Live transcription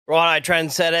Righto,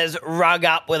 trendsetters, rug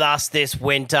up with us this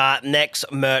winter. Next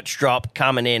merch drop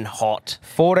coming in hot.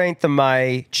 14th of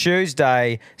May,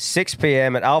 Tuesday, 6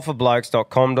 p.m. at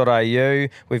alphablokes.com.au.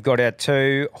 We've got our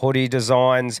 2 hoodie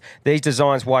designs. These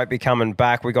designs won't be coming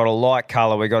back. We've got a light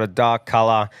colour. We've got a dark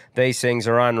colour. These things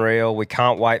are unreal. We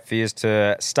can't wait for you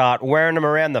to start wearing them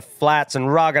around the flats and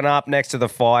rugging up next to the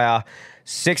fire.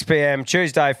 6 p.m,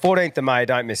 Tuesday, 14th of May.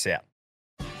 Don't miss out.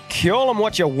 Call them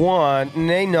what you want,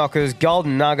 knee knockers,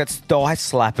 golden nuggets, thigh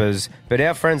slappers. But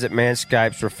our friends at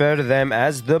Manscaped refer to them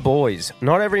as the boys.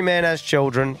 Not every man has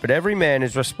children, but every man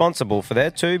is responsible for their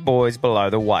 2 boys below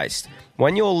the waist.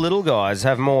 When your little guys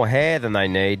have more hair than they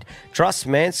need, trust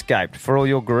Manscaped for all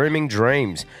your grooming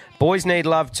dreams. Boys need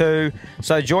love too,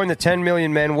 so join the 10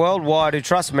 million men worldwide who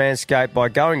trust Manscaped by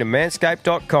going to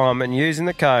manscaped.com and using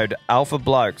the code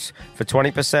ALPHABLOKES for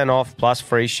 20% off plus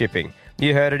free shipping.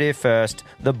 You heard it here first.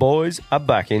 The boys are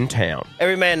back in town.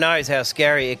 Every man knows how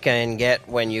scary it can get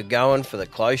when you're going for the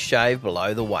close shave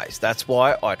below the waist. That's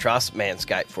why I trust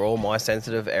Manscaped for all my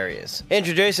sensitive areas.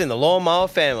 Introducing the Lawnmower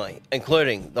family,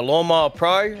 including the Lawnmower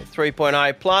Pro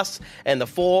 3.0 Plus and the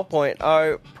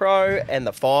 4.0 Pro and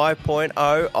the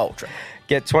 5.0 Ultra.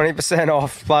 Get 20%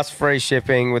 off plus free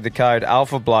shipping with the code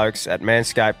ALPHABLOKES at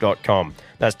manscaped.com.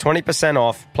 That's 20%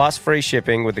 off plus free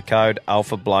shipping with the code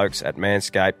ALPHABLOKES at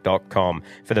manscaped.com.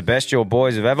 For the best your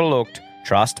boys have ever looked,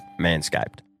 trust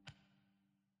Manscaped.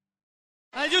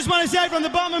 I just want to say from the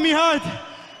bottom of my heart,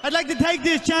 I'd like to take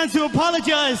this chance to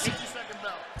apologise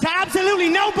to absolutely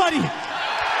nobody.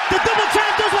 The double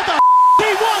champ does what the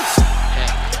he wants.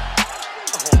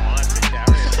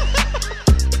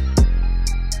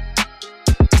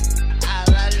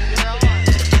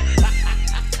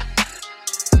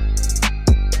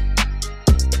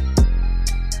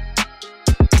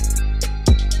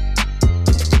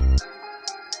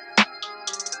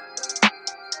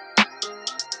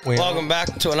 Welcome back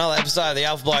to another episode of the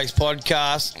Alpha Blokes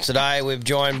podcast. Today we're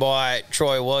joined by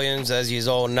Troy Williams, as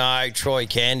you all know. Troy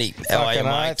Candy, how are you,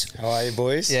 mate? How are you,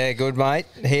 boys? Yeah, good, mate.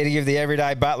 Here to give the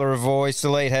everyday battler a voice,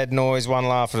 delete head noise, one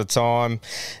laugh at a time.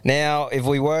 Now, if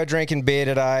we were drinking beer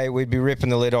today, we'd be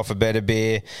ripping the lid off a better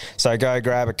beer. So go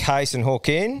grab a case and hook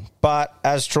in. But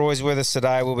as Troy's with us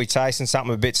today, we'll be tasting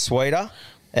something a bit sweeter.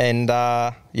 And,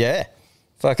 yeah.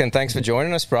 Fucking thanks for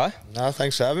joining us, bro. No,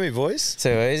 thanks for having me, boys. Too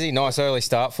easy. Nice early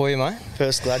start for you, mate.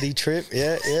 First Gladdy trip,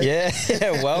 yeah.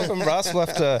 Yeah, welcome, Russ. We'll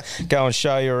have to go and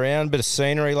show you around. Bit of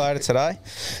scenery later today.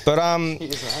 But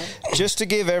just to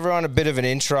give everyone a bit of an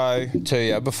intro to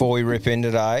you before we rip in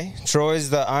today, Troy's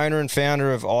the owner and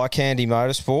founder of Eye Candy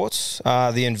Motorsports,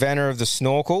 the inventor of the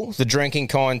snorkel, the drinking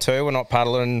kind too. We're not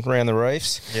paddling around the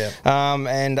reefs. Yeah.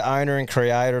 And owner and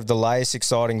creator of the latest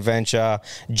exciting venture,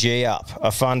 G-Up,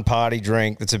 a fun party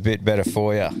drink that's a bit better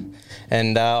for you.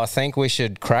 And I think we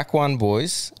should crack one,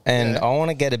 boys. And I want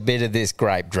to get a bit of this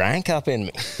grape drank up in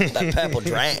me. That purple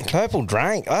drank. Purple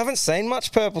drank. I haven't seen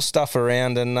much purple stuff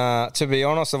around. And to be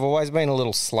honest, I've always been a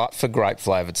little slut for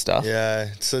grape-flavoured stuff.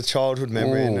 Yeah, it's a childhood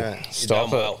memory, isn't it?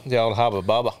 Stop it. The old Hubba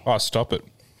Bubba. Oh, stop it.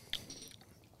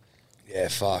 Yeah,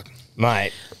 fuck.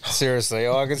 Mate, seriously,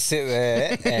 I could sit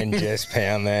there and just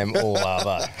pound them all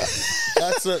over.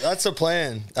 That's a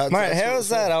plan. Mate, how is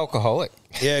that alcoholic?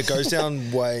 Yeah, it goes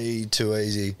down way too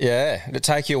easy. Yeah, did it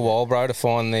take you a while, bro, to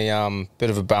find the bit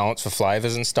of a balance for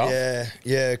flavours and stuff?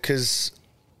 Yeah, because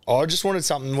I just wanted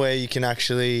something where you can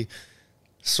actually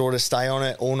sort of stay on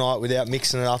it all night without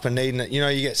mixing it up and needing it. You know,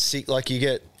 you get sick, like you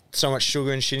get so much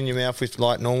sugar and shit in your mouth with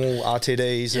like normal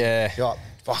RTDs. Yeah. And you're like,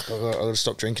 fuck, I've got to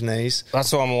stop drinking these.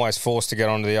 That's why I'm always forced to get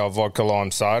onto the old vodka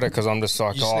lime soda because I'm just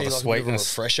like, You just need the like sweetness. a bit of a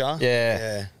refresher.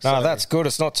 Yeah. So No, that's good.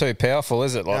 It's not too powerful,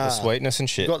 is it? Like the sweetness and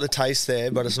shit. You've got the taste there,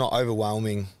 but it's not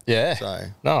overwhelming. Yeah. So.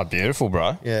 No, beautiful,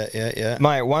 bro. Yeah.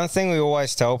 Mate, one thing we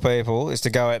always tell people is to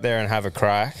go out there and have a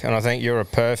crack. And I think you're a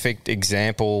perfect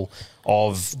example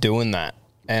of doing that.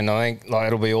 And I think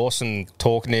it'll be awesome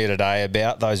talking to you today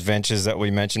about those ventures that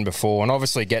we mentioned before and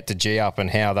obviously get to G-Up and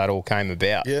how that all came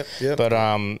about. Yep.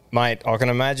 But, mate, I can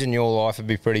imagine your life would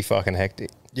be pretty fucking hectic.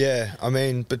 Yeah, I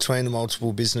mean, between the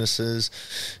multiple businesses,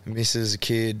 missus, a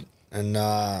kid, and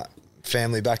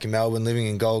family back in Melbourne, living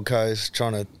in Gold Coast,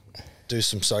 trying to do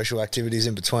some social activities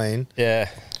in between. Yeah.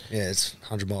 Yeah, it's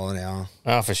 100 mile an hour.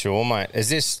 Oh, for sure, mate. Is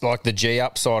this like the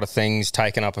G-Up side of things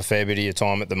taking up a fair bit of your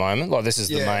time at the moment? Like this is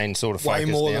the main sort of focus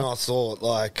way more now? than I thought.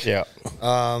 Like, Yeah.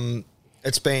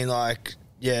 it's been like,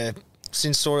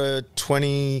 since sort of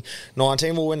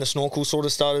 2019, when the snorkel sort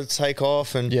of started to take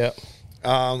off, and Yeah.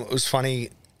 it was funny.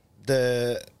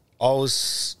 Grew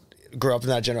up in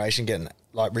that generation getting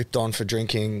like ripped on for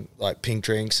drinking like pink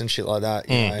drinks and shit like that.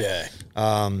 You know? Yeah.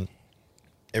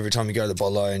 every time you go to the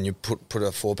bottle and you put a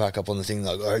 4-pack up on the thing,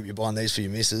 like, I hope you're buying these for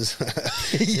your missus.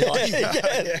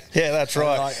 Yeah, that's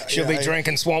right. Like, She'll be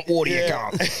drinking swamp water, you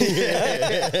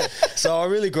can't. So I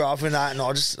really grew up in that, and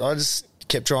I just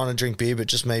kept trying to drink beer, but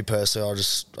just me personally, I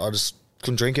just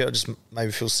couldn't drink it. I just made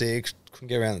me feel sick, couldn't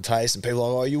get around the taste, and people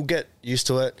are like, oh, you'll get used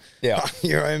to it. Yeah.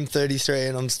 I'm 33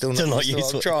 and I'm still not used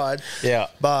to it. I've tried. Yeah.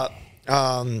 But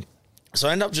so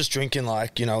I ended up just drinking,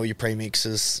 like, you know, your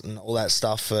premixes and all that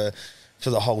stuff for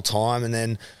the whole time. And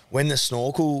then when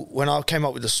I came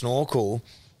up with the snorkel,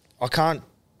 I can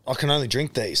only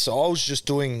drink these. So I was just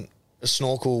doing a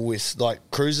snorkel with like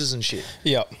cruises and shit.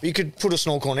 Yeah. You could put a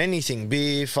snorkel on anything,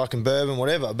 beer, fucking bourbon,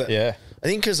 whatever. But yeah. I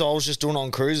think because I was just doing it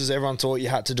on cruises, everyone thought you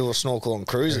had to do a snorkel on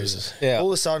cruises. Yeah. All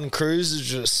of a sudden, cruises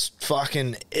just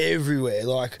fucking everywhere.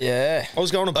 Like, Yeah. I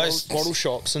was going to bottle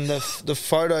shops, and the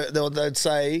photo, they'd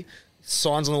say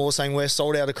signs on the wall saying we're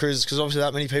sold out of cruises, because obviously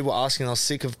that many people were asking. I was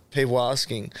sick of people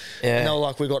asking. Yeah. And they were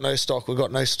like, we got no stock.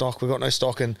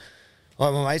 And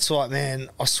like, my mates were like, man,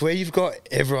 I swear you've got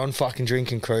everyone fucking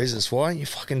drinking cruises. Why don't you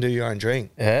fucking do your own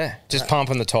drink? Yeah. Just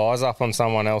pumping the tyres up on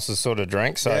someone else's sort of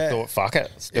drink. So I thought, fuck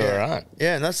it, let's do our own.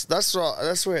 Yeah, and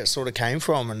that's where it sort of came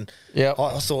from. And Yep.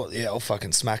 I thought, I'll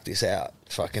fucking smack this out.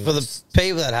 Fucking For the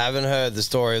people that haven't heard the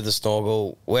story of the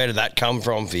snorkel, where did that come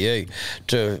from for you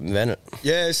to invent it?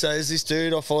 Yeah, so there's this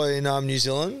dude I follow in New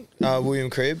Zealand, William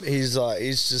Cribb. He's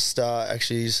just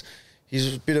actually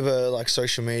he's a bit of a like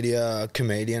social media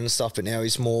comedian and stuff, but now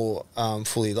he's more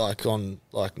fully like on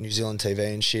like New Zealand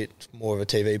TV and shit, more of a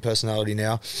TV personality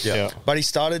now. Yeah. But he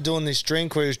started doing this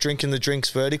drink where he was drinking the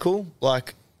drinks vertical,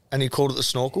 like, and he called it the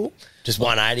snorkel. Just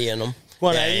 180 in them.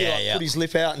 180, put his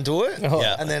lip out and do it.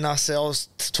 Yeah. And then I was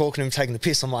talking to him, taking the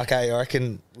piss. I'm like, hey, I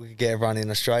reckon we could get everyone in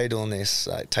Australia doing this,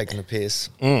 like, taking the piss.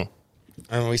 And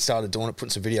we started doing it, putting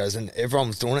some videos, and everyone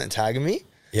was doing it and tagging me.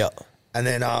 Yeah. And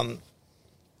then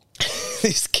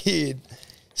this kid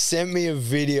sent me a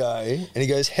video, and he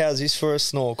goes, how's this for a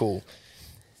snorkel?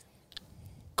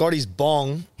 Got his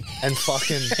bong and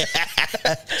fucking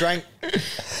drank.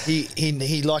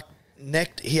 He like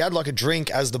necked. He had like a drink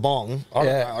as the bong. I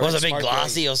don't know. I Was don't it a big smoke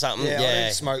glassy weed. or something? Yeah, I Yeah.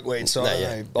 don't smoke weed, so No, I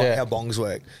yeah. don't know how bongs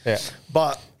work. Yeah.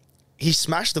 But he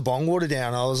smashed the bong water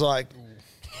down. I was like,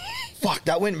 fuck,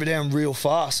 that went down real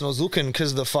fast. And I was looking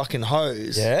because of the fucking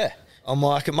hose. Yeah. I'm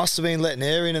like, it must have been letting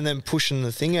air in and then pushing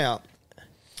the thing out.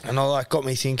 And I like got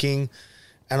me thinking,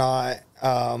 and I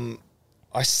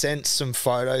sent some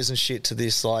photos and shit to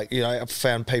this, like, you know, I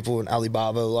found people in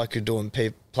Alibaba like who doing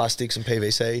plastics and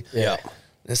PVC. Yeah.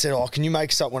 And I said, oh, can you make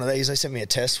us up one of these? They sent me a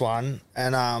test one,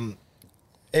 and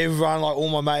everyone, like all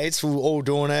my mates, were all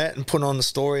doing it and putting on the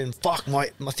story, and fuck,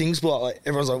 my things blew up. Like,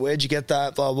 everyone's like, where'd you get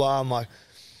that? Blah, blah. I'm like,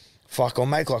 fuck, I'll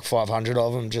make like 500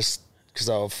 of them just because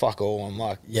they were fuck all. I'm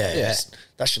like, Yeah.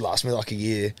 that should last me like a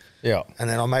year. Yeah. And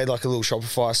then I made like a little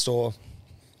Shopify store,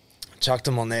 chucked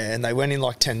them on there, and they went in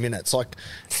like 10 minutes. Like,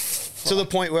 to the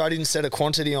point where I didn't set a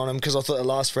quantity on them because I thought it'd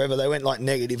last forever. They went like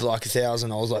negative like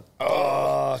 1,000. I was like,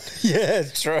 oh. Yeah,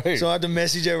 it's true. So I had to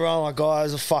message everyone, like,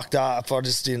 guys are fucked up. I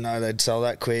just didn't know they'd sell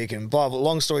that quick. And blah, blah.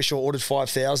 Long story short, ordered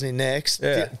 5,000 in next.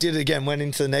 Yeah. Did it again, went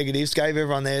into the negatives, gave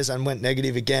everyone theirs and went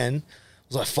negative again.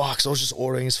 I was like, fuck, so I was just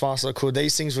ordering as fast as I could.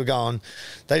 These things were going,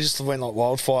 they just went like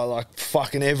wildfire. Like,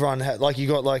 fucking everyone had, like, you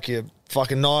got like your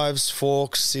fucking knives,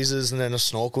 forks, scissors, and then a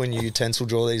snorkel in your utensil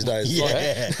drawer these days.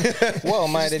 Yeah. Well,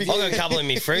 mate, I've got a couple in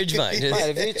my fridge, mate.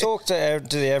 Mate, if you talk to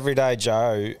the everyday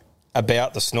Joe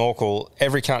about the snorkel,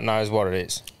 every cunt knows what it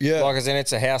is. Yeah. Like, as in,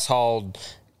 it's a household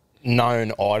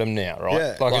known item now, right?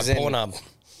 Yeah. Like as in, Pornhub.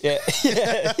 Yeah,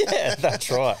 yeah, that's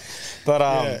right.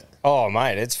 But, oh,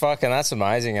 mate, it's fucking, that's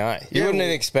amazing, eh? You Yeah, wouldn't well,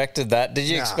 have expected that. Did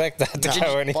you Nah. expect that to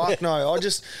go anywhere? Fuck no,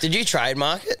 Did you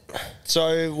trademark it?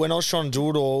 So when I was trying to do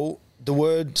it all, the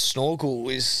word snorkel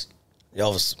is,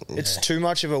 it's too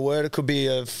much of a word. It could be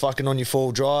a fucking on your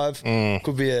four-wheel drive.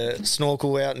 Could be a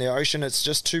snorkel out in the ocean. It's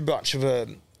just too much of a,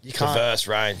 you can't. Diverse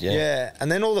range, yeah. Yeah,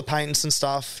 and then all the paintings and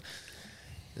stuff.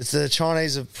 It's the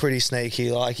Chinese are pretty sneaky.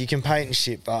 Like, you can paint and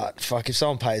shit, but fuck, if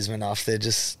someone pays them enough, they're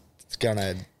just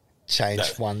gonna change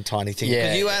one tiny thing.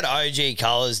 Yeah. You had OG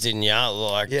colours, didn't you?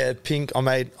 Like, Yeah, pink. I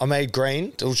made green.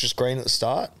 It was just green at the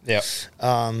start. Yeah.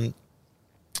 And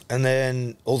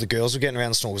then all the girls were getting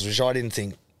around the snorkels, which I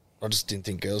just didn't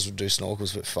think girls would do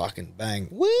snorkels, but fucking bang.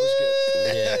 Woo!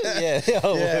 Yeah. Yeah,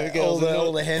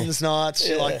 all the hens nights,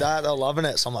 shit like that. They're loving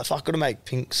it. So I'm like, fuck, got to make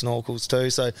pink snorkels too.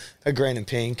 So a green and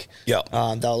pink. Yeah.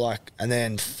 They were like, and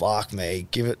then fuck me,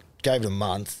 gave it a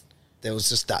month. There was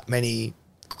just that many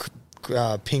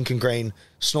pink and green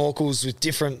snorkels with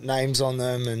different names on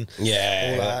them and all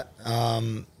that.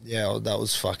 That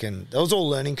was all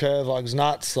learning curve. Like, it was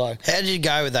nuts. Like, how did you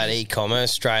go with that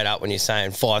e-commerce straight up when you're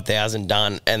saying 5,000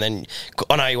 done, and then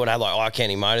I know you would have like Eye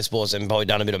Candy Motorsports and probably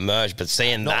done a bit of merch, but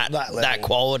seeing that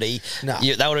quality, that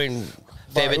would have been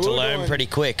a fair bit to learn pretty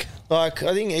quick. Like,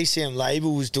 I think ECM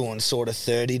Label was doing sort of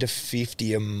 30 to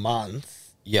 50 a month.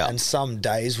 Yeah, and some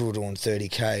days we were doing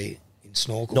 30K in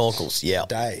snorkels. A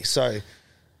day. So,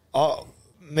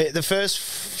 the first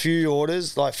few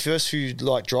orders,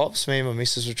 drops, me and my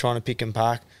missus were trying to pick and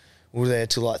pack. We were there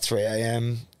till like 3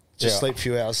 a.m. Just sleep a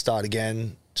few hours, start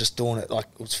again, just doing it. Like,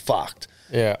 it was fucked.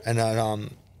 Yeah. And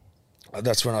then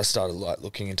that's when I started like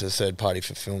looking into third-party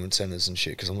fulfillment centers and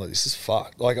shit, because I'm like, this is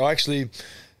fucked. Like, I actually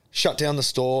shut down the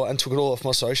store and took it all off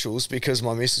my socials because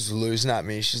my missus was losing at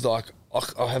me. She's like,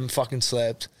 I haven't fucking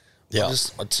slept. Yeah. I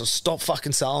just stop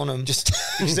fucking selling them.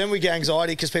 Because then we get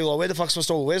anxiety because people are like, where the fuck's my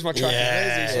store? Where's my truck?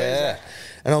 Where's that?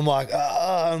 And I'm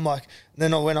like,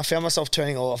 then when I found myself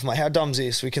turning it off, I'm like, how dumb's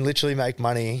this? We can literally make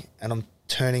money, and I'm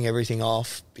turning everything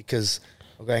off because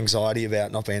I've got anxiety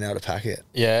about not being able to pack it.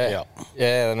 Yeah,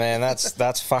 man,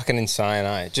 that's fucking insane,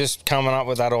 eh? Just coming up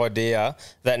with that idea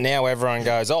that now everyone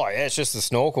goes, oh yeah, it's just a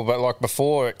snorkel, but like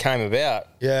before it came about,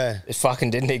 it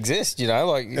fucking didn't exist, you know?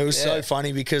 Like, it was so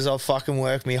funny because I've fucking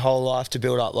worked my whole life to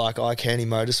build up like Eye Candy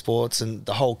Motorsports and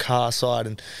the whole car side,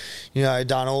 and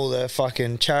done all the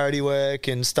fucking charity work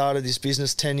and started this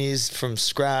business 10 years from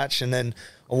scratch, and then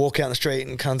I walk out in the street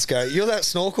and cunts go, you're that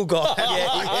snorkel guy.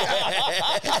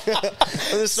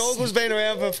 And the snorkel's been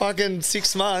around for fucking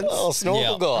 6 months. Oh,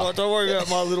 snorkel guy. Like, don't worry about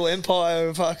my little empire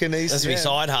of fucking East. That's my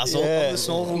side hustle. Yeah, I'm the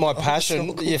snorkel, my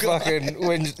passion. You fucking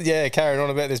carrying on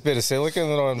about this bit of silicon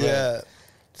that I'm yeah.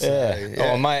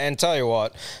 Oh, mate, and tell you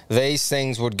what, these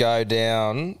things would go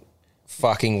down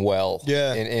fucking well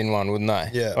in one, wouldn't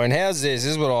they? Yeah. I mean, how's this?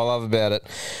 This is what I love about it.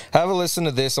 Have a listen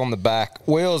to this on the back.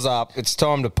 Wheels up. It's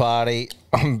time to party.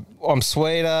 I'm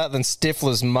sweeter than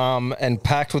Stifler's mum and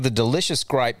packed with a delicious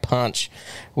grape punch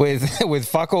with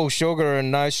fuck all sugar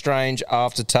and no strange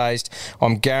aftertaste.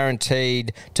 I'm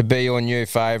guaranteed to be your new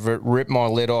favourite. Rip my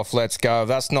lid off. Let's go. If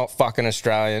that's not fucking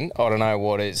Australian, I don't know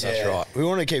what is. That's right. We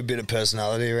want to keep a bit of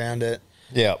personality around it.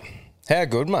 Yeah. How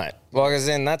good, mate. Like, as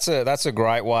in, that's a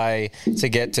great way to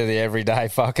get to the everyday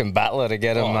fucking battler to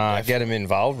get them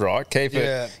involved, right? Keep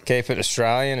it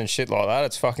Australian and shit like that.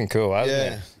 It's fucking cool,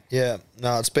 hasn't it? Yeah.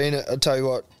 No, it's been, I'll tell you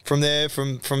what, from there,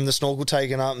 from the snorkel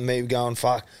taking up and me going,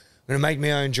 fuck, I'm going to make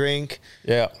my own drink.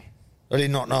 Yeah. I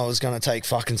did not know it was going to take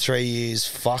fucking 3 years,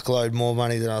 fuckload more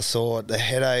money than I thought. The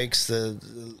headaches,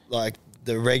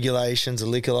 the regulations, the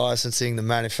liquor licensing, the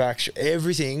manufacture,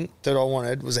 everything that I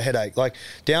wanted was a headache. Like,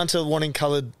 down to wanting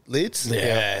coloured lids.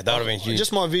 Yeah, that would have been huge.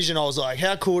 Just my vision, I was like,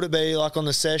 how cool would it be, like, on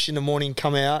the sesh in the morning,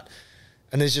 come out,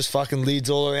 and there's just fucking lids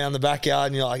all around the backyard,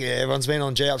 and you're like, yeah, everyone's been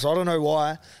on G-Ups. I don't know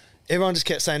why. Everyone just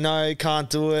kept saying, no, can't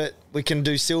do it. We can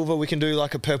do silver. We can do,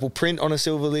 like, a purple print on a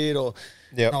silver lid.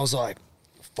 And I was like,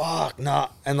 fuck, nah.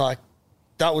 And, like,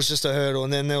 that was just a hurdle.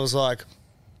 And then there was, like,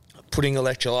 putting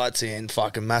electrolytes in,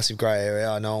 fucking massive grey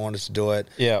area. I know I wanted to do it.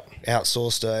 Yeah.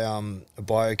 Outsourced a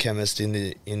biochemist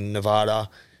in Nevada.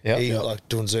 He like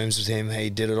doing Zooms with him. He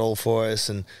did it all for us,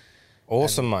 and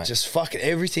awesome, mate. Just fucking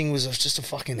everything was just a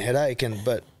fucking headache.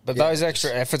 But those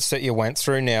extra efforts that you went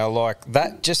through now, like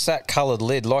that coloured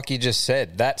lid, like you just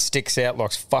said, that sticks out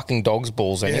like fucking dog's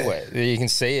balls anywhere. You can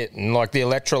see it. And like the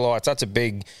electrolytes, that's a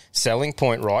big selling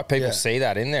point, right? People see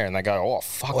that in there and they go, oh,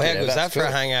 fuck. Well, how good is that for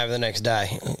a hangover the next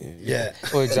day? Yeah.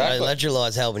 Well, exactly.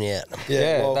 Electrolytes helping you out.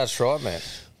 Yeah, well, that's right, man.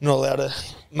 I'm not allowed to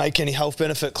make any health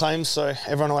benefit claims, so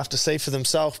everyone will have to see for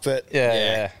themselves. But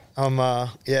yeah.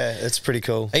 It's pretty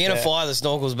cool. Are you going to fire the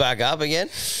snorkels back up again?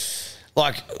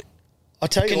 Like, I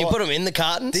tell you, can you put them in the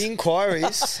cartons? The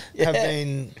inquiries have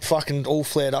been fucking all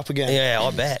flared up again. Yeah,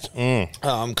 I bet.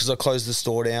 Because I closed the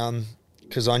store down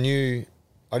because I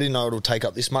didn't know it would take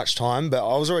up this much time, but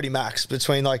I was already maxed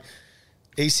between like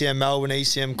ECM Melbourne,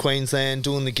 ECM Queensland,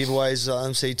 doing the giveaways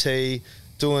at MCT,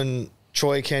 doing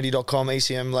TroyCandy.com,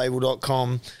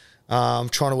 ECMLabel.com.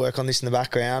 Trying to work on this in the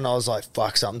background. I was like,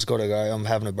 fuck, something's got to go. I'm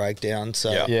having a breakdown.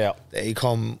 So the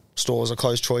e-com stores are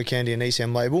closed, Troy Candy and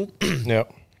ECM Label.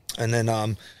 Yep. And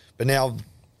then, but now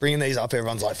bringing these up,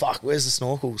 everyone's like, fuck, where's the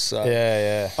snorkels? So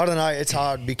I don't know. It's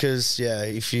hard because,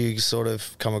 if you sort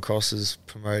of come across as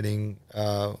promoting,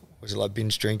 was it like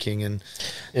binge drinking and...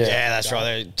 Yeah, that's right.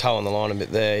 They're towing the line a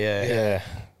bit there, Yeah.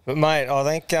 But, mate, I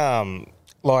think,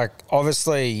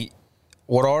 obviously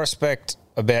what I respect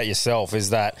about yourself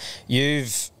is that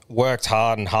you've worked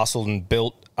hard and hustled and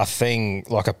built a thing,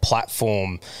 like a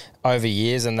platform over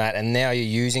years and that, and now you're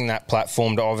using that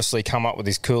platform to obviously come up with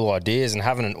these cool ideas and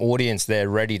having an audience there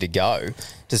ready to go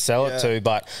to sell it to.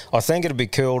 But I think it'd be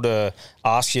cool to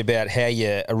ask you about how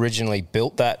you originally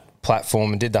built that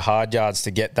platform and did the hard yards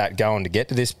to get that going to get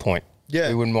to this point. Yeah.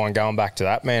 We wouldn't mind going back to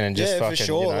that, man, and just fucking, for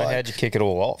sure. you know, how'd you kick it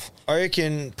all off? I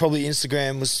reckon probably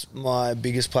Instagram was my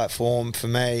biggest platform for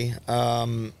me,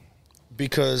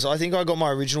 because I think I got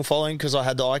my original following because I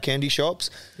had the eye candy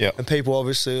shops. Yep. And people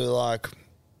obviously were like,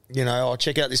 you know, I'll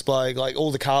check out this bloke. Like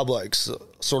all the car blokes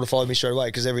sort of followed me straight away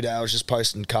because every day I was just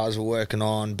posting cars we're working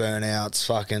on, burnouts,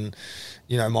 fucking,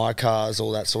 you know, my cars,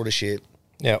 all that sort of shit.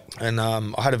 Yep. And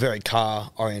I had a very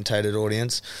car-orientated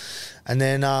audience. And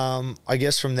then I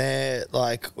guess from there,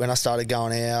 like when I started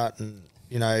going out and,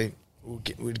 you know,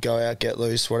 we'd go out, get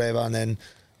loose, whatever. And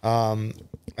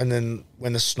then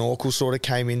when the snorkel sort of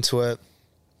came into it,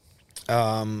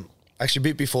 actually a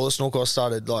bit before the snorkel, I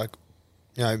started like,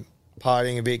 you know,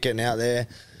 partying a bit, getting out there.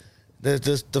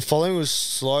 The following was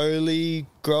slowly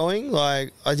growing.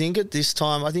 Like I think at this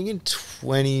time, I think in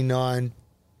 2019,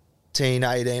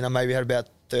 18, I maybe had about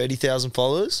 30,000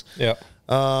 followers. Yeah.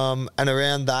 And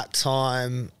around that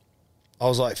time, I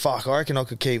was like, fuck, I reckon I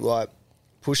could keep like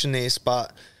pushing this.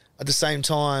 But at the same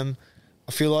time,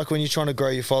 I feel like when you're trying to grow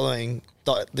your following,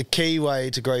 the key way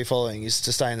to grow your following is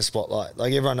to stay in the spotlight.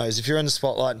 Like everyone knows, if you're in the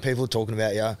spotlight and people are talking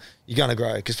about you, you're going to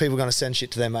grow because people are going to send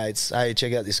shit to their mates. Hey,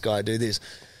 check out this guy, do this.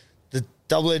 The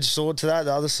double-edged sword to that,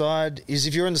 the other side, is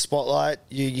if you're in the spotlight,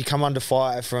 you come under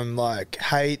fire from like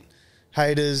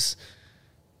haters,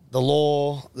 the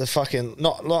law, the fucking,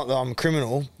 not that I'm a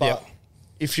criminal, but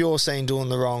if you're seen doing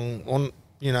the wrong,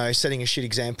 you know, setting a shit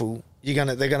example,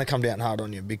 they're gonna come down hard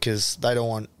on you because they don't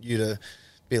want you to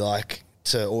be like,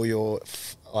 to all your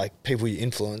like people you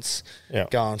influence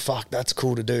going, fuck, that's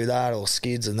cool to do that, or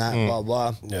skids and that, blah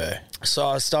blah. Yeah. So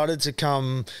I started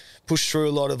to push through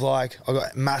a lot of like, I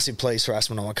got massive police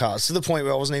harassment on my cars to the point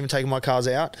where I wasn't even taking my cars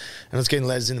out, and I was getting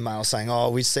letters in the mail saying,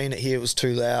 oh, we've seen it here, it was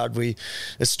too loud,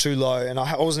 it's too low, and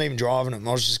I wasn't even driving them,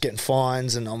 I was just getting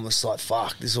fines, and I'm just like,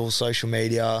 fuck, this is all social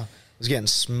media. I was getting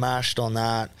smashed on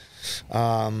that.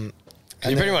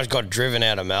 You pretty much got driven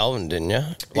out of Melbourne, didn't you?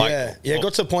 Like, yeah. It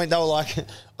got to the point they were like,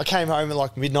 I came home at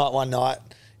like midnight one night.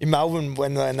 In Melbourne,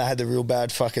 when they had the real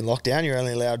bad fucking lockdown, you were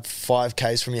only allowed 5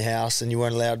 Ks from your house and you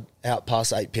weren't allowed out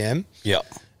past 8 p.m. Yep.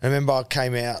 I remember I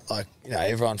came out, like, you know,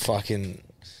 everyone fucking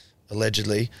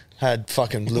allegedly had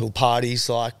fucking little parties,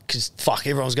 like, because fuck,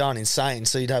 everyone was going insane.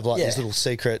 So you'd have like these little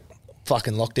secret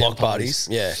fucking lockdown parties.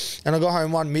 Yeah. And I got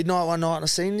home midnight one night and I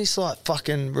seen this like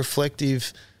fucking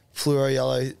reflective fluoro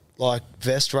yellow like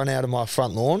vest run out of my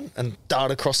front lawn and dart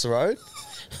across the road.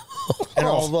 And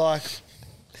I was like,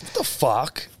 what the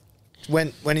fuck?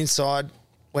 Went inside,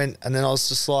 and then I was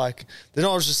just like,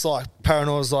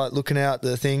 paranoid, I was like looking out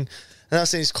the thing, and I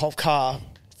seen this cop car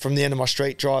from the end of my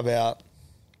street drive out,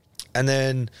 and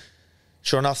then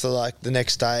sure enough, the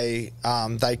next day,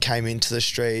 they came into the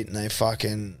street and they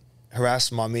fucking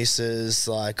harassed my missus,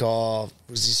 like, oh,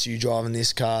 was this you driving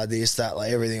this car, this, that,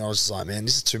 like everything. I was just like, man,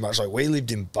 this is too much. Like, we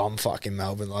lived in bumfuck in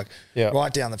Melbourne, like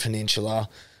right down the peninsula,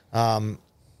 out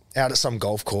at some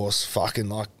golf course, fucking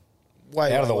like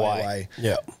way out of the way. Way.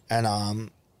 Yeah. And I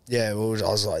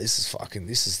was like, this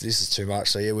is too much.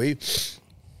 So yeah, we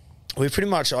pretty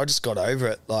much, I just got over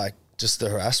it, like just the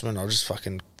harassment. I just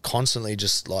fucking constantly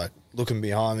just like looking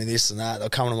behind me, this and that. They're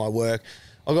coming to my work.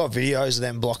 I got videos of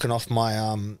them blocking off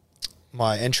my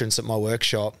my entrance at my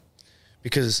workshop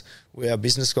because our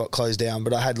business got closed down,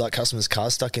 but I had like customers'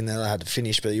 cars stuck in there that I had to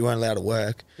finish, but you weren't allowed to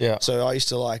work. Yeah. So I used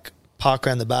to like park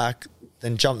around the back,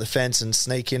 then jump the fence and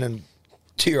sneak in and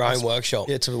to your own workshop.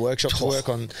 Yeah, to the workshop to work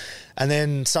on. And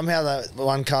then somehow that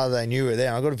one car they knew were there.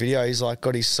 And I got a video. He's like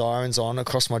got his sirens on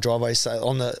across my driveway, so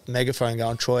on the megaphone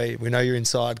going, Troy, we know you're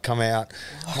inside. Come out.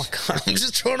 I'm like, I'm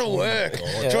just trying to work,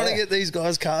 trying to get these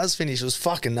guys' cars finished. It was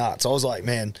fucking nuts. I was like,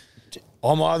 man,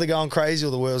 I'm either going crazy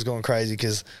or the world's going crazy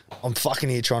because I'm fucking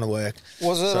here trying to work.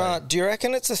 Was it? Do you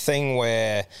reckon it's a thing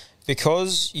where,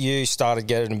 because you started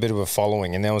getting a bit of a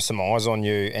following and there was some eyes on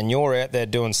you and you're out there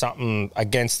doing something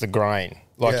against the grain,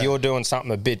 like you're doing something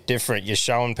a bit different, you're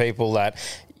showing people that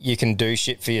you can do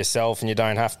shit for yourself and you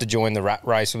don't have to join the rat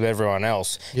race with everyone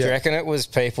else. Do you reckon it was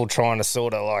people trying to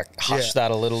sort of like hush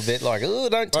that a little bit, like, oh,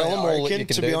 don't tell them all that you can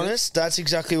do? To be honest, that's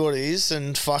exactly what it is.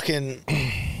 And fucking,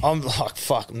 I'm like,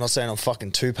 fuck, I'm not saying I'm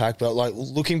fucking Tupac, but like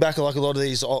looking back at like a lot of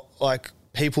these like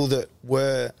people that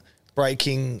were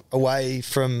breaking away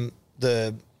from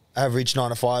the average 9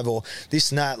 to 5 or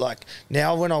this and that, like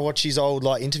now when I watch these old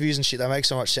like interviews and shit, they make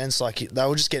so much sense. Like they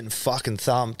were just getting fucking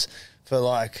thumped for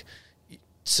like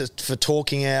for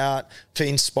talking out, for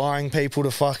inspiring people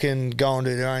to fucking go and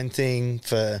do their own thing,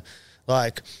 for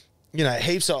like, you know,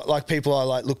 heaps of like people I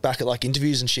like look back at like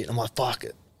interviews and shit and I'm like, fuck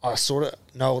it, I sort of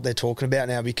know what they're talking about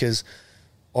now because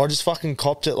I just fucking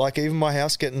copped it. Like even my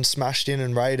house getting smashed in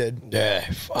and raided. Yeah,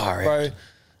 far Bro,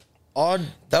 They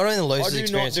don't even lose I the do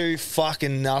experience. not do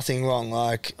fucking nothing wrong.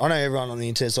 Like, I know everyone on the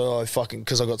internet's like, oh, fucking,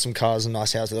 because I got some cars and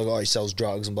nice house, they're like, oh, he sells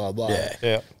drugs and blah, blah.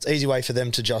 Yeah. It's an easy way for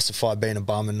them to justify being a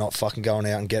bum and not fucking going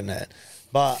out and getting it.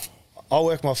 But I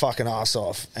work my fucking ass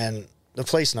off and the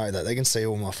police know that. They can see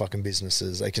all my fucking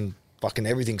businesses. They can fucking,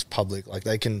 everything's public. Like,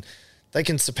 they can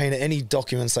subpoena any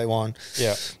documents they want.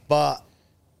 Yeah. But,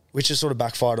 which has sort of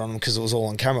backfired on them because it was all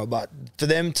on camera. But for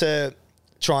them to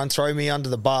try and throw me under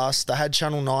the bus. They had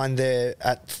Channel 9 there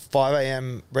at 5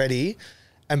 a.m. ready.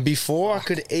 And before I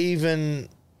could even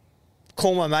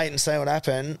call my mate and say what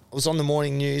happened, it was on the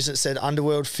morning news. It said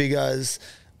Underworld figures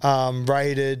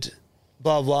raided,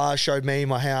 blah, blah, showed me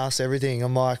my house, everything.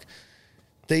 I'm like,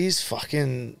 these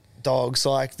fucking dogs,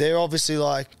 like, they're obviously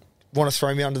like, want to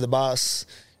throw me under the bus,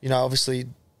 you know, obviously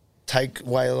take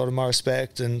away a lot of my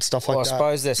respect and stuff like Well, I that.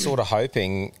 suppose they're sort of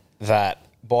hoping that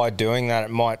by doing that, it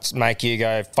might make you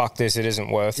go, fuck this, it isn't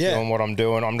worth doing what I'm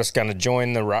doing. I'm just going to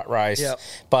join the rat race. Yep.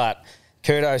 But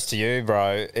kudos to you,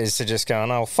 bro, is to just go,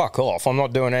 no, fuck off. I'm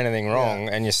not doing anything wrong.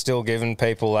 And you're still giving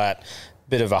people that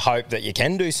bit of a hope that you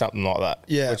can do something like that.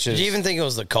 Yeah. Which Did is, you even think it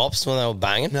was the cops when they were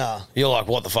banging? No. You're like,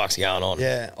 what the fuck's going on?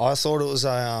 Yeah, I thought it was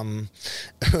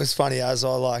it was funny as I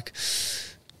like,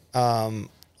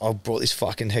 I brought this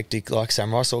fucking hectic like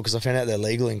samurai sword because I found out they're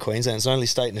legal in Queensland. It's the only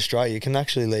state in Australia you can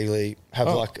actually legally have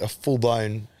like a full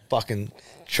blown fucking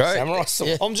True. Samurai sword.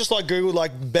 Yeah. I'm just like Googled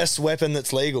like best weapon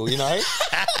that's legal, you know?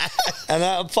 And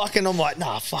I'm like,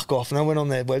 nah, fuck off. And I went on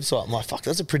their website. I'm like, fuck,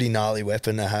 that's a pretty gnarly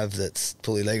weapon to have that's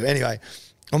fully legal. Anyway,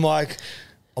 I'm like,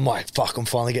 fuck, I'm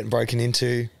finally getting broken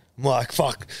into. I'm like,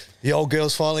 fuck, the old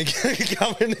girl's finally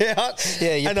coming out.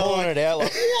 yeah, you're And I'm pulling like- it out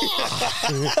like,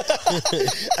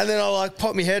 And then I like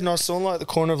popped my head and I saw like the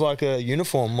corner of like a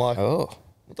uniform. I'm like, oh.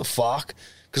 what the fuck?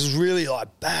 Because it was really like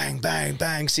bang, bang,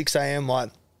 bang, 6 a.m. Like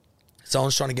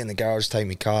someone's trying to get in the garage to take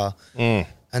my car.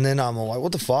 And then I'm like,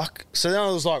 what the fuck? So then I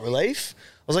was like, relief.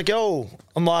 I was like, yo,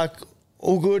 I'm like,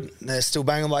 all good. And they're still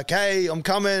banging. I'm like, hey, I'm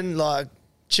coming. Like,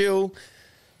 chill.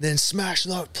 Then smash,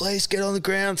 like, please get on the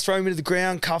ground, throw me to the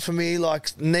ground, cuffing me,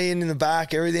 like, kneeing in the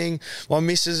back, everything. My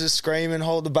missus is screaming,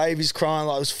 hold the baby's crying.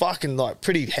 Like, it was fucking, like,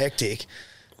 pretty hectic.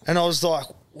 And I was like,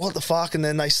 what the fuck? And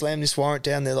then they slammed this warrant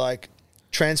down. They're like,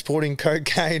 transporting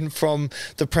cocaine from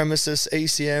the premises,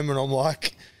 ECM. And I'm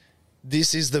like,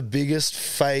 this is the biggest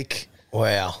fake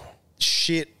Wow.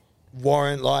 shit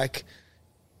warrant. Like,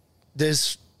 that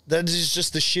is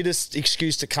just the shittest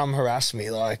excuse to come harass me.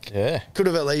 Like, Yeah. could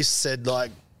have at least said, like,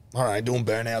 I don't know, doing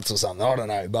burnouts or something. I don't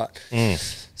know, but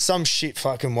some shit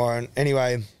fucking warrant.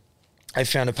 Anyway, I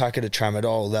found a packet of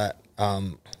tramadol that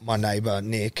my neighbour,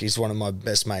 Nick, he's one of my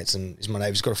best mates and he's my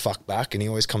neighbour. He's got a fuck back and he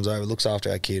always comes over, looks after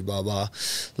our kid, blah, blah.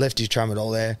 Left his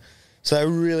tramadol there. So they're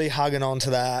really hugging on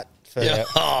to that. For, Yeah.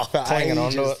 for Clinging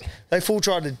onto ages. it. They full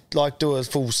tried to, like, do a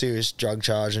full serious drug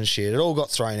charge and shit. It all got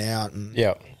thrown out and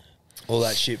Yeah. all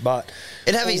that shit. But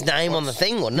It'd have his name on the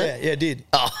thing, wouldn't yeah, it? yeah, it did.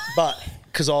 Oh. But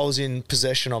because I was in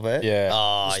possession of it. Yeah.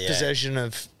 Oh, yeah. Possession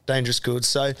of dangerous goods.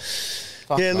 So,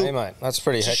 Fuck yeah, me, look, mate. That's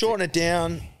pretty to hectic. shorten it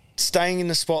down, staying in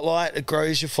the spotlight, it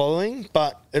grows your following,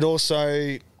 but it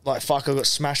also, like, fuck, I got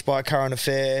smashed by a current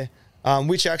affair,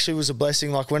 which actually was a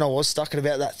blessing. Like, when I was stuck at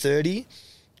about that 30,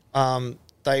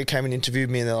 they came and interviewed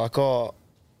me and they're like, oh,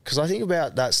 because I think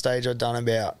about that stage I'd done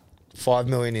about 5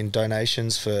 million in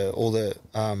donations for all the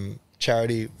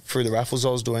charity through the raffles I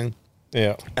was doing.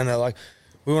 Yeah. And they're like,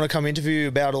 we want to come interview you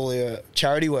about all your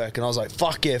charity work. And I was like,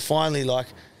 fuck yeah, finally, like,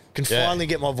 can finally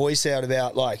get my voice out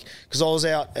about, like, because I was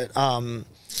out at,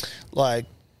 like,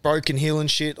 Broken Hill and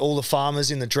shit, all the farmers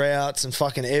in the droughts and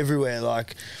fucking everywhere.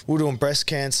 Like, we were doing breast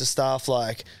cancer stuff,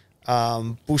 like,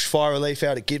 bushfire relief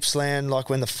out at Gippsland, like,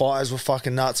 when the fires were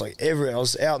fucking nuts, like, everywhere. I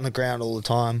was out in the ground all the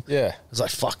time. Yeah. I was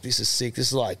like, fuck, this is sick. This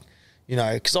is like, you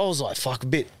know, because I was like, fuck, a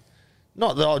bit,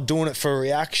 not that I was doing it for a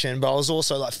reaction, but I was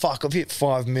also like, fuck, I've hit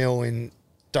 5 mil in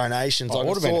donations. Oh, Like, it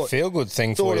would have been a feel-good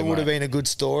thing for thought you, it would have mate. been a good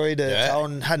story to tell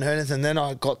and hadn't heard anything. Then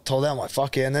I got told that. I'm like,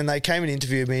 fuck yeah. And then they came and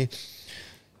interviewed me.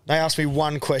 They asked me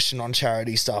one question on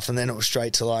charity stuff, and then it was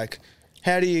straight to like,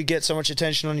 how do you get so much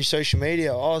attention on your social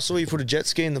media? Oh, I saw you put a jet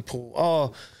ski in the pool.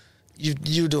 Oh,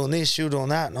 you were doing this, you were doing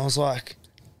that. And I was like,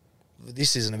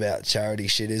 this isn't about charity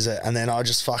shit, is it? And then I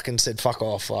just fucking said, fuck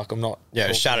off. Like, I'm not. Yeah,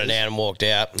 talking shut to it this. down and walked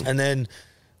out. And then,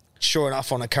 sure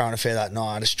enough, on a current affair that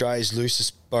night, Australia's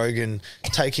Lucis Bogan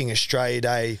taking Australia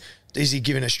Day is he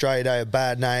giving Australia Day a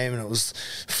bad name? And it was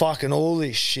fucking all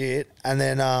this shit. And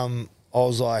then I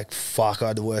was like, fuck, I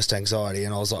had the worst anxiety.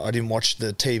 And I was like, I didn't watch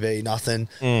the TV, nothing.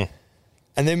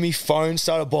 And then my phone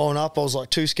started blowing up. I was like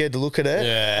too scared to look at it.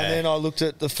 Yeah. And then I looked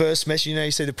at the first message. You know,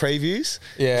 you see the previews.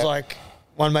 Yeah. It was like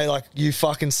one mate like, you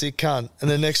fucking sick cunt. And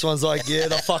the next one's like, yeah,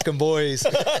 the fucking boys.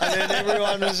 And then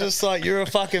everyone was just like, you're a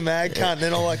fucking mad cunt. And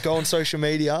then I like go on social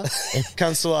media.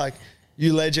 Cunts to like,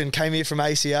 you legend, came here from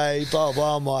ACA, blah,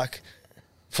 blah. I'm like,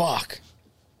 fuck.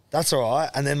 That's all right.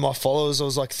 And then my followers, I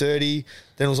was like 30.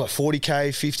 Then it was like 40K,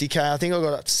 50K. I think I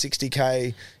got up to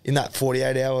 60K in that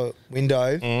 48-hour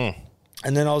window.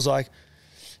 And then I was like,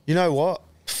 you know what?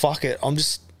 Fuck it. I'm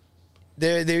just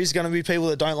there is going to be people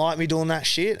that don't like me doing that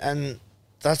shit, and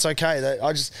that's okay.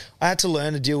 I had to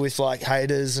learn to deal with like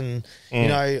haters and you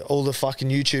know, all the fucking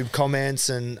YouTube comments,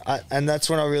 and that's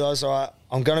when I realized, all right,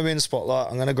 I'm going to be in the spotlight.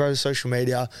 I'm going to grow to social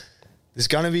media. There's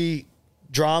going to be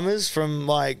dramas from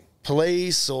like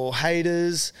police or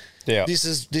haters. Yeah. This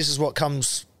is what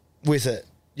comes with it.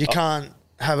 You can't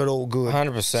have it all good.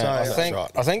 100%. So,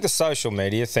 I think the social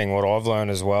media thing, what I've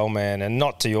learned as well, man, and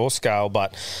not to your scale,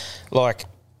 but like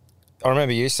I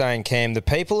remember you saying, Cam, the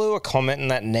people who are commenting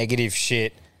that negative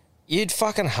shit, you'd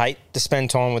fucking hate to spend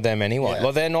time with them anyway. Yeah.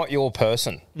 Like they're not your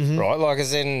person, right? Like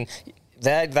as in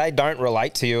they don't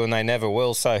relate to you and they never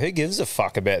will. So who gives a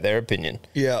fuck about their opinion?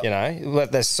 Yeah. You know,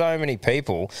 but there's so many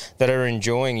people that are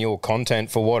enjoying your content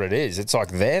for what it is. It's like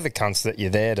they're the cunts that you're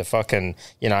there to fucking,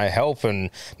 you know, help and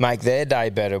make their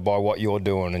day better by what you're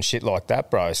doing and shit like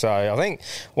that, bro. So I think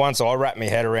once I wrap my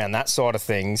head around that side of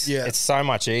things, it's so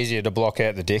much easier to block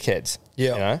out the dickheads.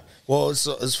 Yeah. You know? Well,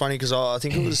 it's funny because I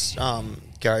think it was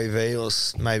Gary Vee or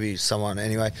maybe someone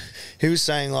anyway. He was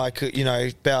saying like, you know,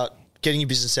 about getting your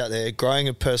business out there, growing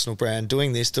a personal brand,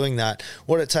 doing this, doing that,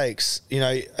 what it takes. You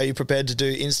know, are you prepared to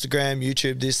do Instagram,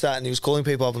 YouTube, this, that? And he was calling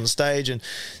people up on the stage, and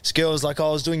this girl was like, oh,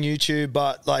 I was doing YouTube,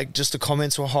 but like just the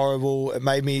comments were horrible. It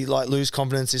made me like lose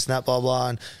confidence, this and that, blah, blah,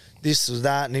 and this was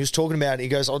that. And he was talking about it. He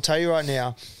goes, I'll tell you right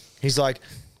now, he's like,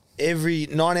 every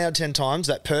 9 out of 10 times,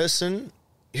 that person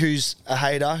who's a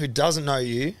hater, who doesn't know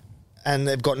you, and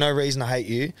they've got no reason to hate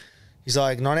you, he's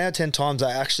like, 9 out of 10 times they're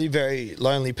actually very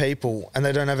lonely people and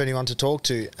they don't have anyone to talk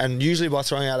to. And usually by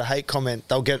throwing out a hate comment,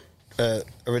 they'll get a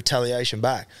retaliation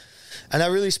back. And that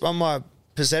really spun my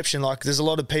perception. Like, there's a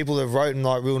lot of people that have written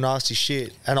like real nasty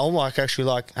shit. And I'm like, actually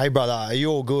like, hey, brother, are you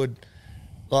all good?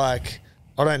 Like,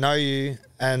 I don't know you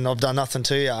and I've done nothing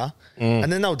to you.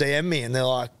 And then they'll DM me and they're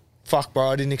like, fuck, bro,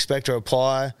 I didn't expect a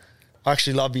reply. I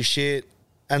actually love your shit.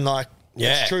 And like,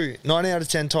 it's true. 9 out of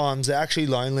 10 times they're actually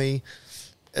lonely.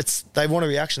 They want a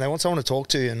reaction. They want someone to talk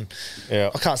to, and I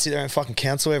can't sit there and fucking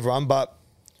counsel everyone, but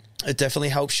it definitely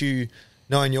helps you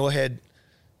know in your head,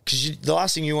 because the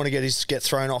last thing you want to get is get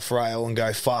thrown off rail and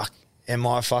go, fuck, am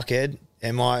I a fuckhead?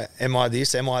 Am I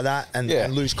this? Am I that?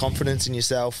 And lose confidence in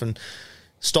yourself and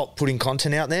stop putting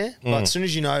content out there. But as soon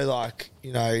as you know, like,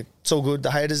 you know, it's all good.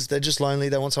 The haters, they're just lonely.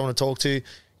 They want someone to talk to.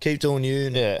 Keep doing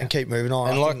you and keep moving on.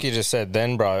 And like you just said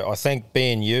then, bro, I think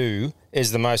being you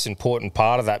is the most important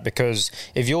part of that, because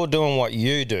if you're doing what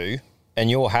you do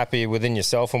and you're happy within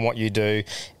yourself and what you do,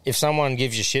 if someone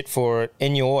gives you shit for it,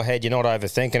 in your head, you're not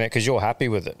overthinking it because you're happy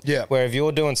with it. Yeah. Where if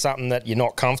you're doing something that you're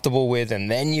not comfortable with and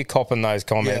then you're copping those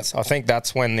comments, I think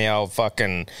that's when the old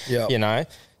fucking, you know,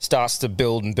 starts to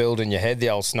build and build in your head, the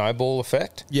old snowball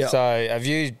effect. Yeah. So have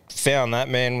you found that,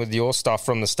 man, with your stuff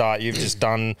from the start? You've just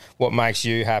done what makes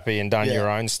you happy and done your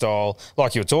own style.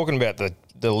 Like you were talking about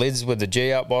the lids with the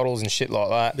G-Up bottles and shit like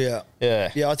that. Yeah.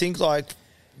 Yeah. Yeah, I think like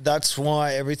that's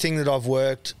why everything that I've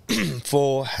worked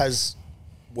for has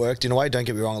worked in a way. Don't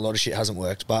get me wrong, a lot of shit hasn't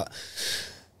worked, but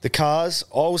the cars,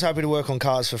 I was happy to work on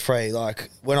cars for free.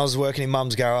 Like when I was working in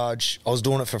Mum's garage, I was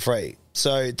doing it for free.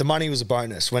 So the money was a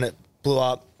bonus. When it blew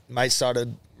up, mates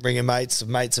started ringing mates of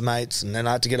mates of mates, and then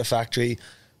I had to get a factory.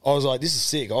 I was like, this is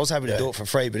sick. I was happy to do it for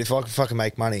free, but if I could fucking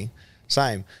make money,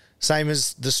 same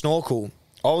as the snorkel.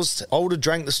 I would have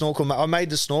drank the snorkel. I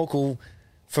made the snorkel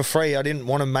for free. I didn't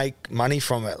want to make money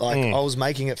from it. Like I was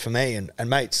making it for me and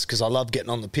mates, because I love getting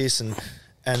on the piss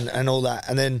and all that.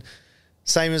 And then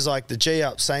same as like the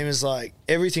G-Up, same as like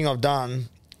everything I've done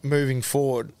moving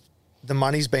forward, the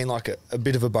money's been like a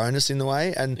bit of a bonus in the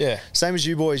way. And same as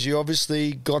you boys, you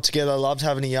obviously got together, loved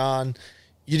having a yarn.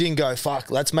 You didn't go, fuck,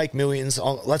 let's make millions.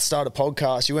 Let's start a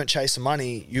podcast. You weren't chasing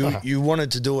money. You wanted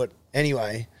to do it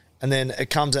anyway. And then it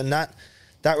comes, and that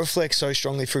reflects so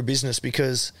strongly through business,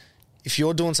 because if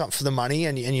you're doing something for the money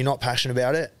and you're not passionate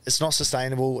about it, it's not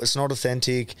sustainable. It's not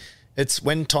authentic. It's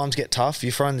when times get tough,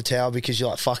 you throw in the towel because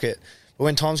you're like, fuck it. But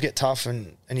when times get tough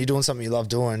and you're doing something you love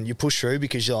doing, you push through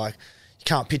because you're like, you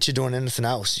can't picture doing anything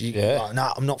else. Yeah.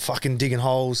 Nah, I'm not fucking digging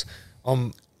holes.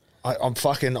 I'm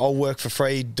fucking, I'll work for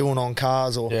free doing on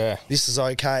cars, or this is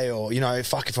okay, or, you know,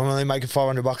 fuck, if I'm only making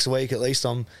 $500 a week, at least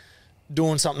I'm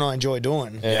doing something I enjoy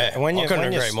doing. Yeah, and I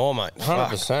couldn't agree more, mate.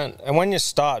 100%. And when you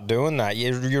start doing that,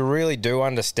 you really do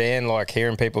understand, like,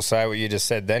 hearing people say what you just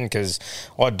said then, because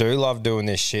I do love doing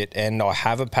this shit and I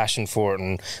have a passion for it.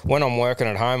 And when I'm working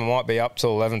at home, I might be up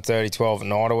till 11:30, 12 at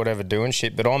night or whatever doing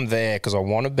shit, but I'm there because I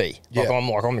want to be.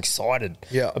 I'm excited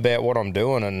about what I'm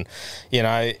doing. And, you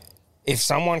know, if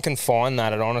someone can find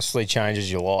that, it honestly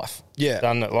changes your life. Yeah.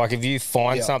 Doesn't it? Like, if you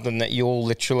find something that you're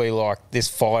literally like, this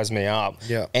fires me up,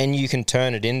 and you can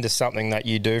turn it into something that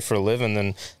you do for a living,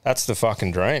 then that's the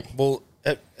fucking dream. Well,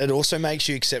 it also makes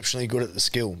you exceptionally good at the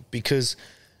skill, because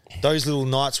those little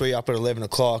nights where you're up at 11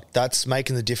 o'clock, that's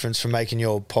making the difference from making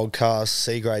your podcast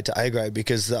C grade to A grade,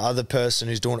 because the other person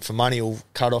who's doing it for money will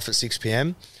cut off at 6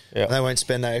 p.m. Yeah. And they won't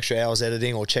spend that extra hours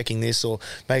editing or checking this or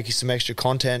making some extra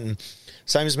content. And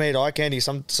same as me at Eye Candy.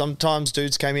 Sometimes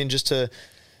dudes came in just to,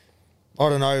 I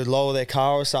don't know, lower their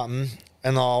car or something,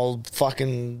 and I'll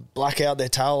fucking black out their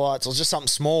tail lights or just something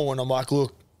small, and I'm like,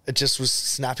 look, it just was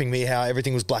snapping me how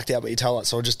everything was blacked out but your tail lights,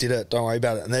 so I just did it, don't worry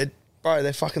about it. And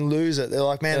they fucking lose it. They're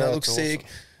like, man, that looks sick.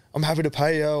 I'm happy to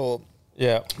pay you.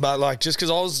 But like, just because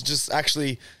I was just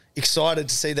actually excited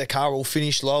to see their car all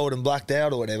finished, lowered and blacked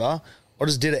out or whatever, I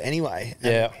just did it anyway.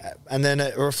 And then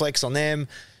it reflects on them.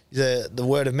 The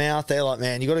word of mouth, they're like,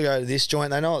 man, you got to go to this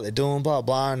joint. They know what they're doing, blah,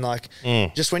 blah. And like,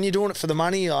 just when you're doing it for the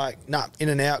money, like, in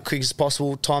and out, quick as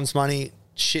possible, time's money,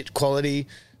 shit quality,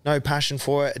 no passion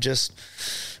for it. Just,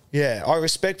 I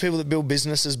respect people that build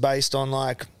businesses based on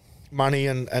like money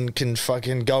and can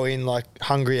fucking go in like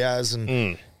hungry as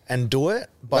and do it.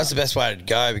 But that's the best way to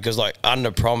go, because like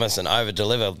under promise and over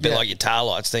deliver, a bit like your tail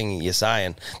lights thing you're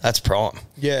saying, that's prime.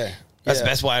 That's the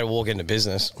best way to walk into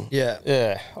business.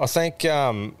 Yeah. I think,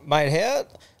 mate,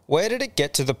 where did it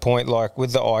get to the point, like,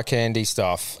 with the Eye Candy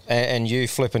stuff and you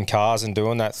flipping cars and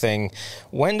doing that thing,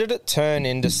 when did it turn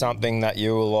into something that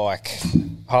you were like,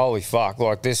 holy fuck,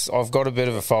 like this, I've got a bit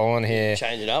of a following here.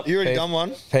 Change it up. You already done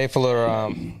one. People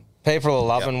are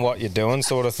loving what you're doing,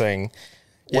 sort of thing.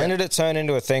 When did it turn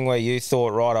into a thing where you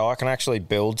thought, right, I can actually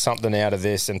build something out of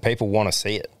this and people want to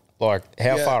see it? Like,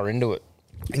 how far into it?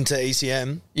 Into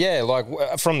ECM? Yeah,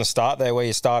 like from the start there where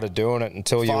you started doing it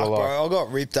until you were like... bro, I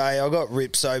got ripped, I got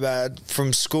ripped so bad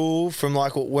from school, from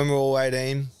like when we were all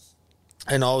 18,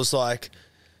 and I was like,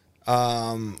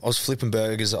 I was flipping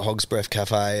burgers at Hog's Breath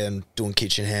Cafe and doing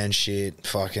kitchen hand shit,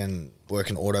 fucking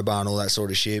working Autobahn, all that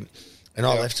sort of shit. And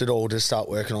I left it all to start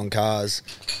working on cars.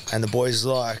 And the boys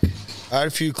like, I had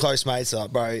a few close mates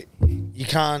like, bro, you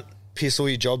can't piss all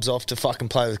your jobs off to fucking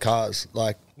play with cars.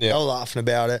 Like, they were laughing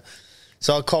about it.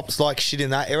 So I copped like shit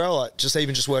in that era, like just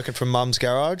working from mum's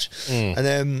garage. And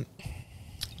then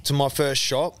to my first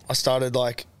shop, I started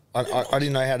like, I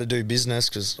didn't know how to do business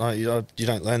because you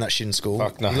don't learn that shit in school.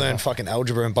 Fuck no. You learn fucking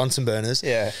algebra and Bunsen burners.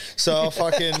 Yeah. So I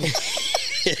fucking...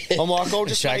 I'm like, I'll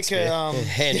just make a...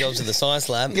 hand jobs in the science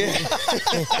lab. Yeah.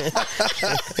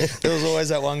 There was always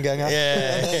that one ganger.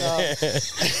 Yeah.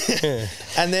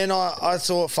 And then I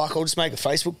thought, fuck, I'll just make a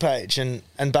Facebook page.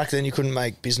 And back then you couldn't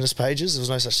make business pages. There was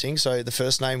no such thing. So the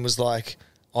first name was like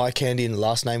Eye Candy and the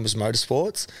last name was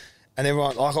Motorsports. And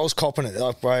everyone, like, I was copping it. They're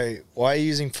like, bro, why are you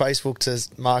using Facebook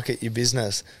to market your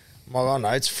business? I'm like, oh no,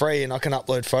 it's free and I can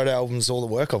upload photo albums, all the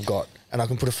work I've got. And I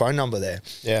can put a phone number there.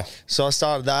 Yeah. So I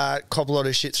started that, cop a lot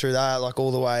of shit through that, like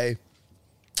all the way.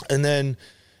 And then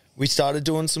we started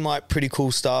doing some like pretty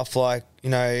cool stuff. Like, you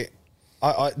know,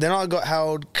 then I got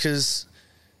held because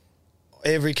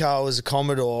every car was a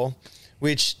Commodore,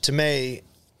 which to me,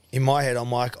 in my head,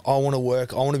 I'm like, I want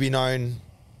to be known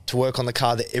to work on the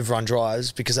car that everyone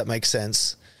drives because that makes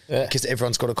sense. Yeah. Because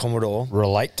everyone's got a Commodore.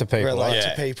 Relate to people.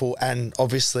 To people. And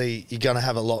obviously, you're going to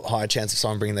have a lot higher chance of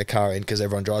someone bringing their car in because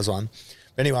everyone drives one.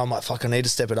 But anyway, I'm like, fuck, I need to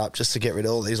step it up just to get rid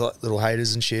of all these like little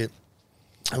haters and shit.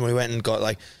 And we went and got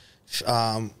like,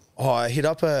 I hit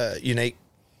up a unique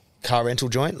car rental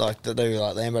joint, like that they were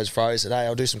like Lambos, Ferraris. Said, hey,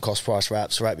 I'll do some cost price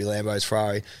wraps, wrap your Lambos,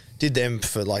 Ferrari. Did them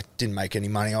for like, didn't make any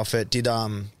money off it. Did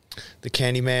the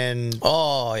Candyman.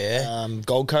 Oh, yeah.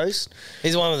 Gold Coast.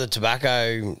 He's the one with the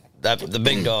tobacco... the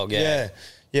big dog, yeah.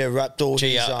 Yeah, wrapped all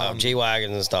his...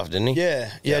 G-Wagons and stuff, didn't he?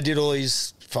 Yeah, did all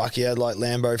his... Fuck, he had like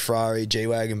Lambo, Ferrari,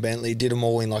 G-Wagon, Bentley. Did them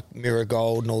all in like mirror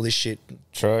gold and all this shit.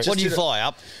 True. What do you fly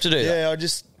up to do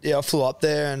that? I flew up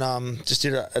there and just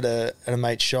did it at a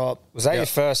mate's shop. Was that your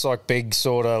first like big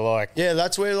sort of like... Yeah,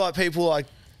 that's where like people like,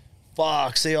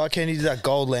 fuck, see, I can't do that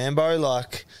gold Lambo,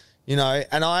 like... You know,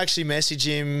 and I actually messaged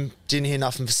him, didn't hear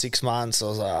nothing for 6 months. I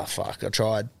was like, oh, fuck, I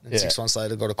tried. And 6 months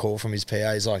later, got a call from his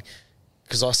PA. He's like,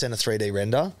 because I sent a 3D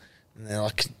render. And they're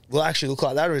like, will it actually look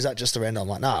like that, or is that just a render? I'm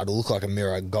like, nah, it'll look like a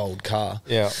mirror gold car.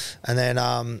 Yeah. And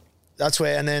then that's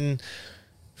where, and then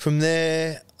from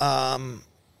there,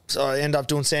 so I ended up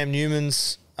doing Sam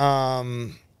Newman's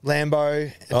Lambo.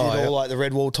 I did all like the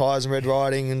red wall tyres and red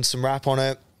riding and some rap on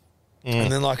it. And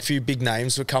then like a few big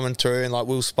names were coming through, and like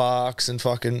Will Sparks and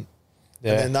fucking.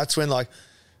 Yeah. And then that's when like,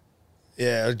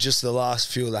 just the last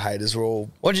few of the haters were all.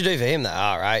 What'd you do for him, the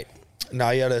R8? No,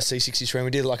 he had a C63.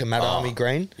 We did like a Mad Army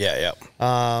green. Yeah.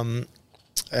 And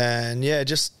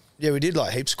we did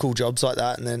like heaps of cool jobs like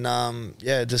that. And then,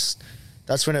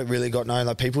 that's when it really got known.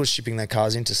 Like people were shipping their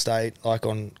cars interstate, like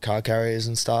on car carriers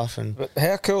and stuff. And But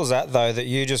how cool is that though, that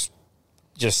you just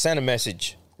sent a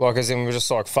message, like as in we're just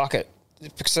like, fuck it.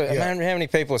 Because man, how many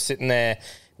people are sitting there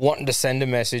wanting to send a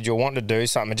message or wanting to do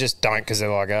something and just don't, because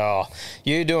they're like, oh,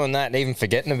 you doing that and even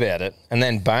forgetting about it, and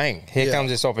then bang, here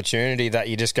comes this opportunity that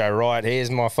you just go, right,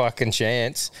 here's my fucking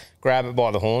chance, grab it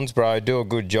by the horns, bro, do a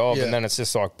good job, and then it's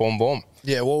just like boom, boom.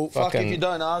 Yeah, well, fucking, if you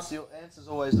don't ask, your answer's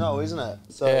always no, isn't it?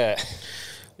 So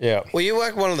yeah. Well, you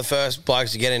were one of the first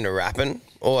blokes to get into rapping,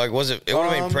 or like was it? It would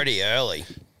have been pretty early.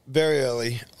 Very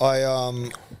early.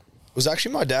 It was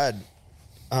actually my dad.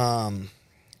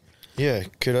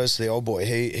 Kudos to the old boy.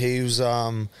 He was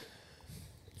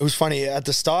it was funny at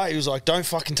the start. He was like, "Don't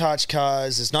fucking touch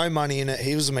cars. There's no money in it."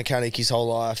 He was a mechanic his whole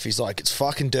life. He's like, "It's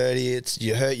fucking dirty.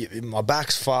 My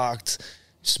back's fucked.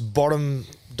 Just bottom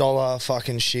dollar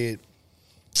fucking shit."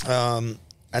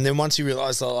 And then once he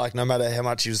realised that, like, no matter how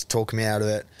much he was talking me out of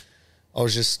it, I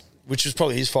was just, which was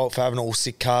probably his fault for having all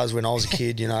sick cars when I was a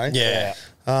kid, you know.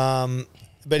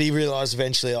 But he realised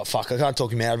eventually, like, fuck, I can't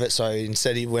talk him out of it. So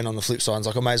instead he went on the flip side. I was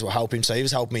like, I may as well help him. So he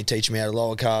was helping me, teaching me how to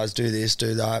lower cars, do this,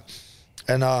 do that.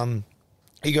 And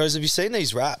he goes, "Have you seen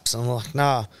these wraps?" And I'm like,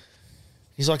 "Nah."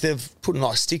 He's like, "They're putting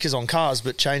like stickers on cars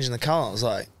but changing the colour." I was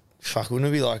like, "Fuck, wouldn't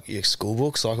it be like your school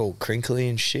books, like all crinkly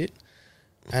and shit?"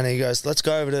 And he goes, "Let's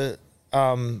go over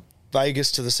to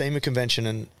Vegas to the SEMA convention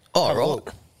and have a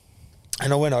look."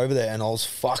 And I went over there and I was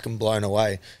fucking blown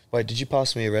away. Wait, did you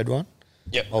pass me a red one?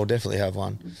 Yep. I'll definitely have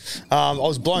one. I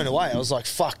was blown away. I was like,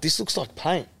 "Fuck, this looks like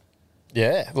paint."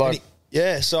 Yeah, like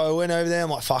so I went over there. I'm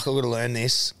like, "Fuck, I've got to learn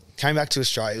this." Came back to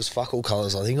Australia. It was fuck all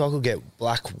colours. I think I could get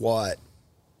black, white,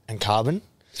 and carbon.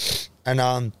 And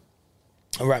I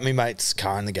wrapped my mate's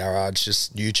car in the garage,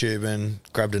 just YouTube, and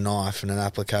grabbed a knife and an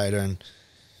applicator, and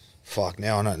fuck.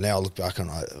 Now I look back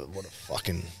and what a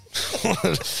fucking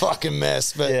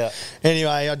mess. But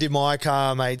anyway, I did my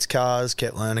car, mate's cars,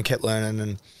 kept learning,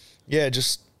 and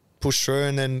just pushed through.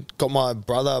 And then got my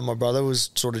brother. My brother was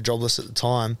sort of jobless at the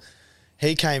time.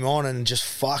 He came on and just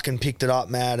fucking picked it up,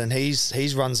 mad, and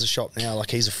he's runs the shop now. Like,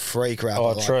 he's a freak rapper.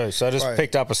 Oh, true. So I just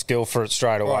picked up a skill for it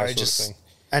straight away. Sort of thing.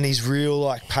 And he's real,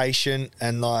 like, patient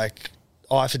and, like,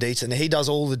 eye for detail. And he does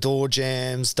all the door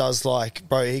jams,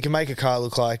 he can make a car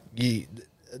look like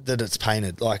that it's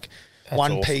painted. Like, that's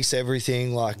one awesome. Piece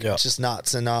everything, like, it's just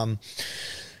nuts. And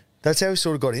that's how we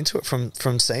sort of got into it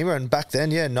from SEMA. And back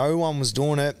then, no one was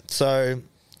doing it. So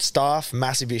staff,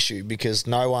 massive issue, because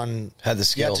no one had the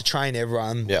skill. You had to train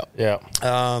everyone. Yeah.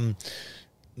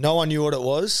 No one knew what it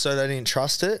was, so they didn't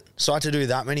trust it. So I had to do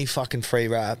that many fucking free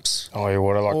wraps. Oh, you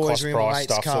would have, like, cost price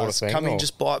stuff cars. Sort of thing? Come in,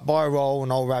 just buy a roll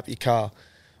and I'll wrap your car.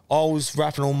 I was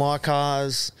wrapping all my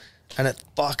cars and it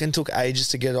fucking took ages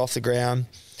to get it off the ground.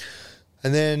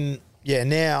 And then,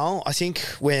 now I think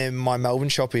where my Melbourne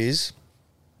shop is,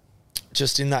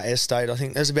 just in that estate, I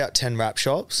think there's about 10 wrap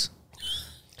shops.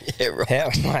 Yeah,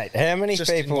 right. How many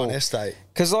just people? In one estate.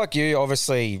 Because like you,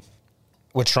 obviously,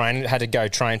 had to go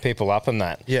train people up in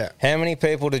that. Yeah. How many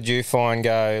people did you find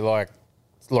go like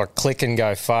click and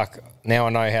go, fuck, now I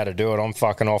know how to do it, I'm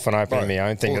fucking off and opening my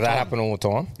own thing? Did that happen all the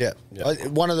time? Yeah.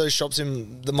 One of those shops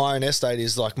in my own estate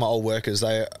is like my old workers.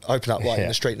 They open up like in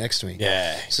the street next to me.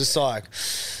 Yeah. It's just like,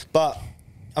 but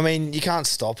I mean, you can't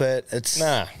stop it. You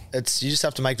just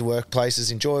have to make the workplace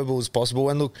as enjoyable as possible.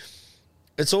 And look,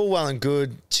 it's all well and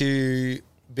good to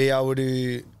be able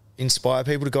to inspire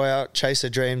people to go out, chase their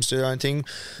dreams, do their own thing.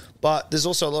 But there's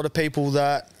also a lot of people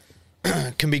that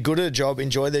can be good at a job,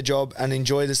 enjoy their job, and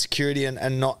enjoy the security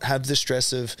and not have the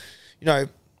stress of,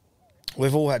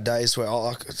 we've all had days where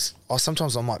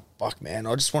sometimes I'm like, fuck, man,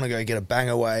 I just want to go get a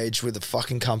banger wage with a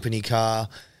fucking company car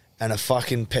and a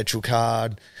fucking petrol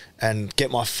card and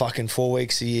get my fucking 4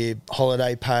 weeks a year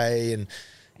holiday pay and,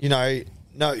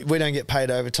 no, we don't get paid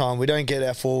overtime. We don't get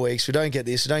our 4 weeks. We don't get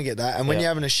this. We don't get that. And when you're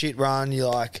having a shit run, you're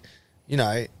like,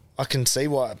 I can see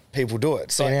why people do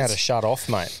it. So you know how to shut off,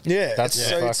 mate. Yeah. That's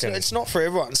it's not for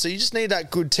everyone. So you just need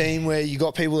that good team where you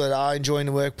got people that are enjoying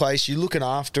the workplace. You're looking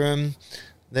after them.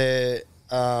 They're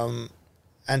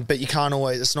but you can't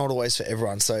always. It's not always for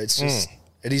everyone. So it's just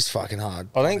it is fucking hard.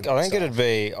 I think it'd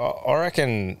be. I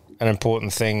reckon an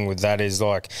important thing with that is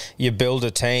like you build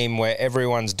a team where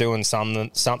everyone's doing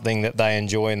something that they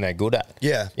enjoy and they're good at.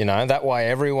 Yeah. You know, that way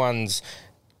everyone's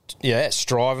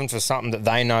striving for something that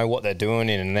they know what they're doing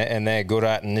in and they're good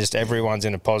at, and just everyone's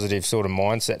in a positive sort of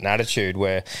mindset and attitude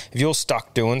where if you're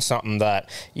stuck doing something that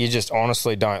you just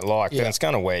honestly don't like, then it's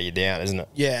going to wear you down, isn't it?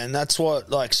 Yeah, and that's what,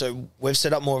 like, so we've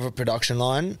set up more of a production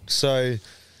line. So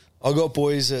I got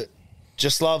boys that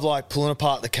just love, like, pulling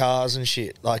apart the cars and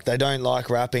shit. Like, they don't like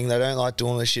wrapping, they don't like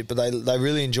doing all this shit, but they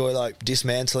really enjoy, like,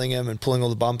 dismantling them and pulling all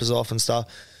the bumpers off and stuff.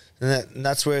 And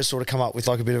that's where it sort of come up with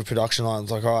like a bit of a production line.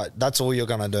 It's like, all right, that's all you're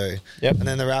going to do. Yep. And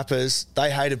then the rappers,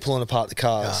 they hated pulling apart the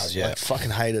cars. Like,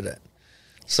 fucking hated it.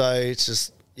 So it's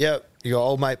just, you got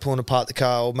old mate pulling apart the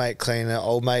car, old mate cleaning it,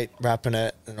 old mate wrapping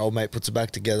it, and old mate puts it back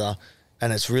together.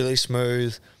 And it's really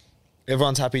smooth.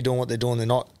 Everyone's happy doing what they're doing. They're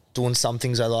not doing some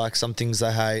things they like, some things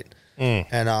they hate.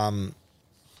 And, I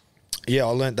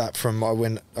learnt that from, I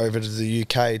went over to the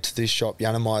UK to this shop,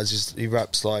 Yanamai's. He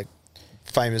wraps like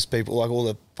famous people, like all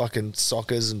the fucking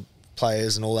soccers and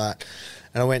players and all that.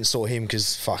 And I went and saw him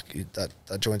because, that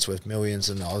joint's worth millions.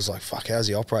 And I was like, fuck, how's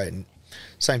he operating?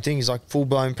 Same thing, he's like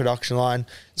full-blown production line.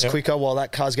 It's quicker while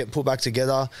that car's getting put back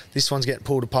together. This one's getting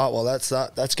pulled apart while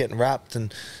that's getting wrapped.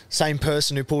 And same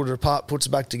person who pulled it apart puts it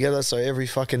back together, so every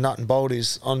fucking nut and bolt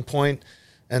is on point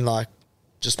and, like,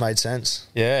 just made sense.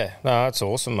 Yeah, no, that's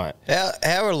awesome, mate.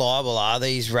 How reliable are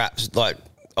these wraps? Like,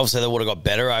 obviously they would have got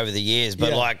better over the years,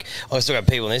 but like I still got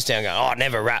people in this town going, "Oh,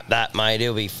 never wrap that, mate.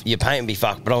 Your paint will be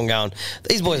fucked." But I'm going,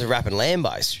 these boys are wrapping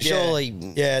Lambos. Surely,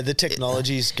 the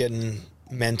technology's getting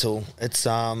mental. It's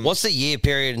what's the year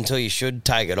period until you should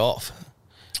take it off?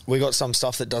 We got some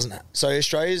stuff that doesn't. So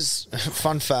Australia's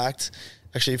fun fact,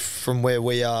 actually, from where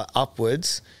we are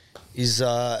upwards, is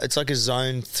it's like a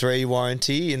Zone 3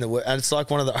 warranty in the and it's like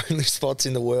one of the only spots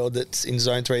in the world that's in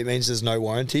Zone 3. It means there's no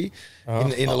warranty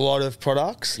in a lot of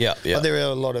products. Yeah. There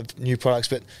are a lot of new products,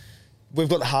 but we've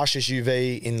got the harshest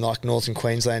UV in like northern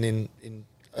Queensland in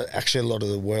actually a lot of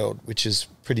the world, which is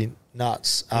pretty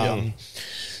nuts.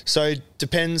 So it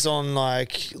depends on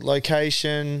like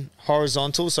location,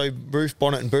 horizontal. So roof,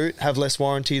 bonnet and boot have less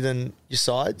warranty than your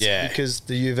sides because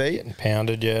the UV. Getting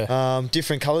pounded,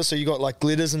 different colours. So you got like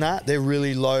glitters and that. They're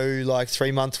really low, like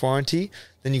 3-month warranty.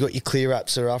 Then you got your clear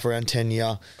wraps that are up around 10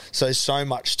 year. So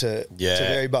much to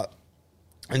vary. But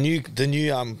the new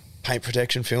paint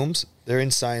protection films, they're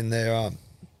insane. They're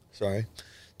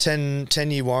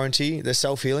 10-year warranty. They're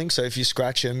self-healing, so if you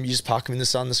scratch them, you just park them in the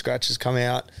sun, the scratches come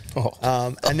out.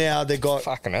 And now they've got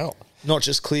fucking hell, not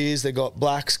just clears, they've got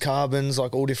blacks, carbons,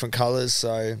 like all different colours.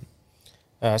 So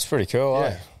that's pretty cool.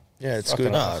 Yeah, it's fucking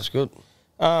good. No, it's good.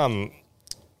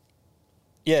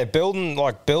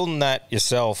 Building that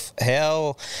yourself.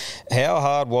 How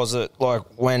hard was it, like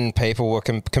when people were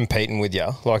competing with you,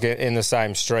 like in the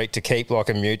same street, to keep like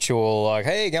a mutual, like,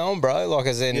 hey, you going, bro? Like,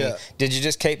 as in, did you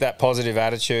just keep that positive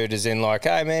attitude, as in, like,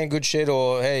 hey man, good shit,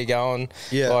 or hey, you going?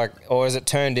 Yeah. Like, or has it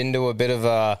turned into a bit of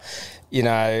a,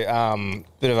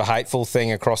 bit of a hateful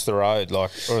thing across the road,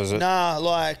 like, or is it? Nah,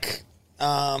 like,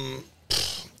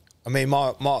 I mean,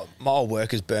 my old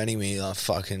work is burning me. Like,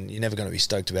 fucking, you're never going to be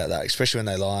stoked about that, especially when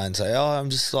they lie and say, "Oh,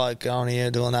 I'm just like going here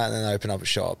doing that," and then they open up a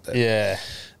shop. But,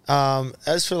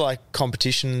 as for like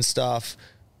competition and stuff,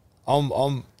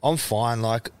 I'm fine.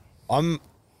 Like, I'm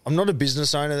not a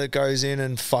business owner that goes in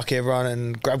and fuck everyone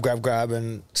and grab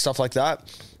and stuff like that.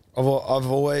 I've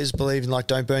always believed in, like,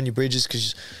 don't burn your bridges,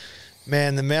 because,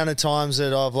 man, the amount of times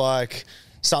that I've like,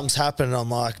 something's happened, I'm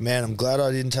like, man, I'm glad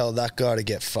I didn't tell that guy to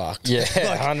get fucked. Yeah,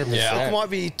 like, 100%. It might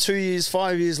be 2 years,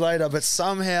 5 years later, but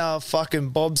somehow fucking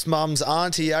Bob's mum's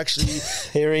auntie actually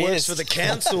Here he works is. for the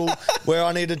council where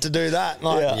I needed to do that.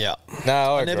 Like,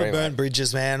 No, I never agree, burn mate.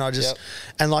 bridges, man.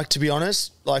 And like, to be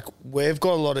honest, like, we've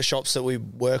got a lot of shops that we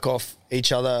work off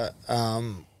each other.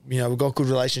 We've got good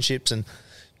relationships, and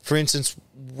for instance,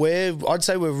 I'd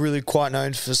say we're really quite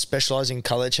known for specialising in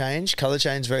colour change. Colour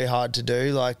change is very hard to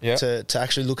do, to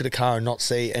actually look at a car and not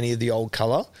see any of the old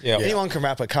colour. Anyone can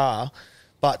wrap a car,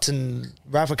 but to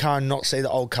wrap a car and not see the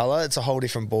old colour, it's a whole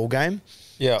different ball game.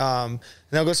 And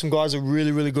I've got some guys who are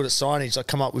really, really good at signage, like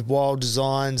come up with wild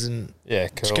designs and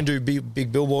just can do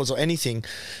big billboards or anything.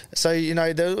 So,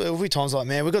 there'll be times like,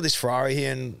 man, we've got this Ferrari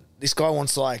here and this guy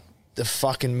wants like the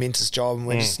fucking mintest job and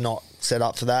we're just not set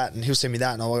up for that, and he'll send me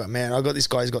that, and I'm like, man, I got this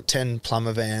guy who's got 10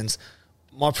 plumber vans.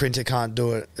 My printer can't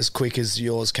do it as quick as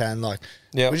yours can. Like,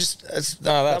 it's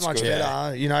that much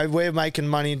better. We're making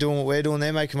money doing what we're doing.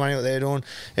 They're making money what they're doing.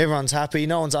 Everyone's happy.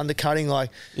 No one's undercutting.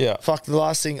 Like, fuck, the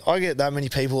last thing, I get that many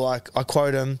people, like, I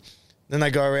quote them, Then they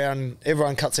go around,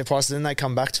 everyone cuts their prices, then they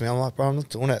come back to me. I'm like, bro, I'm not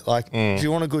doing it. Like, if you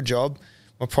want a good job,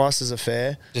 my prices are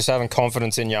fair. Just having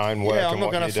confidence in your own work. Yeah, I'm and not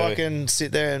what going you to do. fucking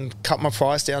sit there and cut my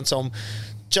price down. So I'm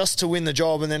just to win the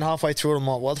job, and then halfway through it, I'm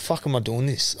like, why the fuck am I doing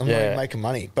this? I'm not even making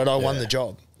money, but I won the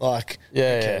job. Like, I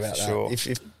don't care about that. sure. If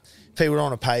people don't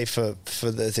want to pay for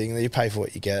the thing, you pay for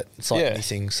what you get. It's like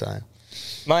anything, so...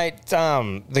 Mate,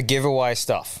 the giveaway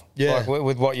stuff. Yeah. Like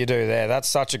with what you do there, that's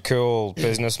such a cool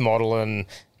business model, and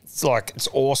it's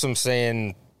awesome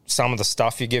seeing some of the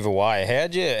stuff you give away.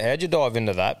 How'd you dive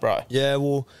into that, bro? Yeah,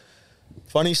 well,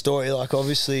 funny story. Like,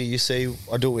 obviously, you see,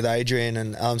 I do it with Adrian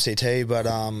and LMCT, but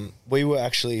we were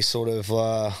actually sort of,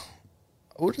 I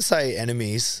wouldn't say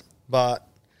enemies, but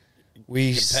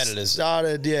we Competitors.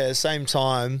 started, same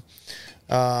time,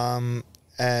 and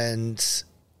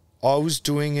I was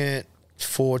doing it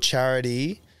for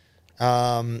charity.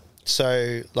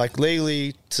 So, like,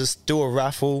 legally, to do a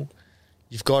raffle,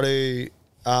 you've got to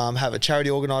have a charity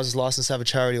organiser's license, have a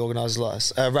charity organiser's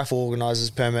license, a raffle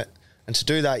organiser's permit, and to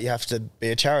do that, you have to be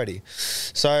a charity.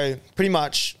 So, pretty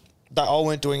much, that I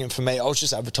weren't doing it for me. I was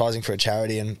just advertising for a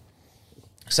charity, and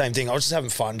same thing. I was just having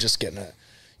fun, just getting it.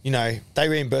 You know, they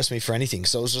reimbursed me for anything.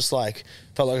 So it was just like,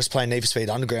 felt like I was playing Need for Speed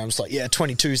Underground. I was like,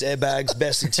 22s, airbags,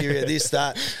 best interior, this,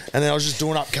 that. And then I was just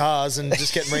doing up cars and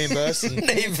just getting reimbursed. And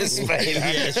Need for Speed.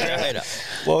 Straight up.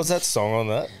 What was that song on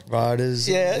that? Riders.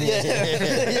 Yeah,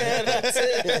 that's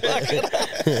it.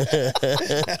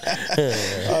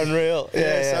 Unreal.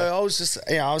 Yeah, so I was just,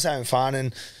 I was having fun,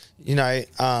 and,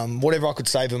 whatever I could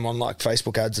save them on, like,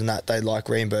 Facebook ads and that, they, like,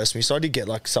 reimbursed me. So I did get,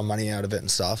 like, some money out of it and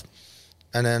stuff.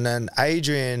 And then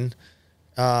Adrian,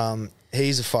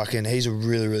 he's a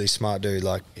really, really smart dude.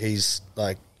 Like, he's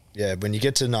like, when you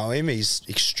get to know him, he's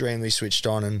extremely switched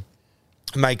on, and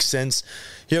it makes sense.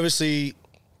 He obviously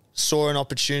saw an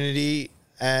opportunity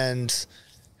and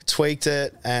tweaked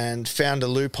it and found a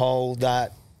loophole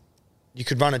that you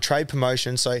could run a trade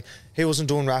promotion. So he wasn't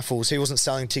doing raffles. He wasn't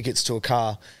selling tickets to a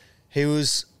car. He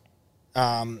was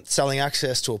selling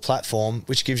access to a platform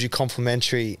which gives you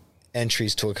complimentary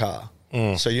entries to a car.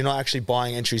 So you're not actually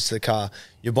buying entries to the car.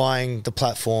 You're buying the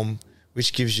platform,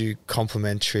 which gives you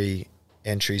complimentary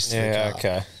entries to the car. Yeah,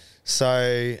 okay.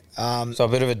 So, So a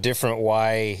bit of a different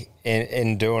way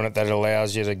in doing it that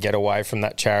allows you to get away from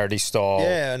that charity style.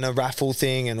 yeah, and a raffle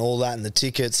thing and all that and the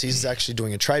tickets, he's actually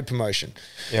doing a trade promotion.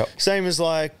 Yep. Same as,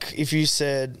 like, if you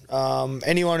said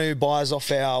anyone who buys off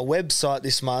our website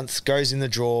this month goes in the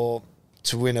draw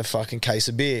to win a fucking case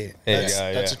of beer. There you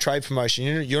That's go, a trade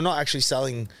promotion. You're not actually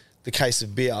selling the case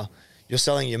of beer. You're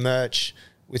selling your merch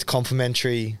with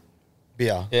complimentary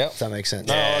beer. Yep. If that makes sense.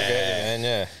 No, I get you, man,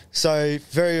 yeah. So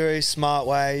very, very smart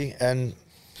way, and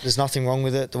there's nothing wrong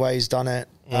with it, the way he's done it.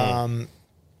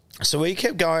 So we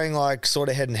kept going, like, sort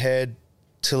of head and head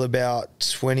till about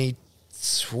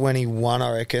 2021,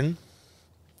 I reckon.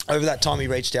 Over that time, he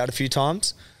reached out a few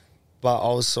times, but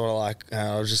I was sort of like,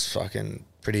 I was just fucking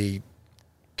pretty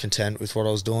content with what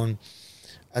I was doing.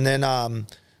 And then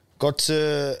got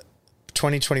to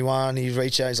 2021, he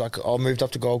reached out, he's like, I moved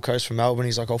up to Gold Coast from Melbourne.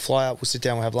 He's like, I'll fly up, we'll sit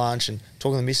down, we'll have lunch, and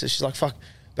talking to the missus. She's like, fuck,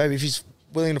 baby, if he's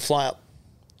willing to fly up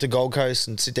to Gold Coast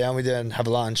and sit down with you and have a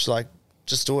lunch, like,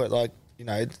 just do it. Like,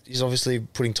 he's obviously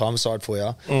putting time aside for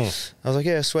you. I was like,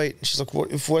 yeah, sweet. And she's like,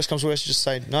 what, if worst comes to worst, just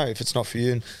say no if it's not for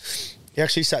you. And he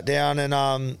actually sat down,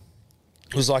 and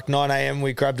it was like 9 a.m.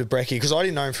 We grabbed a brekkie, because I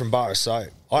didn't know him from bar, so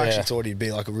I actually thought he'd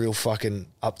be like a real fucking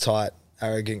uptight,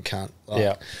 arrogant cunt.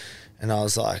 Like, and I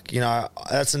was like,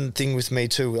 that's the thing with me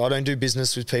too. I don't do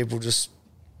business with people just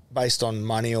based on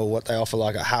money or what they offer.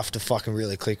 Like, I have to fucking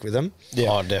really click with them.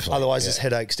 Yeah, oh, definitely. Otherwise, there's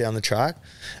headaches down the track.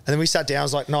 And then we sat down. It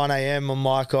was like 9 a.m. I'm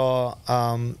like,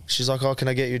 she's like, can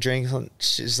I get you a drink? And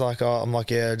she's like, I'm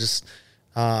like, yeah, just,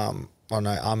 I don't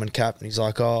know, almond cap. And he's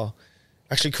like,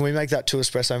 actually, can we make that 2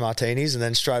 espresso martinis? And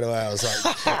then straight away, I was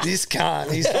like, this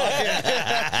can't. He's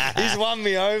won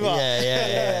me over.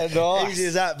 Yeah. Nice. Easy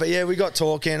as that. But yeah, we got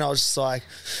talking. I was just like,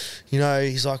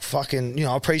 he's like, fucking,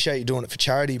 I appreciate you doing it for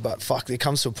charity, but fuck, there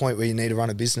comes to a point where you need to run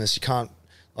a business. You can't,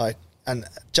 like, and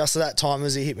just at that time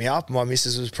as he hit me up, my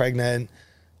missus was pregnant.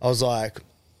 I was like,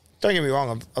 don't get me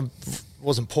wrong, I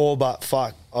wasn't poor, but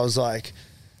fuck, I was like,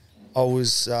 I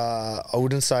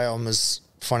wouldn't say I'm as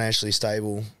financially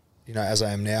stable, as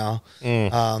I am now.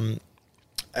 And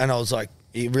I was like,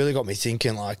 it really got me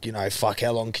thinking, like, fuck,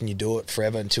 how long can you do it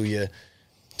forever until you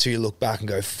look back and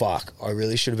go, fuck, I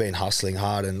really should have been hustling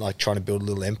hard and, like, trying to build a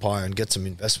little empire and get some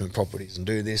investment properties and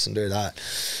do this and do that.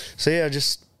 So yeah,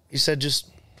 he said, just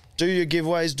do your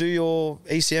giveaways, do your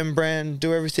ECM brand,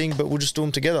 do everything, but we'll just do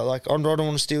them together. Like, I don't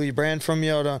want to steal your brand from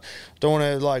you. I don't want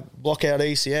to, like, block out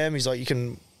ECM. He's like, you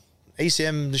can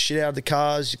ECM the shit out of the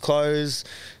cars, your clothes,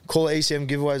 call it ECM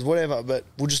giveaways, whatever, but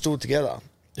we'll just do it together.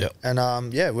 Yeah.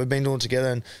 And, we've been doing it together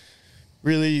and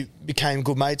really became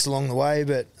good mates along the way,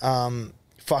 but,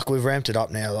 we've ramped it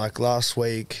up now. Like last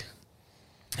week,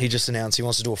 he just announced he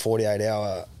wants to do a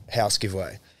 48-hour house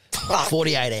giveaway.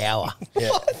 48 hour. Yeah.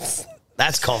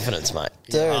 That's confidence, mate.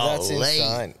 Dude, that's Holy.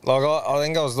 insane. Like, I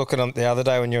think I was looking at the other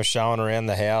day when you were showing around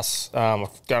the house. I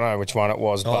don't know which one it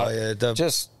was, but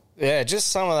just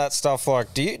some of that stuff.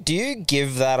 Like, do you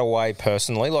give that away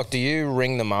personally? Like, do you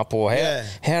ring them up, or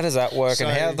how does that work? So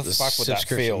and how the the fuck would that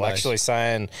subscription feel? base. Actually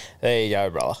saying, there you go,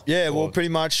 brother. Yeah, well, pretty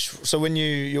much. So when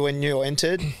you're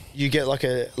entered, you get like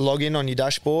a login on your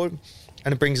dashboard,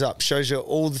 and it brings up, shows you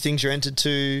all the things you're entered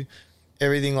to,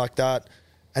 everything like that,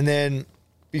 and then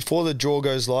before the draw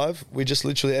goes live, we just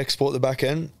literally export the back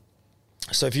end.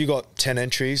 So if you got 10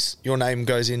 entries, your name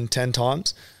goes in 10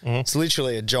 times. It's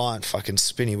literally a giant fucking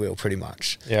spinny wheel, pretty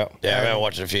much. Yeah. Yeah, I remember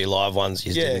watching a few live ones.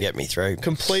 You didn't get me through.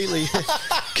 Completely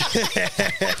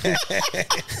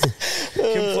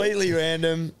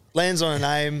random. Lands on a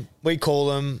name. We call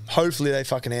them. Hopefully they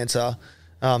fucking answer.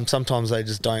 Sometimes they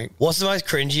just don't. What's the most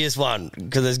cringiest one?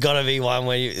 Because there's got to be one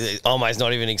where you almost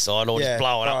not even excited or just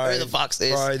blowing up. Who the fuck's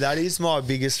this? Bro, that is my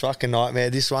biggest fucking nightmare.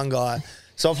 This one guy.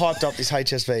 So I've hyped up this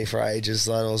HSV for ages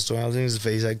that I was doing. I think it was the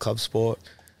VZ Club Sport.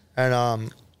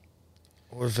 And,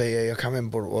 or VE, I can't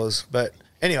remember what it was. But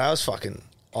anyway, I was fucking,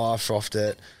 I frothed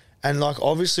it. And, like,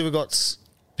 obviously we've got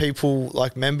people,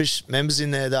 like, members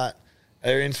in there that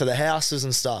are in for the houses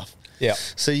and stuff. Yeah.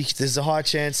 So there's a high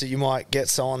chance that you might get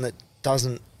someone that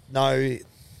doesn't know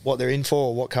what they're in for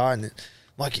or what car. And I'm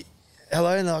like,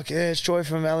 hello. And they're like, yeah, it's Joy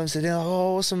from LMCD. Like,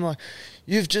 oh, awesome. Like,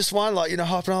 you've just won, like,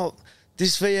 hyping up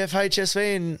this VF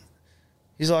HSV. And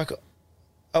he's like,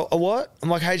 a what? I'm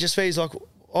like, HSV. He's like,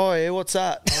 oh, yeah, what's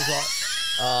that? I was like,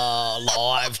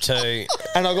 Live too.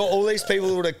 and I got all these people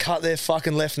who would have cut their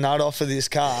fucking left nut off of this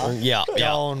car. Yeah.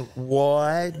 Going,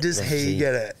 why does he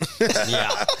get it?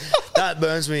 Yeah. That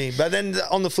burns me. But then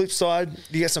on the flip side,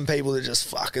 you get some people that just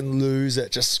fucking lose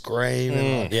it, just scream.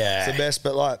 And like, yeah. it's the best.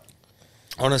 But like,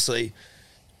 honestly,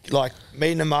 like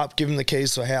meeting them up, giving them the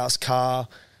keys to a house, car.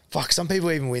 Fuck, some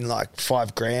people even win like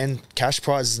 $5,000 cash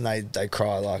prizes and they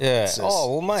cry. Like, Yeah. it's just-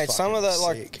 Oh, well, mate, it's some of that, fucking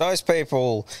like, sick. those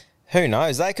people, who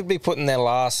knows? They could be putting their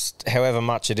last, however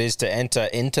much it is, to enter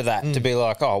into that, to be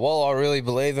like, oh, well, I really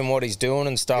believe in what he's doing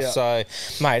and stuff. Yeah. So,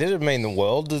 mate, it'd mean the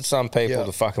world to some people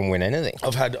to fucking win anything.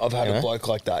 I've had You a know? bloke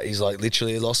like that. He's like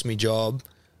literally lost me job.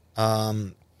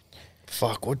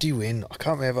 Fuck, what do you win? I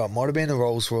can't remember. It might have been a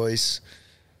Rolls Royce.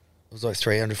 It was like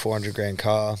 300, 400 grand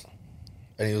car.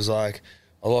 And he was like,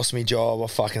 I lost me job. I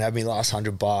fucking had me last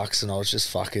 $100 and I was just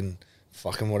fucking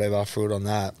whatever. I threw it on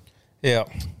that. Yeah.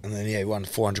 And then, he won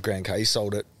 400 grand car. He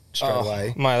sold it straight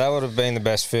away. Mate, that would have been the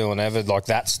best feeling ever, like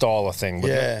that style of thing.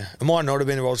 Wouldn't it? Yeah. It might not have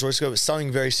been a Rolls Royce, but it was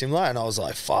something very similar. And I was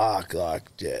like, fuck. Like,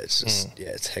 it's just,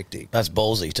 it's hectic. That's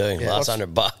ballsy too. Last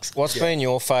 $100. What's been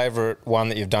your favourite one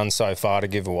that you've done so far to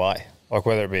give away? Like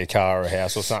whether it be a car or a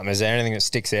house or something. Is there anything that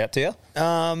sticks out to you?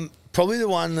 Probably the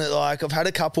one that, like, I've had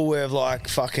a couple where I've, like,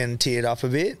 fucking teared up a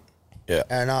bit. Yeah.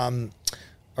 And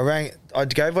I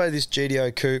gave away this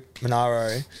GDO coupe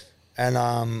Monaro,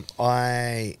 and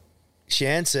she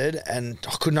answered, and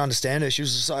I couldn't understand her. She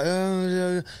was just like,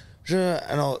 and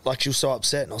she was so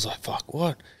upset, and I was like, fuck,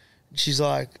 what? And she's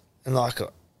like, and like,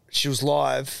 she was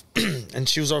live, and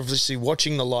she was obviously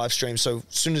watching the live stream. So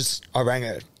as soon as I rang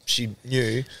her, she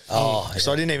knew.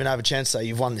 So I didn't even have a chance to say,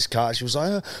 you've won this car. She was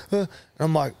like, and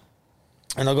I'm like,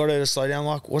 and I got her to slow down. I'm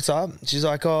like, what's up? She's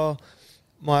like, oh,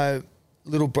 my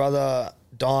little brother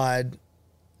died,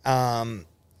 and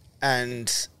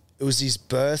it was his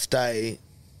birthday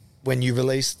when you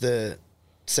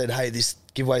said, hey, this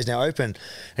giveaway's now open.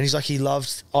 And he's like, he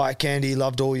loved Eye Candy, he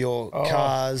loved all your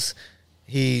cars.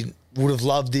 He would have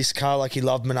loved this car, like he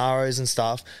loved Monaros and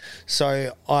stuff.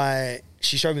 So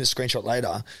she showed me the screenshot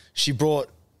later. She brought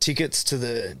tickets to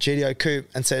the GDO coupe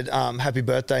and said, happy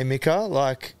birthday, Mika.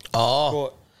 Like,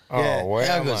 Oh. yeah. wow,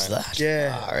 How good's mate. that?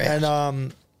 Yeah,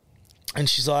 and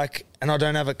she's like, and I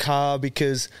don't have a car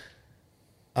because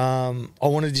I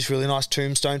wanted this really nice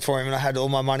tombstone for him, and I had all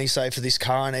my money saved for this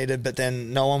car I needed, but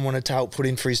then no one wanted to help put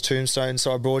in for his tombstone,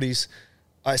 so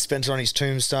I spent it on his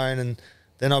tombstone, and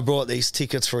then I brought these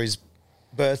tickets for his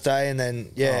birthday, and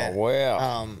then Oh,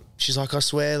 wow. she's like, I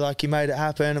swear, like, you made it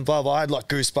happen, and blah blah. I had like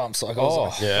goosebumps, like I was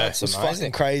like, yeah, that's it was amazing.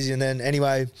 fucking crazy. And then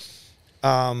anyway,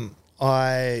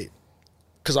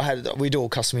 we do all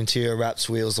custom interior, wraps,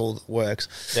 wheels, all that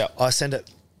works. Yeah.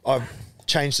 I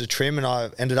changed the trim and I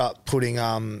ended up putting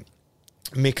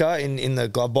Mika in the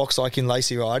glove box, like in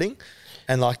Lacy Riding,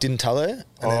 and like didn't tell her.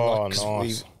 And then, like, 'cause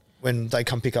nice. when they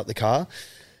come pick up the car.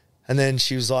 And then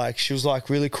she was like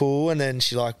really cool. And then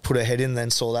she like put her head in, then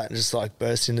saw that and just like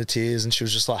burst into tears. And she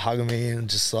was just like hugging me and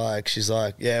just like, she's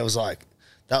like, yeah, it was like,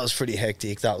 that was pretty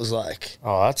hectic. That was like,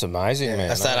 oh, that's amazing, man.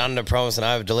 That's that under promise and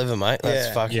over deliver, mate.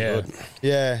 That's fucking good.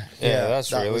 Yeah,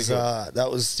 that's really was, good. That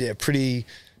was pretty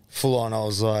full on. I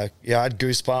was like, I had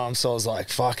goosebumps. So I was like,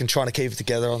 fucking trying to keep it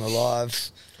together on the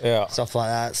live. Yeah. Stuff like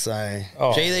that. So,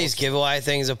 Gee, these giveaway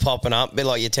things are popping up. A bit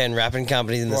like your 10 rapping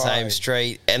companies in the same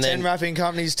street. And 10 then rapping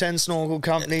companies, 10 snorkel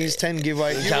companies, 10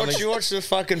 giveaway. You watch the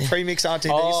fucking Premix RTD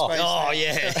space. Oh,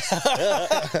 yeah.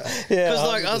 Because,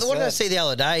 like, what did I see the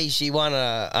other day? She won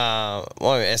a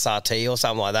SRT or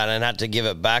something like that and had to give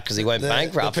it back because he went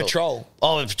bankrupt. The Patrol.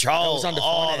 Oh, the Patrol. That was under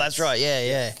finance. That's right.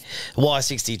 Yeah.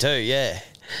 Y62, yeah.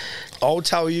 I'll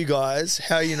tell you guys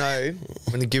how you know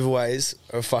when the giveaways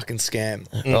are a fucking scam.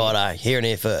 Righto, here and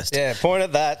here first. Yeah, point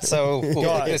at that, so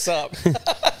we'll pick this up.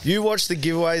 You watch the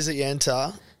giveaways that you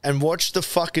enter and watch the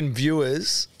fucking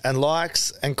viewers and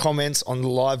likes and comments on the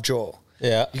live draw.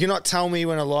 Yeah. You cannot tell me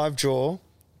when a live draw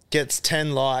gets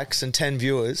 10 likes and 10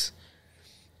 viewers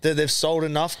that they've sold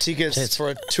enough tickets for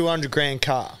a 200 grand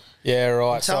car. Yeah,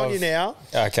 right. I'm telling you now.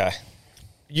 Okay.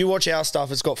 You watch our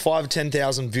stuff, it's got 5,000 or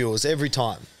 10,000 viewers every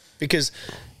time because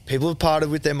people have parted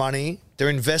with their money. They're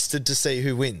invested to see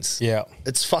who wins. Yeah.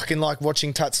 It's fucking like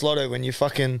watching Tats Lotto when you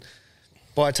fucking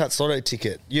buy a Tats Lotto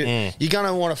ticket. You're going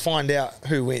to want to find out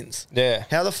who wins. Yeah.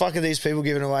 How the fuck are these people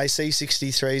giving away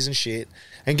C63s and shit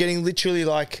and getting literally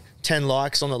like 10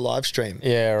 likes on the live stream?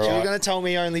 Yeah, right. So you're going to tell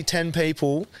me only 10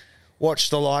 people watch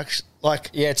the likes?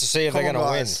 Like, yeah, to see if they're going to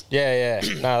win. Yeah.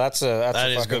 No, that's a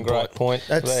fucking great point.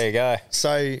 There you go.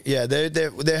 So, yeah,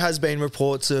 there has been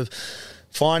reports of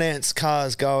finance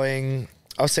cars going.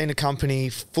 I've seen a company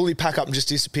fully pack up and just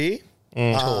disappear.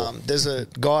 Cool. There's a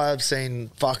guy I've seen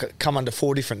come under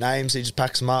 4 different names. He just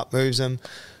packs them up, moves them.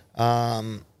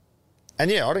 And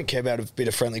yeah, I don't care about a bit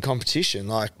of friendly competition.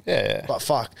 Like, but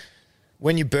fuck,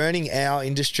 when you're burning our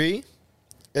industry,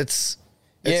 it's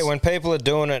when people are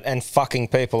doing it and fucking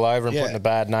people over and putting a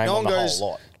bad name on the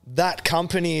whole lot. That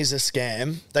company is a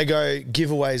scam. They go,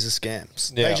 giveaways are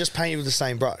scams. Yeah. They just paint you with the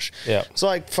same brush. Yeah. It's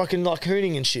like fucking like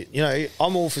hooning and shit. You know,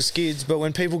 I'm all for skids, but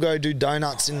when people go do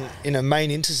donuts in a main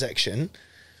intersection,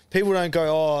 people don't go,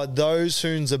 oh, those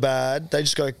hoons are bad. They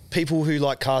just go, people who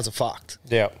like cars are fucked.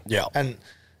 Yeah. And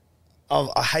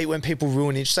I hate when people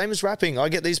ruin it. Same as rapping. I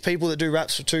get these people that do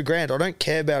raps for $2,000. I don't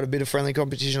care about a bit of friendly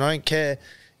competition. I don't care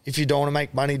if you don't want to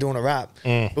make money doing a rap.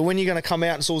 But when you're going to come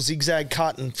out and it's all zigzag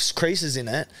cut and creases in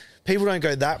it, people don't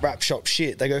go, that rap shop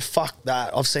shit. They go, fuck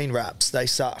that. I've seen raps. They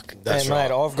suck. That's right.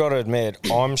 Mate, I've got to admit,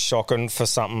 I'm shocking for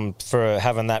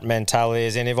having that mentality.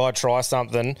 As in, if I try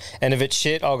something and if it's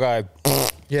shit, I'll go,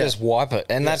 just wipe it.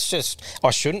 And that's just,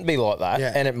 I shouldn't be like that.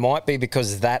 Yeah. And it might be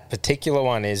because that particular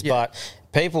one is, but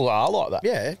people are like that.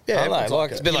 Yeah.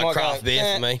 It's a bit like craft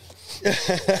beer for me.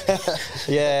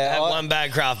 Yeah, Have one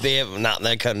bad craft beer,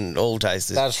 they couldn't all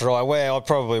taste it. That's right. Well, I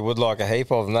probably would like a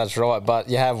heap of them. That's right. But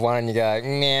you have one, and you go,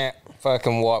 nah,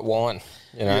 fucking white wine.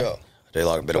 You know. Yeah. I do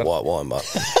like a bit of white wine, but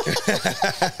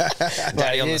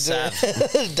Daddy on the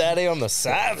sav. Daddy on the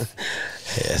sav.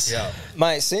 Yes. Yeah.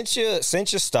 Mate, since you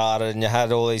started and you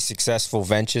had all these successful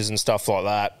ventures and stuff like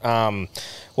that,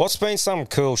 what's been some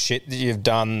cool shit that you've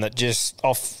done that just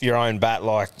off your own bat,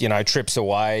 like, you know, trips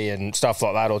away and stuff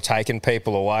like that, or taking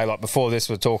people away? Like before this,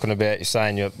 we're talking about you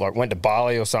saying you like went to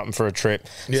Bali or something for a trip.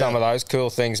 Yeah. Some of those cool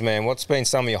things, man. What's been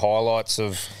some of your highlights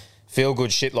of feel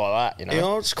good shit like that? You know, You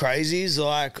know what's crazy is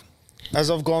like, as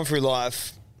I've gone through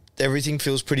life, everything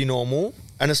feels pretty normal.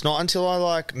 And it's not until I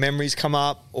like memories come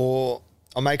up or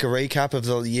I make a recap of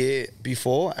the year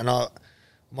before and I'm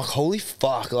like, holy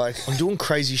fuck, like I'm doing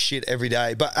crazy shit every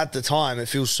day. But at the time it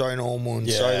feels so normal and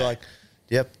so like,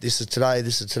 yep, this is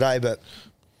today. But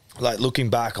like looking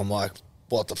back, I'm like,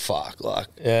 what the fuck? Like,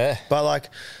 yeah. But like,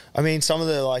 I mean, some of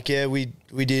the like,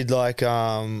 we did like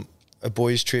a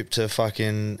boys trip to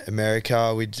fucking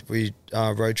America. We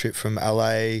road trip from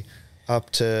LA up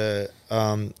to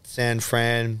San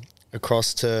Fran,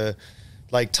 across to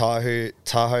Lake Tahoe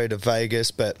to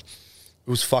Vegas, but it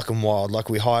was fucking wild. Like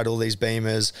we hired all these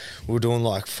Beamers. We were doing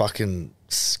like fucking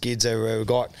skids everywhere. We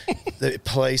got the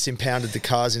police impounded the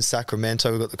cars in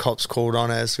Sacramento. We got the cops called on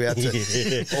us. We had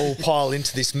to all pile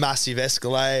into this massive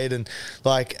Escalade and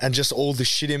just all the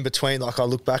shit in between. Like I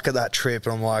look back at that trip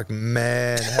and I'm like,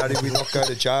 man, how did we not go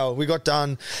to jail? We got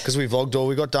done, because we vlogged all,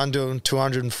 we got done doing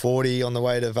 240 on the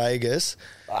way to Vegas.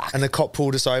 And the cop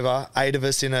pulled us over, 8 of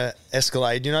us in a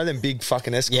Escalade. You know them big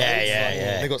fucking Escalades?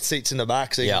 Yeah. They got seats in the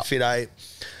back so you can fit 8.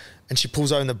 And she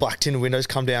pulls open the black tinted windows,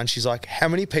 come down. She's like, how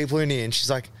many people are in here? And she's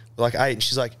like 8. And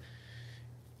she's like,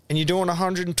 and you're doing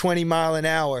 120 mile an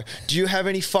hour. Do you have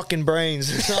any fucking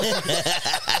brains?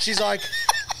 She's like,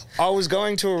 I was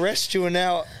going to arrest you and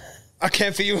now I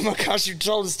can't fit you in my car. She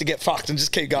told us to get fucked and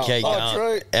just keep going. Keep going.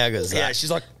 True. How good is that? Yeah,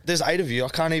 she's like, there's 8 of you. I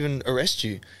can't even arrest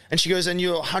you. And she goes, and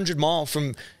you're 100 mile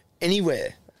from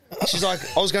anywhere. She's like,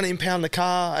 I was going to impound the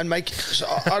car and make. She's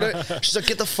like,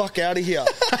 get the fuck out of here.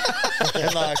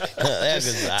 And like, How good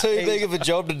is that? Too big of a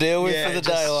job to deal with for the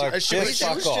day. Like,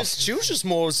 she was just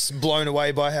more blown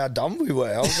away by how dumb we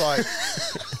were. I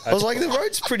was like, the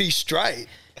road's pretty straight.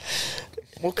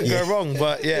 What could go wrong?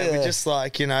 But we just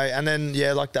like, you know, and then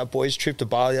like that boys trip to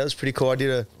Bali, that was pretty cool. I did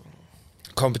a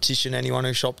competition. Anyone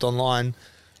who shopped online,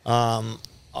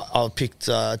 I picked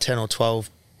 10 or 12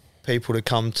 people to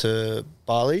come to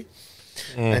Bali.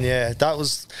 And that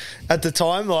was at the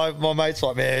time, like my mate's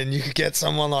like, man, you could get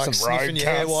someone like sniffing your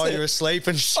hair while you're asleep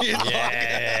and shit.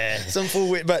 Some full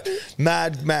wit, but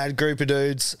mad group of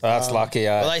dudes. That's lucky.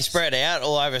 Were they spread out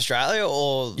all over Australia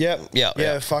or?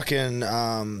 Yeah, fucking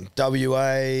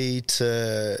WA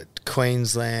to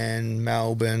Queensland,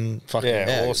 Melbourne. Fucking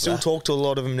awesome. Still talk to a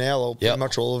lot of them now, or pretty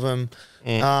much all of them.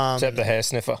 Except the hair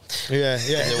sniffer. Yeah.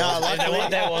 No, luckily,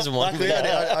 there wasn't one. luckily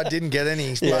I didn't get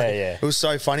any. Yeah. It was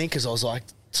so funny because I was like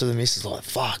to the missus, like,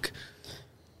 fuck,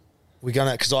 we're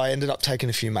gonna, because I ended up taking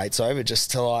a few mates over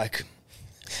just to like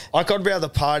I'd be able to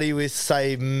party with,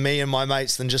 say, me and my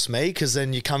mates than just me, because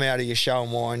then you come out of your show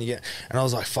and wine, and I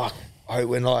was like, fuck,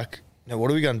 when like, you know,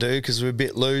 what are we going to do? Because we're a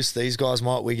bit loose. These guys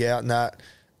might wig out and that.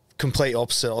 Complete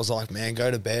opposite. I was like, man,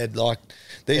 go to bed. Like,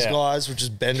 these guys were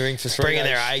just bendering for 3 bringing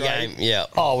days their A straight. game. Yeah.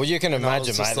 Oh, well, you can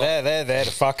imagine, mate. They're there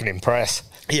to fucking impress.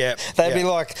 Yeah. They'd be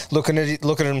like looking at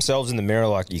themselves in the mirror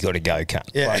like, you got to go, cunt.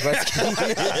 Yeah. Like, let's go.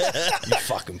 You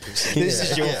fucking pussy.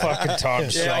 This is your fucking time to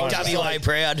shine. Make WA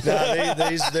proud. No,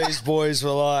 these boys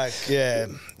were like, they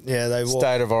were.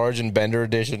 State of Origin Bender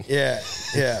edition. Yeah.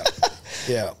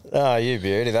 Oh, you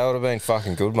beauty. That would have been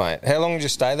fucking good, mate. How long did you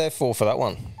stay there for that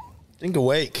one? I think a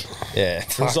week. Yeah.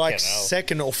 It was like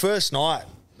second or first night.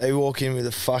 They walk in with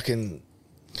a fucking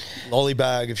lolly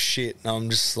bag of shit, and I'm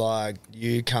just like,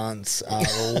 you cunts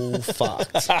are all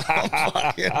fucked.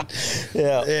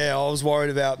 I was worried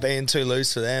about being too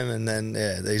loose for them, and then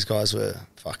these guys were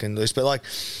fucking loose. But like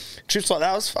trips like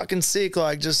that was fucking sick.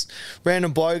 Like just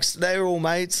random blokes, they were all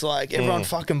mates. Like everyone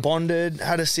fucking bonded,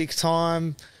 had a sick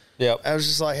time. Yep. I was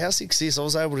just like, how sick is this? I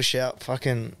was able to shout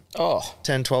fucking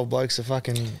 10, 12 blokes to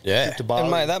fucking trip to Bali.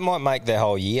 And mate, that might make their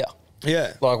whole year.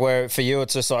 Yeah. Like where for you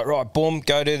it's just like, right, boom,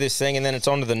 go do this thing, and then it's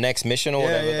on to the next mission or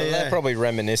whatever. They're probably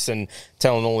reminiscing,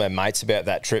 telling all their mates about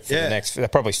that trip for the next. They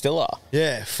probably still are.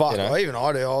 Yeah, fuck. You know? Even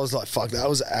I do. I was like, fuck, that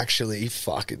was actually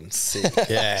fucking sick.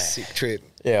 Sick trip.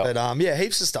 Yeah. But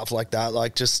heaps of stuff like that.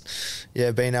 Like just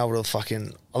being able to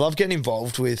fucking. I love getting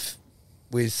involved with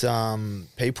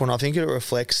people, and I think it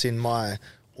reflects in my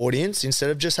audience instead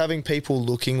of just having people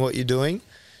looking what you're doing.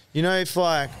 You know, if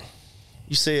like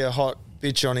you see a hot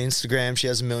bitch on Instagram, she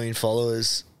has 1 million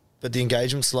followers, but the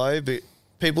engagement's low, but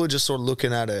people are just sort of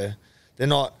looking at her. They're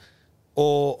not,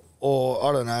 or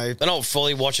I don't know. They're not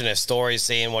fully watching her stories,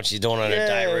 seeing what she's doing on her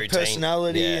day routine.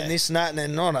 Personality and this and that, and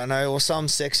then, I don't know, or some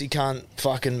sexy cunt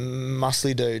fucking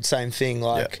muscly dude, same thing.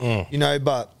 Like, you know,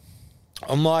 but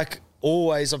I'm like,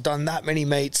 always, I've done that many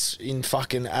meets in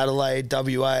fucking Adelaide,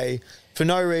 WA, for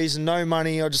no reason, no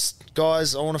money. I just,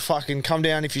 guys, I want to fucking come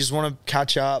down if you just want to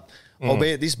catch up. I'll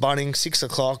be at this Bunnings, 6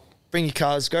 o'clock. Bring your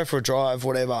cars, go for a drive,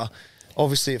 whatever.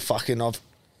 Obviously, I've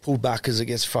pulled back because it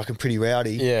gets fucking pretty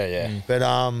rowdy. Yeah. But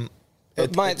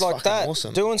mate, it's like that,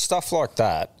 awesome. doing stuff like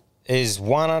that is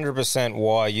 100%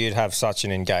 why you'd have such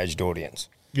an engaged audience.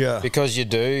 Yeah. Because you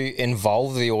do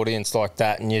involve the audience like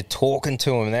that, and you're talking to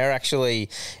them. They're actually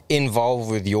involved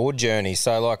with your journey.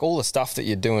 So, like, all the stuff that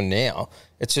you're doing now,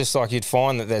 it's just like you'd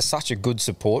find that there's such a good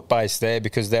support base there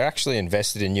because they're actually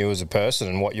invested in you as a person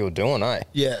and what you're doing, eh?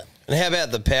 Yeah. And how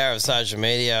about the power of social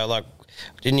media? Like,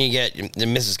 didn't you get the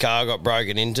Mrs. Car got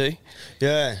broken into?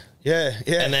 Yeah.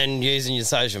 And then using your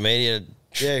social media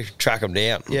to track them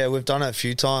down. Yeah, we've done it a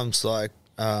few times. Like,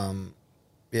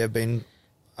 been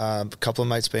a couple of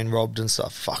mates been robbed and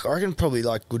stuff. Fuck, I reckon probably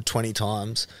like good 20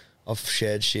 times I've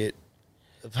shared shit.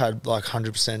 I've had like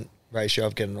 100% ratio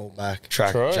of getting it all back.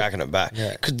 Tracking it back.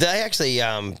 Yeah. Because they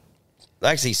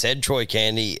actually said Troy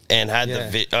Candy and had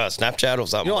the Snapchat or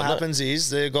something. You know what happens is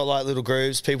they've got like little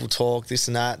groups, people talk, this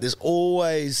and that. There's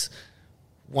always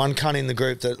one cunt in the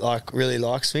group that like really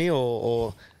likes me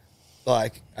or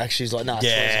like actually is like, nah,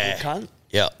 Troy's a good cunt.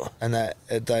 Yeah. And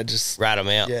they just rat them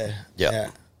out.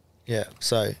 Yeah.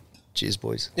 So, cheers,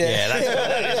 boys. Yeah,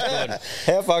 that is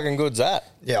good. How fucking good's that?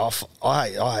 Yeah, I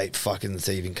hate fucking the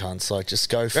thieving cunts. Like, just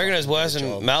go. You reckon it's worse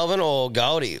in Melbourne or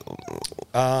Goldie?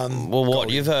 Well, what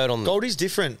you've heard on the... Goldie's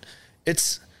different.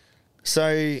 It's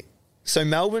so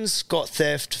Melbourne's got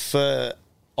theft for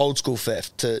old school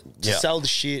theft to Yeah. sell the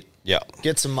shit, Yeah.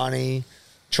 get some money,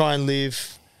 try and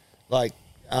live like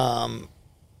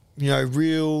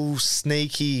real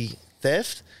sneaky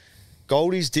theft.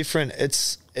 Goldie's different.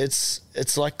 It's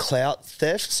like clout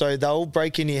theft. So they'll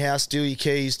break in your house, steal your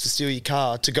keys, to steal your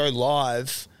car, to go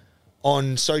live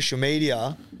on social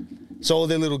media. So all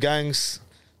their little gangs,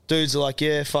 dudes are like,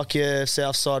 yeah, fuck yeah,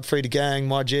 Southside free to gang,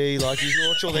 my G. Like, you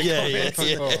watch all their comments.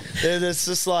 It's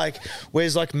just like,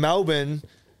 whereas like Melbourne,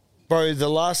 bro, the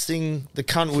last thing the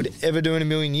cunt would ever do in a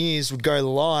million years would go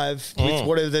live with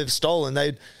whatever they've stolen.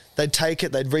 They'd take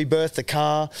it, they'd rebirth the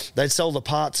car, they'd sell the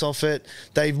parts off it,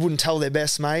 they wouldn't tell their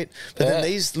best mate. But then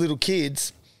these little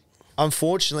kids,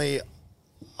 unfortunately,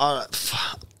 I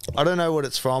don't know what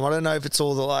it's from. I don't know if it's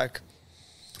all the like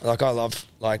I love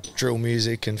like drill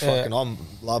music and fucking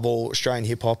love all Australian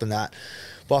hip hop and that.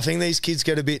 But I think these kids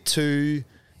get a bit too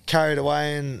carried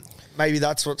away, and maybe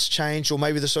that's what's changed, or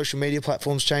maybe the social media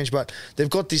platforms changed, but they've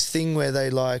got this thing where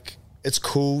they like, it's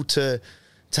cool to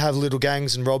have little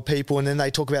gangs and rob people, and then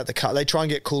they talk about the car. They try and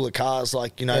get cooler cars,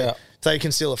 like, if they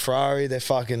can steal a Ferrari, they're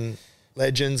fucking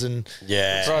legends. And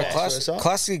Bro,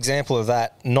 classic example of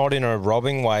that, not in a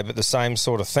robbing way, but the same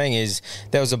sort of thing is,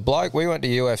 there was a bloke, we went to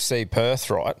UFC Perth,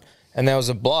 right, and there was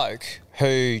a bloke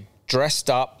who dressed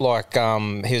up like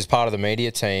he was part of the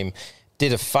media team,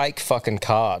 did a fake fucking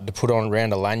card to put on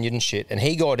around a lanyard and shit, and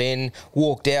he got in,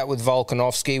 walked out with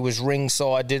Volkanovski, was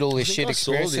ringside, did all this shit,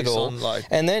 experienced it all,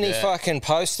 and then he fucking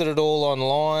posted it all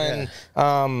online,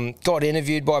 got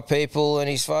interviewed by people, and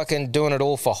he's fucking doing it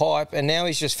all for hype, and now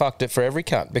he's just fucked it for every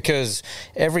cunt, because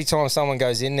every time someone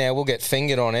goes in there, we'll get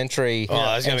fingered on entry.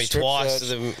 Oh, there's going to be twice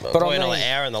the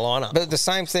hour in the lineup. But the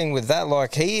same thing with that,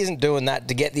 like, he isn't doing that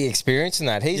to get the experience in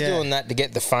that, he's doing that to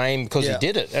get the fame because he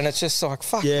did it, and it's just like,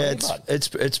 fuck me, bud.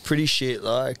 It's pretty shit.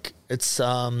 Like, it's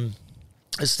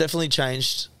definitely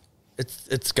changed.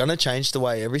 It's gonna change the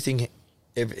way everything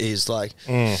is. Like,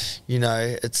 it's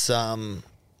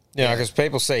because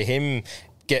people see him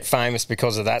get famous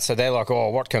because of that, so they're like,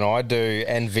 oh, what can I do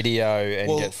and video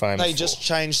and get famous? They just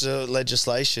changed the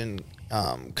legislation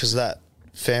because that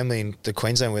family in the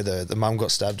Queensland where the mum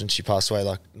got stabbed and she passed away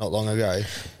like not long ago.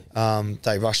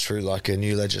 They rushed through like a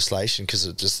new legislation because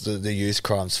it just the youth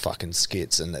crimes fucking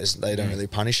skits, and they don't really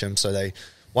punish them. So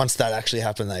once that actually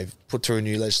happened, they put through a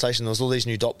new legislation. There was all these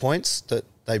new dot points that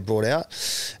they brought out,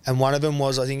 and one of them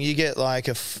was, I think you get like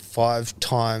a 5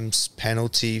 times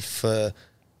penalty for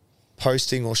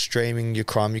posting or streaming your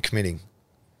crime you're committing.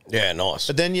 Yeah, nice.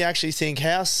 But then you actually think,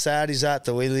 how sad is that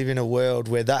we live in a world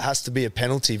where that has to be a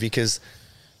penalty? Because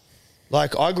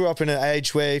like, I grew up in an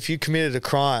age where if you committed a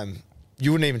crime,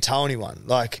 you wouldn't even tell anyone.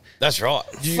 Like, that's right.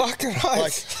 Fucking right.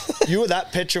 Like, you were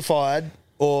that petrified,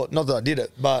 or not that I did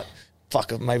it, but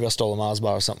fuck, maybe I stole a Mars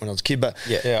bar or something when I was a kid. But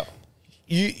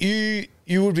you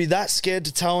would be that scared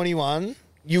to tell anyone.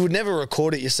 You would never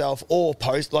record it yourself or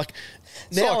post. Like,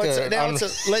 now it's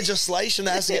a legislation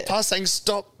that has to get passed saying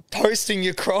stop posting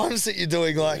your crimes that you're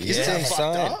doing. Like, isn't that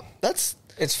fucked up?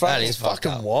 It's funny. It's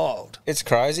fucking wild. It's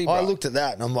crazy, bro. I looked at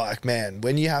that and I'm like, man,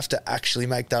 when you have to actually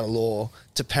make that a law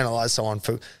to penalise someone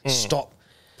for stop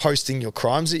posting your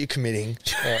crimes that you're committing.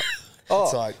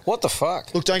 It's like, what the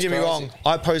fuck? Look, don't get me wrong.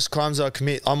 I post crimes that I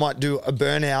commit. I might do a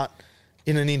burnout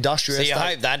in an industrial estate. So you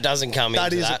hope that doesn't come into that.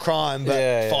 That is a crime.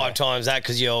 But 5 times that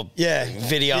because you're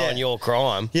videoing your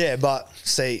crime. Yeah, but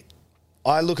see,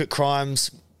 I look at crimes,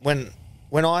 when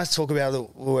I talk about the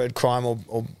word crime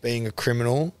or being a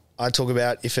criminal, I talk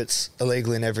about if it's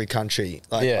illegal in every country.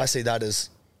 Like, I see that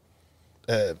as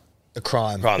a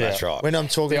crime. That's right. When I'm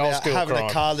talking about having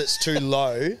a car that's too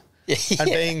low and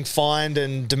being fined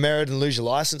and demurred and lose your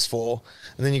license for,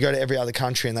 and then you go to every other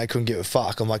country and they couldn't give a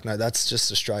fuck. I'm like, no, that's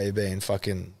just Australia being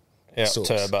fucking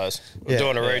turbos. We're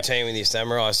doing a routine with your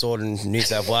samurai sword in New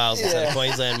South Wales instead of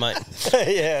Queensland, mate.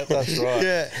 Yeah, that's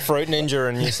right. Fruit ninja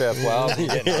in New South Wales and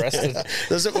getting arrested.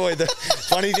 That's it, boy. The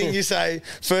funny thing you say,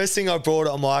 first thing I brought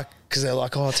it, I'm like, because they're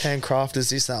like, oh, it's handcrafted,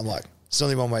 this, that. I'm like, there's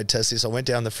only one way to test this. I went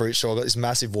down the fruit store, I got this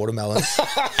massive watermelon.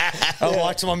 I'm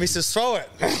like to my missus, throw it.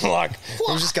 I'm like,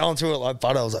 I was just going through it like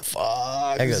butter. I was like,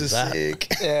 fuck, this is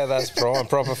sick. Yeah, that's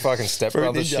proper fucking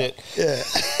stepbrother shit. Yeah.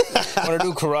 Want to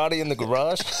do karate in the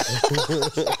garage?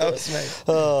 That was me.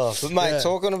 But mate,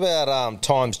 talking about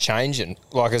times changing,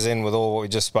 like as in with all what we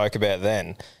just spoke about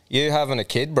then, you having a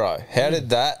kid, bro, how did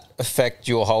that affect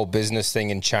your whole business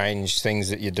thing and change things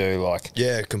that you do? Like,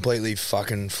 yeah, completely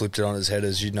fucking flipped it on his head,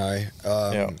 as you know.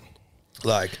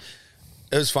 Like,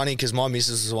 it was funny because my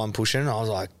missus was the one pushing. I was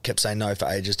like, kept saying no for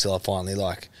ages till I finally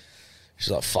like She's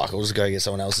like, fuck, I'll just go get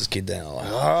someone else's kid then. I'm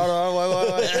like, all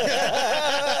right, wait.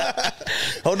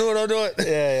 I'll do it.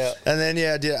 Yeah. And then,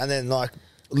 I did. And then, like,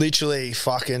 literally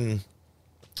fucking,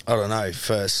 I don't know,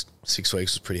 first 6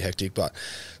 weeks was pretty hectic. But,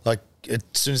 like, as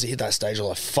soon as it hit that stage, I was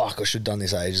like, fuck, I should have done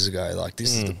this ages ago. Like,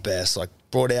 this is the best. Like,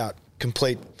 brought out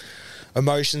complete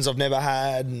emotions I've never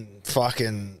had and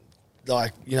fucking,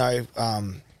 like, you know,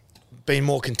 been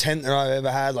more content than I've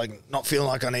ever had, like not feeling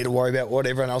like I need to worry about what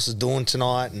everyone else is doing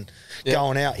tonight and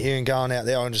going out here and going out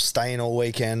there and just staying all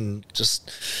weekend.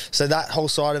 Just so that whole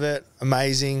side of it,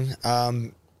 amazing.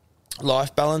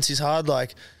 Life balance is hard.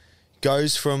 Like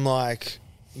goes from like,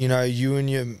 you know, you and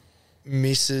your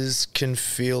missus can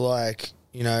feel like,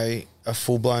 you know, a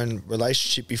full-blown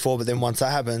relationship before, but then once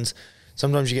that happens,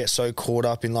 sometimes you get so caught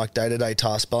up in like day-to-day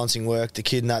tasks, balancing work, the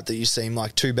kid and that you seem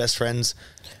like two best friends,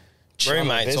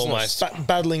 roommates almost,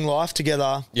 battling life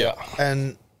together. Yeah.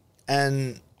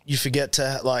 And you forget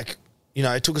to like, you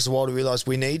know, it took us a while to realise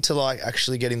we need to like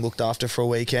actually get him looked after for a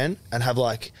weekend and have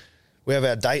like, we have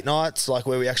our date nights, like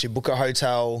where we actually book a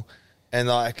hotel and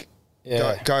like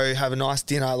go have a nice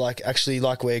dinner, like actually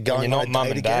like we're going. And you're not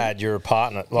mum and dad, you're a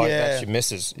partner. Like that's your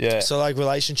missus. Yeah. So like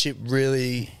relationship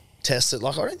really tested.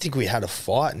 Like I don't think we had a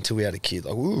fight until we had a kid.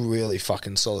 Like we were a really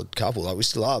fucking solid couple. Like we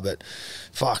still are, but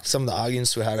fuck, some of the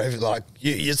arguments we had over like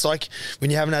it's like when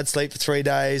you haven't had sleep for 3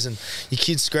 days and your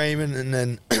kid's screaming and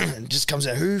then it just comes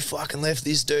out, who fucking left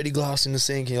this dirty glass in the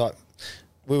sink? And you're like,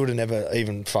 we would have never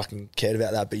even fucking cared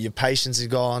about that, but your patience is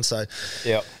gone. So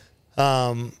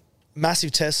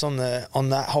massive tests on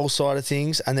that whole side of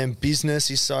things. And then business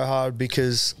is so hard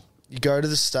because you go to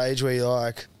the stage where you're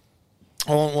like,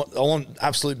 I want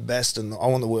absolute best and I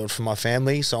want the world for my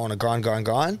family, so I want to grind.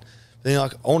 But then you're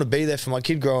like, I want to be there for my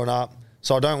kid growing up,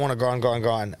 so I don't want to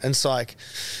grind. And it's like,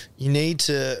 you need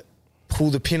to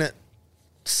pull the pin at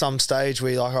some stage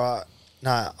where you're like, all right,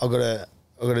 nah, I've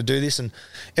got to do this. And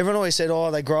everyone always said,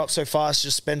 oh, they grow up so fast,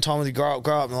 just spend time with you, grow up.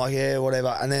 And I'm like, yeah,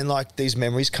 whatever. And then like these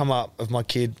memories come up of my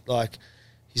kid, like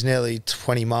he's nearly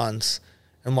 20 months.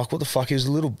 And I'm like, what the fuck? He was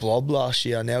a little blob last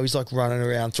year. Now he's like running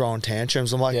around throwing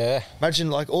tantrums. I'm like, imagine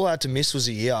like all I had to miss was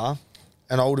a year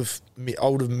and I would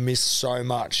have missed so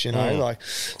much, you know? Like,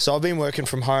 so I've been working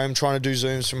from home, trying to do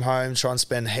Zooms from home, trying to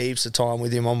spend heaps of time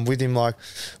with him. I'm with him like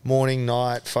morning,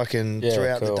 night, fucking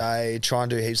throughout the day, trying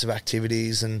to do heaps of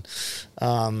activities. And,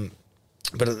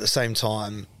 but at the same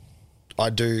time, I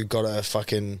do got to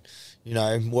fucking, you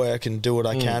know, work and do what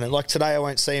I can. And like today I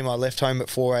won't see him. I left home at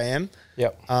 4 a.m.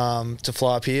 To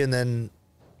fly up here, and then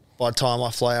by the time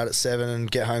I fly out at 7 and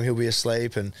get home, he'll be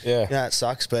asleep. And you know, it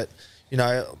sucks, but you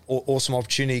know, awesome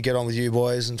opportunity to get on with you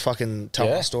boys and fucking tell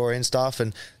my story and stuff.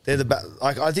 And they're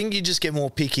like, I think you just get more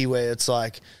picky where it's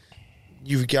like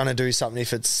you're gonna do something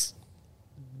if it's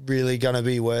really gonna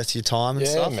be worth your time and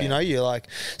stuff. Man. You know, you're like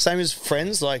same as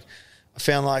friends. Like I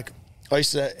found like I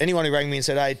used to anyone who rang me and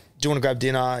said, "Hey, do you want to grab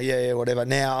dinner?" Yeah, whatever.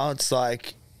 Now it's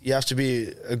like you have to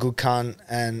be a good cunt,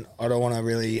 and I don't want to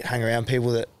really hang around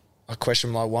people that I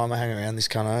question, like, why am I hanging around this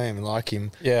cunt? I don't even like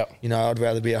him. Yeah. You know, I'd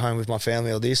rather be at home with my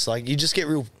family or this. Like, you just get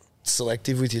real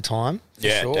selective with your time.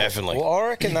 Yeah, definitely. Well, I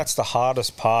reckon that's the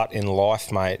hardest part in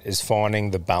life, mate, is finding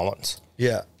the balance.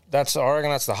 Yeah. I reckon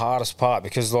that's the hardest part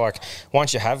because, like,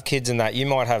 once you have kids and that, you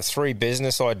might have 3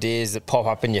 business ideas that pop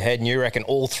up in your head and you reckon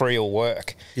all 3 will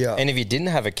work. Yeah. And if you didn't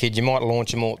have a kid, you might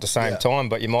launch them all at the same time,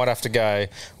 but you might have to go,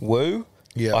 woo.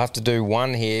 Yeah. I have to do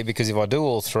one here because if I do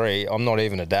all 3, I'm not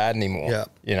even a dad anymore. Yeah.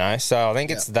 You know, so I think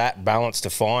it's that balance to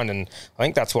find, and I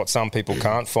think that's what some people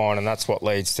can't find, and that's what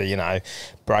leads to, you know,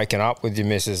 breaking up with your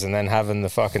missus and then having the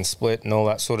fucking split and all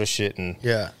that sort of shit. And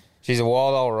she's a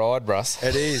wild old ride, bruss.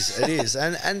 It is.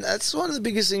 And that's one of the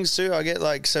biggest things too. I get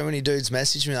like so many dudes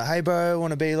message me like, hey bro, I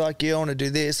want to be like you, I want to do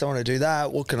this, I want to do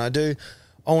that. What can I do?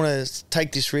 I want to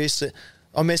take this risk.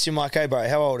 I message them like, hey bro,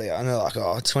 how old are you? And they're like,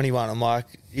 oh, 21. I'm like,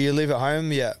 you live at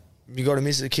home? Yeah. You got to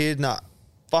miss a kid? Nah,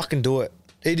 fucking do it.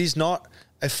 It is not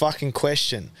a fucking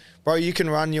question. Bro, you can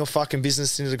run your fucking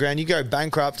business into the ground. You go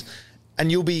bankrupt and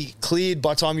you'll be cleared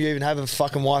by the time you even have a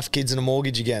fucking wife, kids and a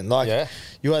mortgage again. Like,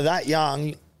 you are that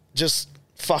young, just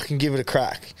fucking give it a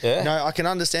crack. Yeah. You know, I can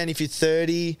understand if you're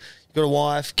 30, you've got a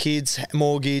wife, kids,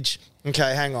 mortgage.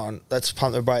 Okay, hang on. Let's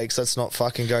pump the brakes. Let's not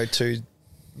fucking go to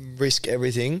risk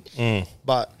everything,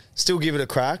 but still give it a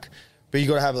crack. But you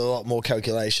got to have a lot more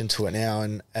calculation to it now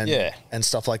and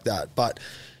stuff like that. But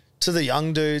to the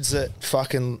young dudes that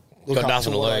fucking look up to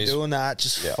what I'm doing that,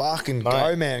 just fucking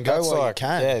go, man. Go while you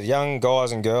can. Yeah, young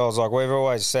guys and girls, like we've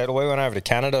always said, we went over to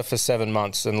Canada for 7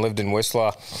 months and lived in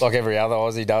Whistler like every other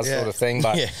Aussie does sort of thing.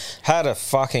 But had a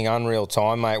fucking unreal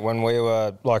time, mate, when we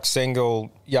were like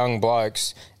single young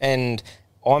blokes. And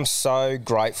I'm so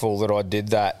grateful that I did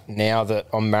that now that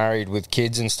I'm married with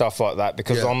kids and stuff like that,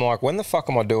 because Yeah. I'm like, when the fuck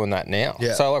am I doing that now?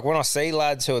 Yeah. So like when I see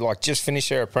lads who are like just finished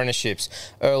their apprenticeships,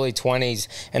 early 20s,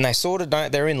 and they sort of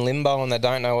they're in limbo and they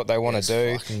don't know what they want to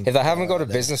do. fucking If they haven't got a out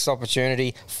there. business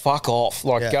opportunity, fuck off.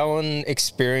 Like Yeah. go and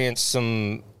experience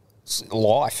some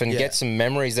life and Yeah. get some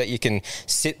memories that you can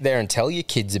sit there and tell your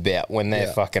kids about when they're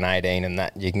Yeah. fucking 18 and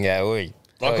that you can go, "Oi,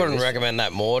 I couldn't this- recommend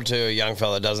that more to a young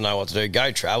fella that doesn't know what to do.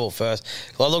 Go travel first.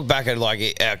 I look back at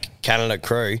like our Canada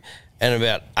crew, and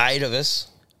about 8 of us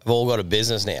have all got a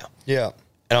business now. Yeah.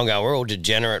 And I'm going, we're all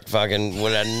degenerate fucking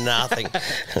with nothing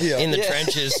Yeah. in the Yeah.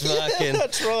 trenches fucking.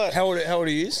 That's right. How old are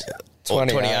you? Or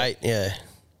 28. 28, yeah.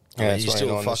 Yeah, You're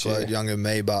still a 29 this year. fuckload younger than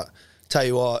me, but tell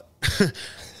you what,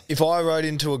 if I wrote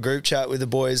into a group chat with the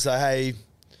boys that, hey,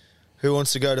 who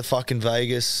wants to go to fucking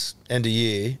Vegas end of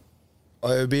year, it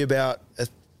would be about a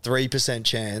 3%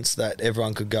 chance that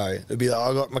everyone could go. It'd be like,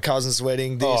 I got my cousin's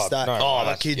wedding, this, Oh, that, no, my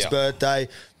that's- kid's yeah. birthday.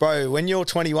 Bro, when you're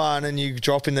 21 and you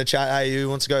drop in the chat, hey, who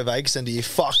wants to go Vegas end of year?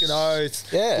 Fucking oath.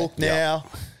 Yeah. Book now.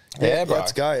 Yeah, bro.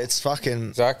 Let's go. It's fucking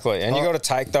Exactly. And you Oh. got to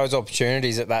take those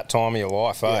opportunities at that time of your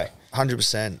life, eh?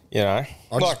 100%. You know?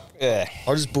 I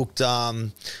just booked.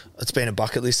 It's been a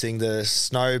bucket list thing. The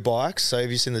snow bikes. So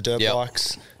have you seen the dirt Yep.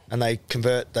 bikes? And they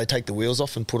take the wheels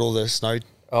off and put all the snow.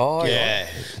 Oh, Yeah.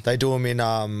 They do them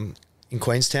in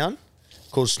Queenstown,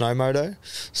 called Snowmoto.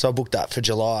 So I booked that for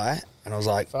July, and I was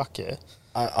like, Fuck yeah.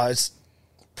 I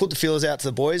put the feelers out to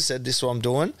the boys. Said this is what I'm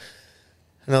doing.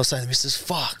 And I was saying to Mrs.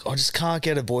 Fuck, I just can't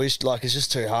get a boys, like it's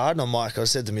just too hard. And I'm like, I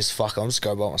said to Miss Fuck, I'm just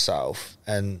go by myself,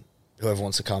 and whoever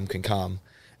wants to come can come.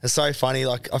 It's so funny.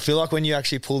 Like I feel like when you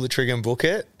actually pull the trigger and book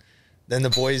it, then the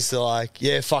boys are like,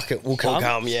 yeah, fuck it, we'll come.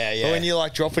 yeah, yeah. But when you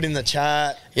like drop it in the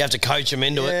chat, You have to coach them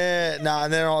into it. yeah, no,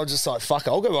 and then I was just like, fuck it,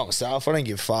 I'll go by myself. I don't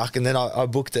give a fuck. And then I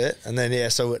booked it, and then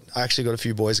so I actually got a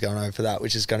few boys going over for that,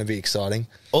 which is going to be exciting.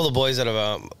 All the boys that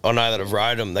have, I know that have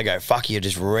rode them, they go, fuck, you're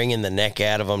just wringing the neck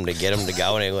out of them to get them to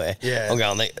go anywhere. Yeah. I'm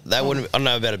going, that wouldn't, I don't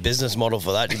know about a business model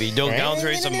for that. You'd be going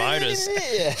through some motors.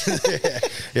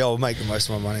 Yeah, I'll make the most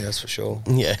of my money, that's for sure.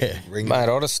 Yeah. Ring Mate,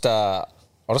 I just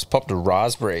popped a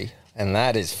raspberry, and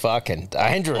that is fucking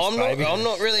dangerous, I'm baby.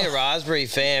 not really a raspberry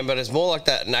fan, but it's more like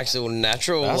that natural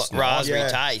That's nice. raspberry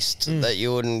Yeah. taste that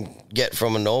you wouldn't get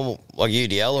from a normal, like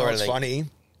UDL or It's anything. funny.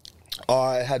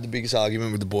 I had the biggest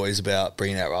argument with the boys about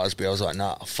bringing out raspberry. I was like,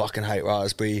 nah, I fucking hate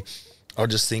raspberry. I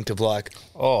just think of like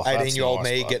Oh, that's 18-year-old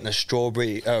nice, me bro. getting a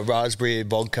strawberry, raspberry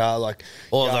vodka. Like,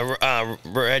 Or yeah, the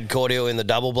red cordial in the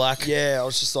double black. yeah, I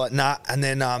was just like, nah. And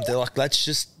then they're like,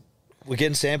 we're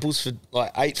getting samples for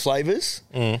like 8 flavors.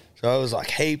 So I was like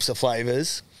heaps of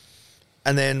flavors.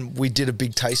 And then we did a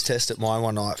big taste test at mine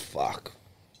one night. Fuck,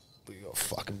 we got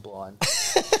fucking blind.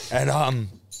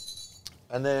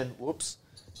 and then whoops,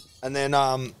 and then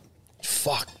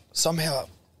fuck, somehow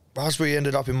raspberry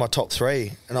ended up in my top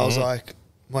 3, and I was like,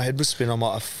 my head was spinning. I'm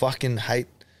like, I fucking hate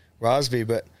raspberry,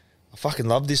 but I fucking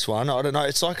love this one. I don't know.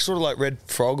 It's like sort of like red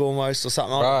frog almost or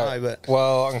something. I Right. don't know, but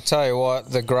Well, I can tell you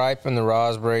what, the grape and the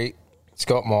raspberry, it's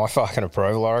got my fucking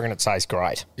approval. I reckon it tastes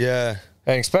great. yeah.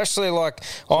 And especially like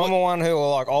I'm the one who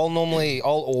like I'll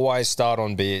always start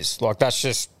on beers. Like that's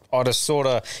just I just sort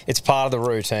of it's part of the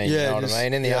routine. Yeah, you know what just- I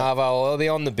mean? In the yeah. arvo, I'll be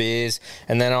on the beers,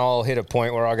 and then I'll hit a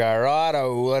point where I go right.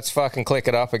 Oh, let's fucking click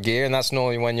it up a gear, and that's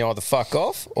normally when you either fuck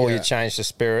off or you Yeah. change the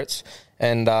spirits.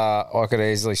 And I could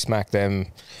easily smack them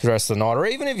the rest of the night. Or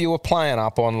even if you were playing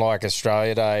up on like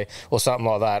Australia Day or something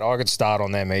like that, I could start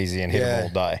on them easy and hit them all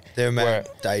day. They're a Where- man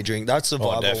day drink. That's the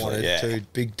vibe I definitely, wanted yeah. too.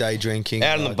 Big day drinking.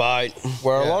 Out on the boat.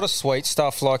 Where a Yeah. lot of sweet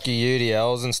stuff like your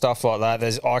UDLs and stuff like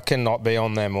that, I cannot be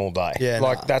on them all day. Yeah,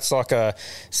 like nah. that's like a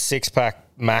 6-pack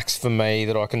max for me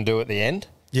that I can do at the end.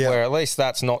 Yeah. Where at least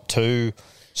that's not too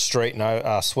sweet and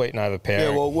overpowering. Yeah,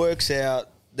 well, it works out.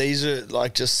 These are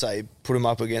like, just say, put them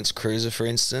up against Cruiser, for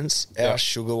instance. Our Yeah.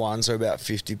 sugar ones are about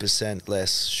 50%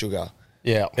 less sugar.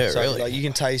 yeah. Yeah, So really. like you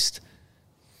can taste,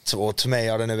 to me,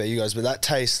 I don't know about you guys, but that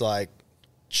tastes like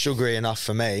sugary enough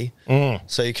for me.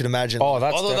 So you can imagine. Oh, I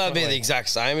that's thought that'd be definitely- the exact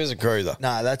same as a cruiser.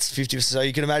 Nah, that's 50%. So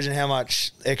you can imagine how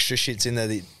much extra shit's in there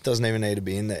that doesn't even need to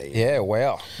be in there. Yeah,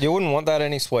 wow. You wouldn't want that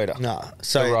any sweeter. Nah. The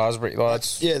So raspberry. Like,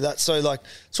 that's, yeah, that's so like.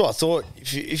 So I thought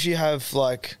if you have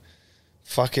like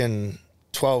fucking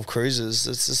 12 cruisers,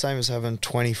 it's the same as having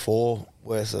 24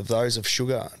 worth of those of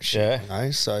sugar. And shit, Yeah. You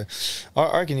know, so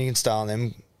I reckon you can start on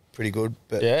them pretty good.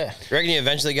 But yeah. You reckon you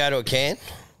eventually go to a can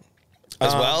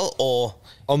as well, or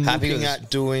I'm happy looking with at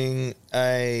doing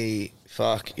a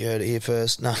fuck. You heard it here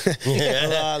first. No,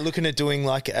 Yeah. looking at doing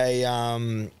like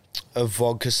a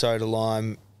vodka soda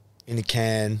lime in a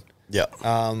can. Yeah.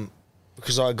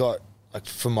 Because I got like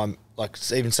from my like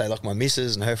even say like my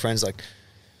missus and her friends like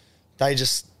they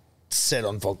just set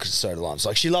on vodka soda limes.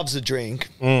 Like, she loves the drink,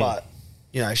 but,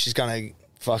 you know, she's going to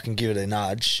fucking give it a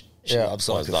nudge. She loves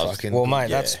like a fucking... Well,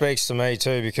 mate, that speaks to me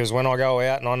too, because when I go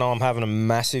out and I know I'm having a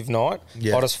massive night,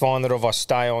 I just find that if I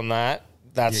stay on that,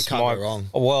 that's can't my... go wrong.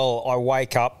 Well, I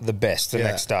wake up the best the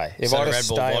next day. If So I Red just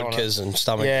Bull stay on vodkas it, and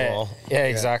stomach file. yeah,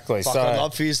 exactly. Fuck, So I'd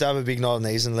love for you to have a big night on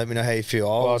these and let me know how you feel.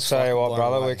 I'll tell you what,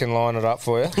 brother, we can line it up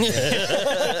for you.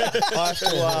 I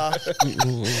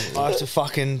have to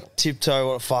fucking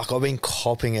tiptoe. Fuck, I've been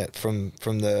copping it from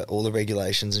all the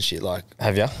regulations and shit. Like,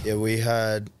 Have you? yeah, we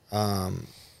had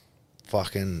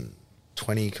fucking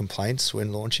 20 complaints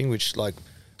when launching, which like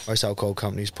most alcohol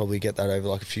companies probably get that over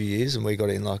like a few years, and we got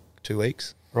it in like 2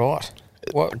 weeks. Right.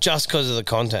 What? Just because of the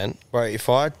content. Bro, if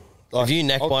I like, If you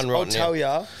neck one right I'll now. tell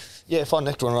ya. Yeah, if I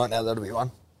necked one right now, that'll be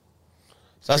one.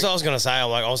 So that's what I was going to say. I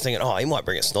was thinking, he might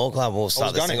bring a snorkel up and we'll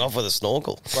start this gonna. thing off with a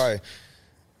snorkel. Bro,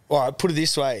 all right, put it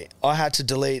this way. I had to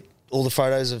delete all the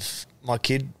photos of my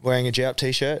kid wearing a G-Up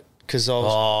t-shirt because I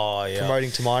was promoting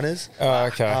to minors. Oh,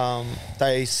 okay.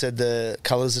 They said the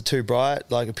colours are too bright,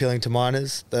 like appealing to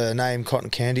minors. The name Cotton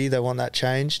Candy, they want that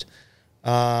changed.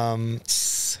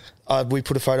 We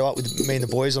put a photo up with me and the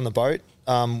boys on the boat.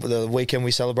 The weekend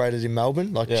we celebrated in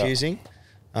Melbourne, like cheersing.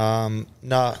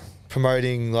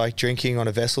 Promoting like drinking on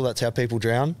a vessel. That's how people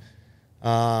drown.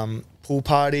 Pool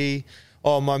party.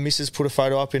 Oh, my missus put a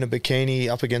photo up in a bikini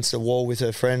up against a wall with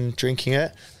her friend drinking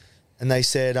it, and they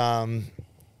said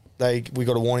we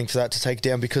got a warning for that to take it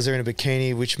down because they're in a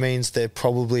bikini, which means they're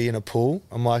probably in a pool.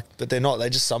 I'm like, but they're not. They're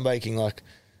just sunbaking, like.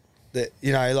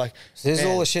 You know, like... There's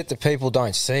all the shit that people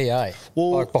don't see, eh?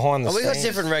 Well, like behind the Have we got scenes.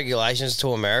 different regulations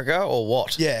to America or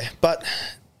what? Yeah, but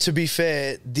to be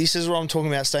fair, this is what I'm talking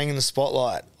about, staying in the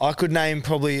spotlight. I could name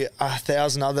probably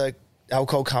 1,000 other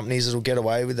alcohol companies that'll get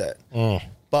away with it.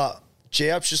 But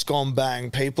G-Up's just gone bang.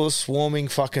 People are swarming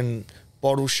fucking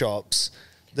bottle shops.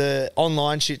 The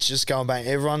online shit's just going bang.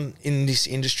 Everyone in this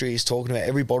industry is talking about it.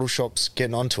 Every bottle shop's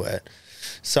getting onto it.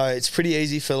 So it's pretty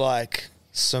easy for like...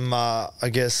 some, I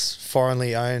guess,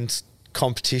 foreignly owned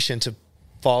competition to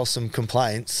file some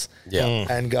complaints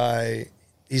and go,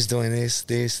 he's doing this.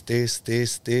 Yeah,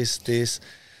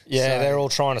 So- they're all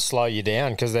trying to slow you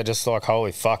down because they're just like,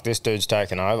 holy fuck, this dude's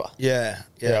taking over. Yeah.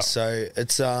 So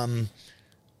it's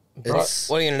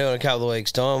What are you going to do in a couple of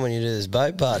weeks' time when you do this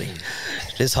boat party?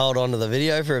 Just hold on to the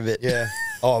video for a bit. yeah.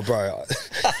 Oh, bro,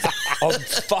 I'm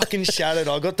fucking shattered.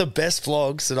 I got the best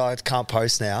vlogs that I can't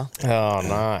post now. Oh,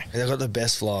 no. I got the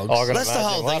best vlogs. Oh, I gotta That's the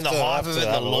imagine. whole We'll thing, the have to- hype have of to it,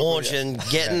 the have a look, launch, and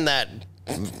getting that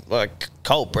like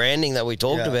cult branding that we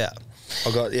talked about.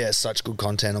 I got such good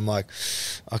content. I'm like,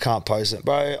 I can't post it,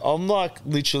 bro. I'm like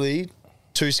literally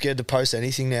too scared to post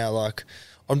anything now. Like,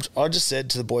 I just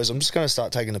said to the boys, I'm just going to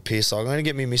start taking a piss. I'm going to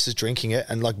get me missus drinking it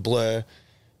and like blur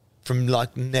from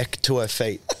like neck to her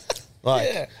feet.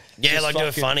 Like, Yeah, just like do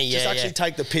it funny. Just Yeah, actually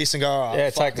take the piss and go, all right, Yeah,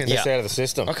 take the piss out of the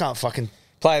system. I can't fucking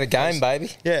Play the game, baby.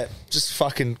 yeah, just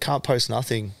fucking can't post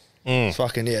nothing. It's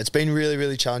fucking it's been really,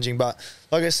 really challenging. But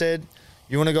like I said,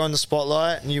 you want to go in the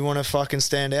spotlight and you want to fucking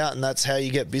stand out, and that's how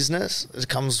you get business. It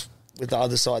comes with the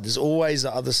other side. There's always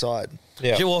the other side.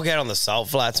 Yeah. You walk out on the salt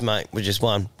flats, mate, with just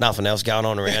one, nothing else going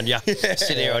on around you.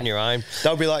 Sit here on your own.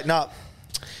 They'll be like, nah,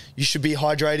 you should be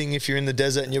hydrating if you're in the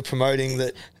desert and you're promoting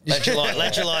that.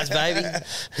 Electrolytes, baby.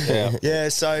 Yeah. Yeah,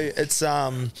 so it's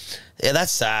Yeah,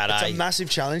 that's sad, it's eh? a massive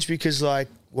challenge because like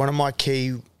one of my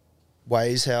key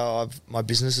ways how my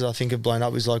businesses I think have blown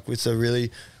up is like with the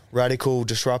really radical,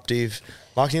 disruptive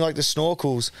marketing, like the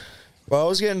snorkels. Well, I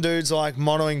was getting dudes like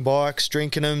monoing bikes,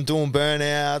 drinking them, doing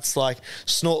burnouts, like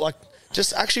snort, like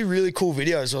just actually really cool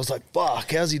videos. I was like,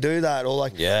 fuck, how's he do that? Or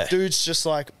like dudes just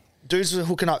like, dudes were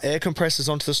hooking up air compressors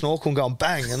onto the snorkel and going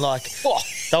bang. And like,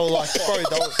 they were like,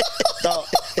 bro,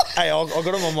 hey, I got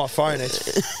them on my phone. It's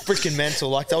freaking mental.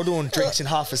 Like, they were doing drinks in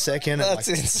half a second. And That's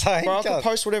like, insane. bro, I could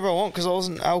post whatever I want because I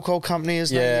wasn't an alcohol company.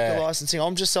 There's no liquor licensing.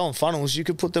 I'm just selling funnels. You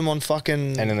could put them on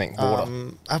fucking anything,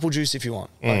 water. apple juice if you want.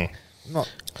 Like, not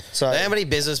so. How many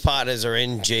business partners are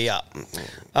in G-Up?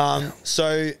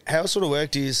 So how it sort of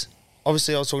worked is,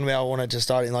 obviously I was talking about I wanted to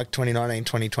start in like 2019,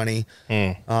 2020.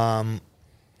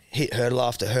 Hit hurdle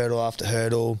after hurdle after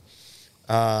hurdle.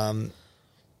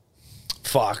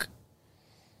 Fuck.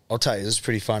 I'll tell you, this is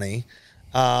pretty funny.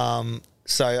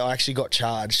 So I actually got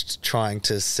charged trying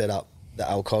to set up the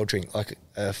alcohol drink, like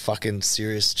a fucking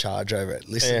serious charge over it.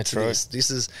 Listen to this.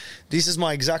 This is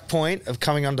my exact point of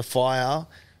coming under fire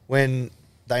when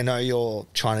they know you're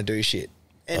trying to do shit.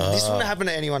 And this wouldn't happen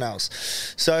to anyone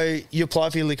else. So you apply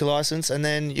for your liquor license, and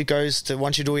then it goes to,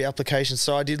 once you do your application.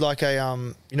 So I did like a,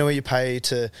 you know, where you pay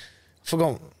to,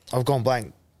 I've gone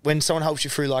blank. When someone helps you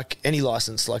through like any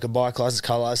license, like a bike license,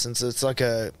 car license, it's like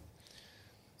a,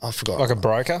 I forgot. Like a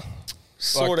broker?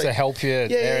 Sort like to help you,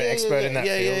 they're an expert in that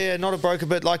field. Yeah, not a broker,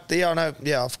 but like, I know,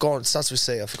 I've forgotten. It starts with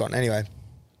C, I've forgotten. Anyway,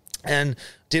 and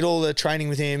did all the training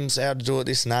with him, so how to do it,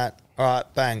 this and that. All right,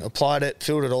 bang, applied it,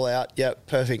 filled it all out. Yep,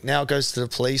 perfect. Now it goes to the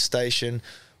police station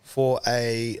for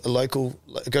it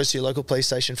goes to your local police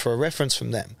station for a reference from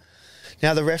them.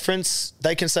 Now the reference,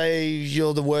 they can say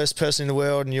you're the worst person in the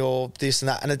world and you're this and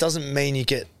that, and it doesn't mean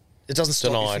it doesn't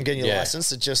stop you from getting your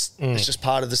license. It's just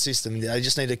part of the system. They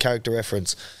just need a character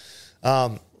reference.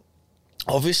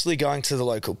 Obviously going to the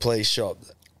local police shop,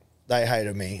 they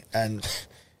hated me, and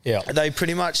they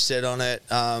pretty much said on it,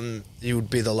 you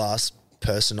would be the last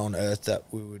person on earth that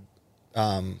we would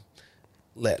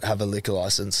let have a liquor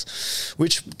license,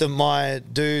 which my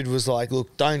dude was like,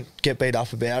 look, don't get beat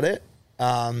up about it.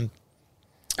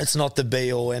 It's not the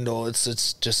be all end all.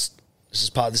 It's just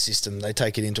part of the system. They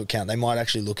take it into account. They might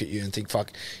actually look at you and think,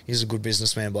 fuck, he's a good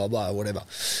businessman, blah, blah, whatever.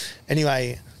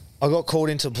 Anyway, I got called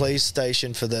into the police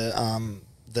station for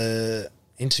the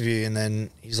interview, and then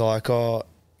he's like,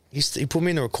 he put me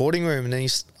in the recording room, and then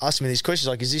he's asking me these questions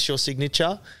like, is this your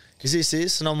signature? Is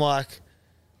this? And I'm like,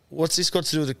 what's this got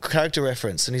to do with the character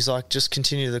reference? And he's like, just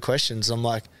continue the questions. I'm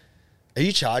like, are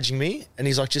you charging me? And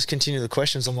he's like, just continue the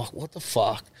questions. I'm like, what the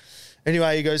fuck?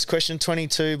 Anyway, he goes, question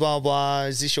 22, blah, blah.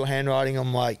 Is this your handwriting?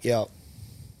 I'm like, yeah.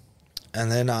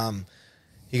 And then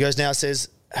he goes, now it says,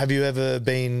 have you ever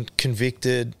been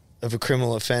convicted of a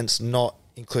criminal offence not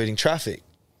including traffic?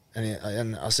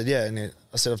 And I said, yeah. And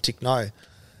I said, I've ticked no.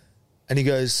 And he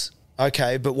goes,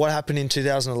 okay, but what happened in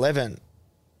 2011?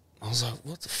 I was like,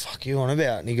 what the fuck are you on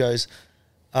about? And he goes,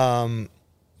 the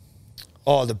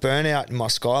burnout in my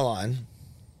Skyline.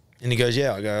 And he goes,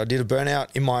 yeah. I go, I did a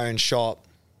burnout in my own shop.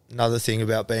 Another thing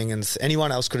about being in...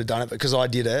 anyone else could have done it, but because I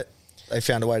did it, they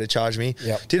found a way to charge me.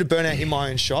 Yep. Did a burnout in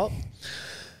my own shop.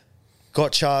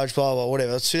 Got charged, blah, blah,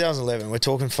 whatever. It's 2011. We're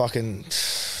talking fucking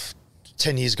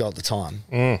 10 years ago at the time.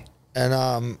 And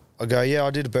I go, yeah, I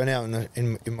did a burnout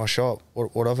in my shop.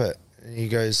 What of it? And he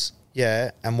goes,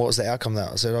 yeah. And what was the outcome of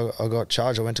that? I said, I got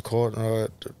charged. I went to court. And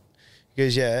he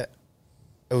goes, yeah,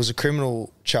 it was a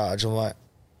criminal charge. I'm like,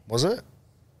 was it?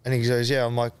 And he goes, yeah.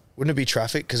 I'm like, wouldn't it be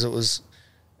traffic because it was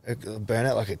a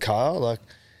burnout like a car? Like,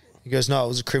 he goes, no, it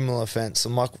was a criminal offence.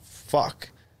 I'm like, fuck.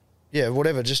 Yeah,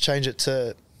 whatever. Just change it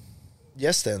to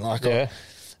yes then. Like, yeah.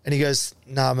 And he goes,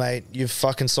 nah, mate, you've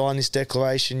fucking signed this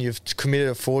declaration. You've committed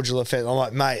a fraudulent offence. I'm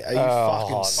like, mate, are you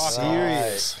fucking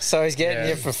serious? So he's getting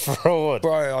you for fraud.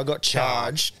 Bro, I got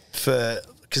charged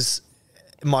because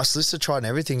my solicitor tried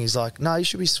everything. He's like, no, you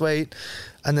should be sweet.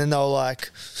 And then they were like,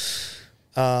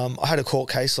 I had a court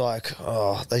case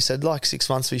they said like 6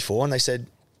 months before, and they said,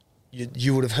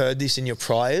 you would have heard this in your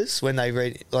priors when they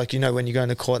read, like, when you go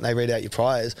into court and they read out your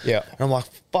priors. Yeah. And I'm like,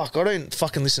 fuck, I don't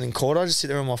fucking listen in court. I just sit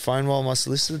there on my phone while my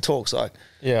solicitor talks. Like,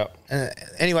 yeah. And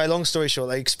anyway, long story short,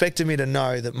 they expected me to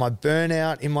know that my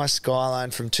burnout in my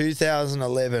Skyline from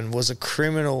 2011 was a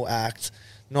criminal act,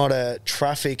 not a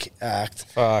traffic act.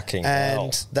 Fucking hell.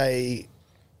 And they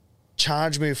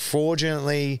charged me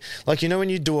fraudulently. Like, when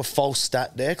you do a false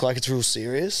stat deck, like it's real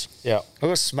serious. Yeah. I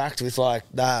got smacked with like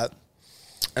that.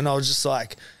 And I was just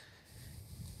like,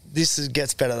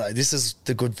 gets better though. This is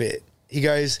the good bit. He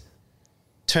goes,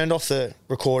 turned off the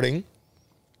recording.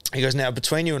 He goes, now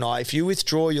between you and I, if you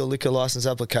withdraw your liquor license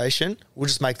application, we'll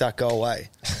just make that go away.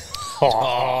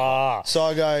 So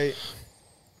I go,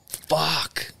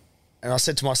 fuck. And I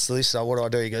said to my solicitor, what do I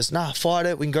do? He goes, nah, fight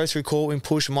it. We can go through court. We can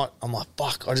push. I'm like,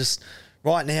 fuck.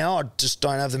 Right now, I just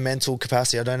don't have the mental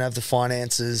capacity. I don't have the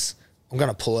finances. I'm going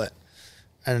to pull it.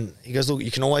 And he goes, look, you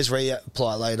can always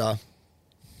reapply later.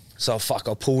 So,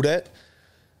 I pulled it.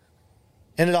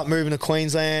 Ended up moving to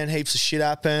Queensland. Heaps of shit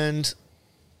happened.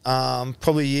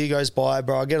 Probably a year goes by,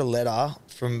 bro. I get a letter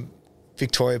from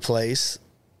Victoria Police,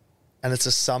 and it's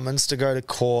a summons to go to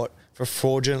court for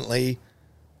fraudulently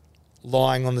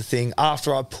lying on the thing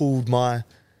after I pulled my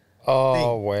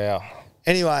thing. Wow.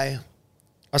 Anyway,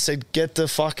 I said, get the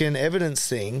fucking evidence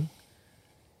thing.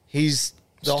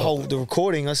 The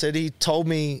recording, I said, he told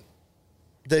me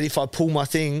that if I pull my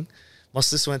thing, my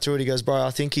sister went through it. He goes, bro,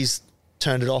 I think he's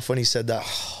turned it off when he said that.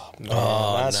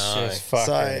 That's just fucking...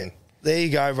 So, there you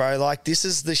go, bro. Like, this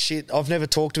is the shit. I've never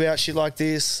talked about shit like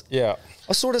this. Yeah.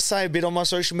 I sort of say a bit on my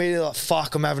social media, like,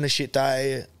 fuck, I'm having a shit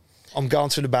day. I'm going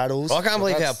through the battles. I can't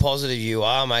believe how positive you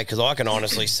are, mate, because I can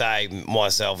honestly say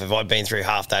myself, if I'd been through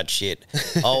half that shit,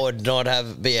 I would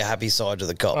not be a happy side to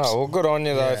the cops. Oh, well, good on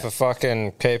you, though, for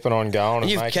fucking keeping on going.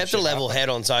 You've kept a level head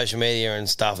on social media and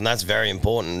stuff, and that's very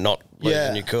important, not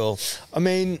losing your cool. I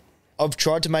mean, I've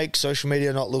tried to make social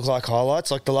media not look like highlights.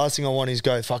 Like, the last thing I want is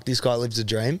go, fuck, this guy lives a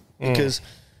dream. Because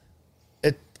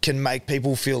can make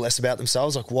people feel less about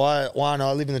themselves. Like, why aren't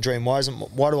I living the dream? Why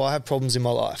do I have problems in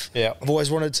my life? Yeah. I've always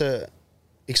wanted to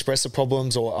express the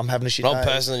problems, or I'm having a shit day. I've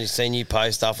personally seen you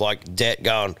post stuff like debt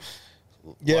going.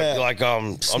 Yeah.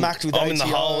 Smacked with I'm in the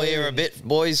ATO. hole here a bit,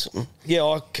 boys.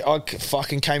 Yeah, I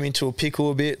fucking came into a pickle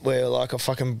a bit where, like, I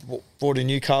fucking bought a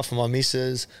new car for my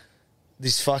missus.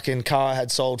 This fucking car I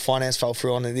had sold, finance fell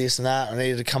through on it, this and that. I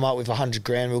needed to come up with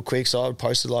 $100,000 real quick, so I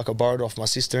posted, like, I borrowed off my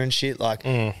sister and shit. Like,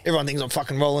 everyone thinks I'm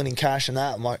fucking rolling in cash and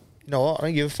that. I'm like, you know what? I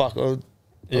don't give a fuck. I've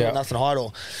got nothing to hide,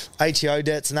 or ATO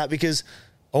debts and that, because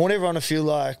I want everyone to feel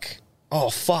like, oh,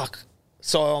 fuck.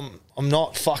 So I'm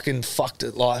not fucking fucked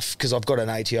at life because I've got an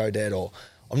ATO debt, or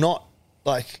I'm not,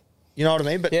 like, you know what I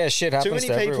mean? But yeah, shit happens too many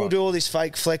to people everyone. do all this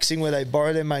fake flexing where they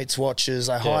borrow their mates' watches,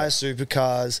 they hire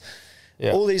supercars.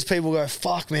 Yeah. All these people go,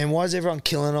 fuck, man, why is everyone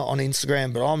killing it on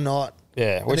Instagram, but I'm not?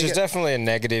 Yeah, which they is definitely a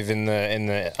negative in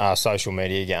the social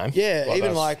media game. Yeah, even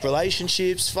that's- like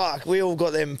relationships. Fuck, we all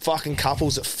got them fucking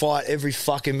couples that fight every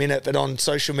fucking minute, but on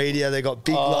social media they got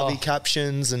big lovey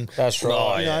captions and That's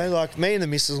right. you know, like me and the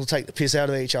missus will take the piss out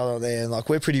of each other there, and like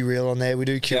we're pretty real on there. We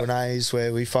do Q&As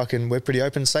where we're pretty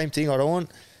open. Same thing. I don't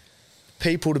want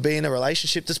people to be in a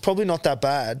relationship that's probably not that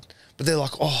bad, but they're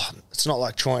like, oh, it's not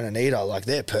like Troy and Anita. Like,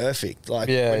 they're perfect. Like,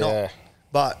 Yeah, we're not. yeah.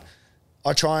 But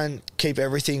I try and keep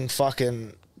everything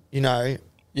fucking, you know,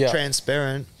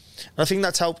 transparent. And I think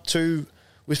that's helped too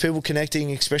with people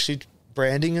connecting, especially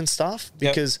branding and stuff.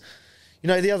 Because, you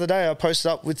know, the other day I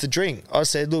posted up with the drink. I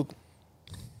said, look,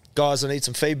 guys, I need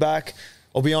some feedback.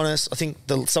 I'll be honest, I think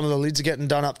some of the lids are getting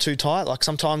done up too tight. Like,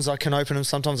 sometimes I can open them,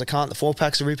 sometimes I can't. The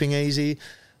 4-packs are ripping easy.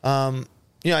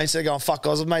 You know, instead of going, fuck,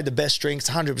 guys, I've made the best drinks,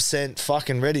 100%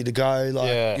 fucking ready to go.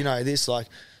 Like, you know, this, like,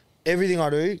 everything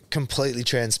I do, completely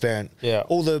transparent. Yeah.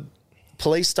 All the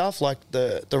police stuff, like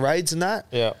the raids and that.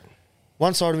 Yeah.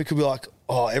 One side of me could be like,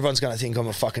 oh, everyone's going to think I'm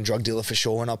a fucking drug dealer for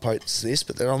sure when I post this.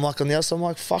 But then I'm like, on the other side, I'm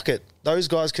like, fuck it. Those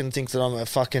guys can think that I'm a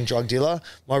fucking drug dealer.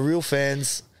 My real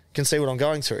fans can see what I'm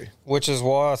going through. Which is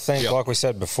why I think, like we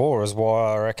said before, is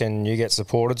why I reckon you get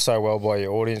supported so well by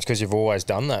your audience, because you've always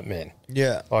done that, man.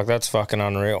 Yeah. Like, that's fucking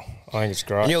unreal. I think it's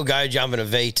great. And you'll go jump in a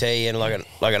VT and like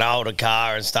an older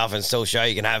car and stuff, and still show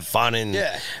you can have fun. And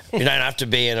you don't have to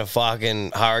be in a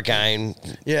fucking hurricane.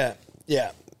 Yeah.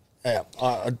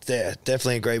 I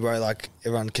definitely agree, bro. Like,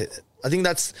 everyone can, I think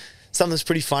that's something that's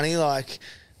pretty funny. Like,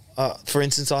 for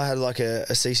instance, I had like a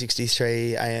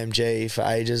C63 AMG for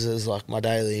ages as like my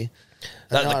daily.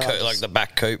 That's like the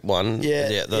back coupe one. Yeah.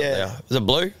 Is it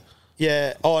blue?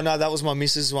 Yeah. Oh no, that was my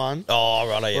missus one. Oh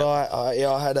right, yeah. Right.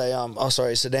 I had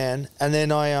a sedan, and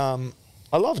then I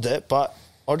loved it, but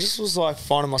I just was like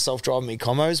finding myself driving me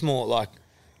combos more. Like,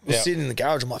 I was sitting in the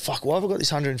garage. I'm like, fuck, why have I got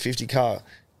this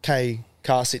 150k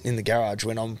car sitting in the garage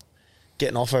when I'm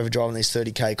getting off over driving these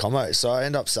 30k combos? So I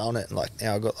end up selling it, and like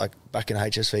now I got like back in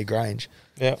HSV Grange.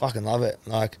 Yeah. Fucking love it.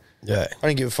 Like, Yeah. I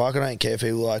don't give a fuck. I don't care if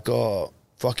people are like, oh,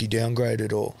 fuck, you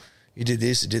downgraded, or you did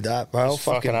this, you did that, bro. I'll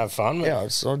fucking have fun, man.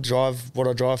 Yeah, I drive what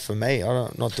I drive for me.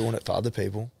 I'm not doing it for other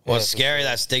people. Well, it's scary,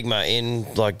 that stigma in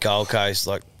like Gold Coast.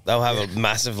 Like, they'll have a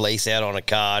massive lease out on a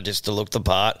car just to look the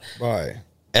part, Bro,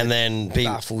 and then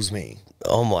baffles me.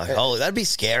 oh my, holy, that'd be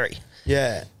scary.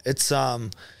 Yeah, it's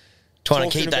Trying to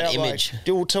talking keep that about, image. Like,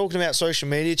 we're talking about social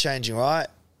media changing, right?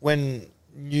 When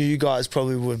you guys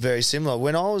probably were very similar.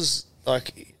 When I was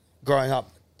like growing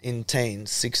up in teens,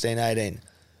 16, 18,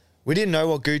 we didn't know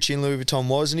what Gucci and Louis Vuitton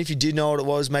was, and if you did know what it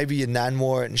was, maybe your nan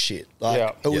wore it and shit.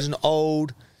 Like, it was an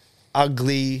old,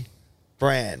 ugly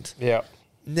brand. Yeah.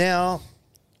 Now,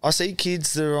 I see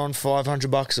kids that are on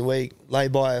 $500 a week lay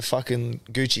by a fucking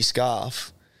Gucci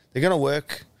scarf. They're going to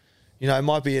work, you know, it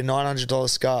might be a $900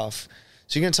 scarf.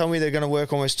 So you're going to tell me they're going to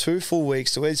work almost 2 full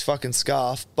weeks to wear this fucking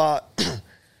scarf, but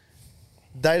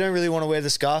they don't really want to wear the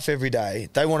scarf every day.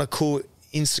 They want a cool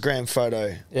Instagram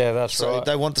photo. Yeah, that's So right.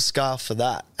 they want the scarf for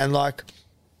that. And like,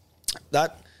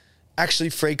 that actually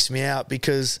freaks me out,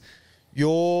 because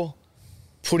you're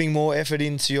putting more effort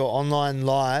into your online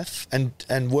life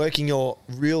and working your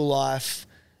real life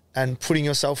and putting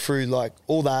yourself through like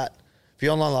all that for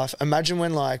your online life. Imagine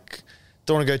when, like,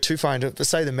 don't want to go too far into it, but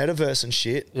say the metaverse and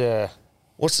shit. Yeah.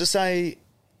 What's to say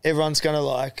everyone's going to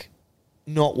like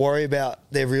not worry about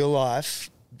their real life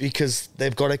because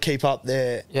they've got to keep up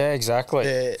their exactly.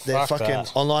 their Fuck fucking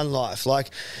that. online life.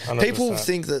 Like, 100%. people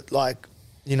think that, like,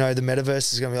 you know, the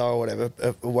metaverse is going to be like, oh, whatever,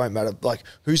 it won't matter. Like,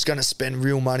 who's going to spend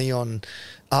real money on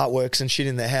artworks and shit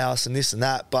in their house and this and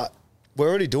that? But we're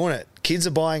already doing it. Kids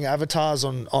are buying avatars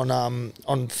on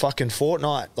fucking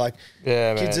Fortnite. Like,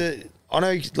 Yeah, kids man. I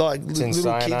know, like, It's little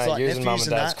insane, kids, like using mum nephews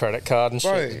and and dad's that. credit card and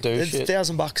Bro, shit to do it's shit.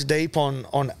 $1,000 deep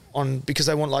on because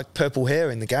they want like purple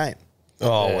hair in the game.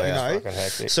 Oh, Yeah, wow. You know? fucking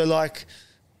hectic. So, like,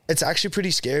 it's actually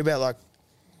pretty scary about, like,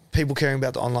 people caring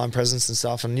about the online presence and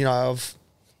stuff. And, you know,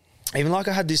 even like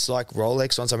I had this like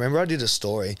Rolex once. I remember I did a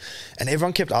story and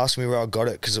everyone kept asking me where I got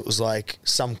it because it was like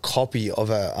some copy of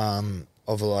a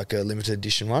like a limited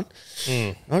edition one.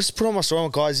 And I just put on my story, I'm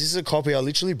like, guys, this is a copy. I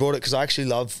literally brought it because I actually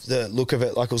love the look of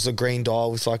it. Like it was a green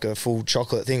dial with like a full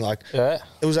chocolate thing. Like Yeah.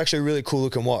 it was actually a really cool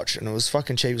looking watch and it was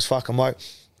fucking cheap as fuck. I'm like,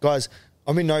 guys,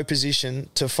 I'm in no position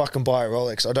to fucking buy a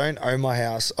Rolex. I don't own my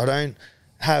house. I don't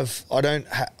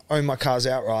own my cars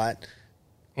outright.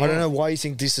 I don't know why you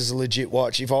think this is a legit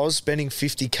watch. If I was spending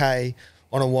 50K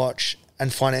on a watch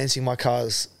and financing my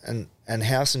cars and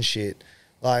house and shit,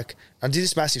 like I did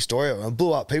this massive story and it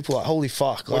blew up. People like, holy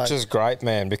fuck. Like, Which is great,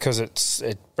 man, because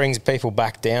it brings people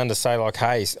back down to say, like,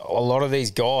 hey, a lot of these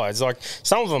guys, like,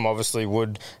 some of them obviously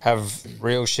would have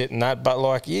real shit and that, but,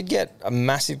 like, you'd get a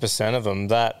massive percent of them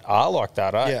that are like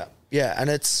that, eh? yeah, yeah. And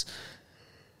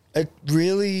it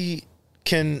really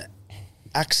can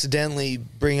accidentally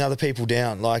bring other people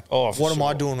down. Like, Oh, for what am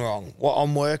I sure. doing wrong? Well,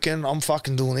 I'm working, I'm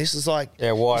fucking doing this. It's like,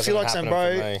 Yeah, why I feel isn't like it saying,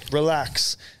 happening bro, for me?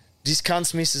 relax. This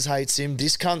cunt's missus hates him.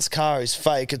 This cunt's car is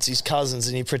fake. It's his cousin's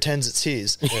and he pretends it's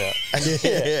his. Yeah. And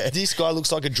this guy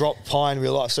looks like a dropped pie in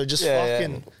real life. So just Yeah,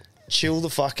 fucking chill the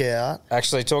fuck out.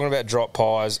 Actually, talking about drop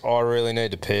pies, I really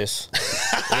need to piss.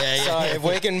 So if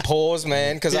we can pause,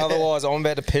 man, because otherwise I'm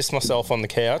about to piss myself on the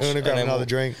couch. I'm going to grab and then another we'll-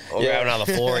 drink. Or grab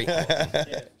another 40.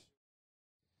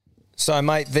 So,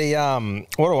 mate, the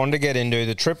what I wanted to get into,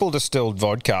 the triple distilled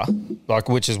vodka, like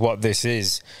which is what this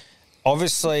is,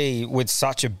 obviously with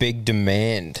such a big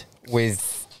demand,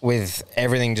 with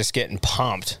everything just getting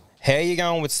pumped, how are you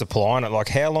going with supplying it? Like,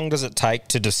 how long does it take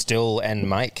to distill and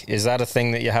make? Is that a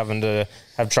thing that you're having to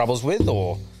have troubles with,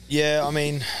 or? Yeah, I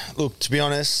mean, look, to be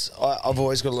honest, I've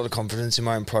always got a lot of confidence in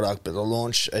my own product, but the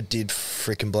launch, it did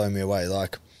freaking blow me away.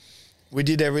 Like, we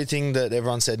did everything that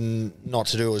everyone said not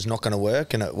to do. It was not going to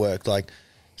work, and it worked. Like,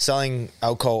 selling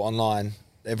alcohol online,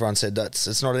 everyone said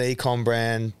it's not an e-com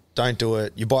brand. Don't do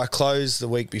it. You buy clothes the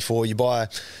week before. You buy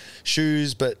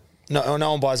shoes, but no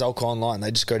one buys alcohol online.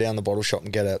 They just go down the bottle shop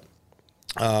and get it.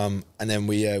 And then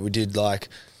we did like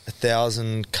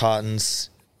 1,000 cartons.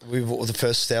 The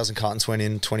first 1,000 cartons went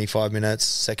in 25 minutes.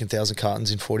 Second 1,000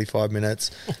 cartons in 45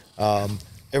 minutes.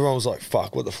 Everyone was like,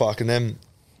 "Fuck, what the fuck?" And then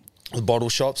the bottle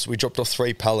shops, we dropped off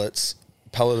 3 pallets,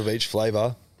 pallet of each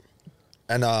flavour.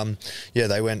 And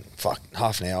they went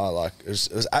half an hour. Like it's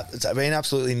been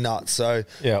absolutely nuts. So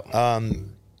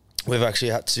we've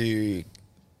actually had to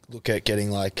look at getting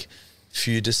like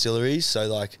few distilleries. So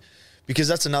like, because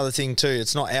that's another thing too.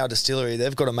 It's not our distillery.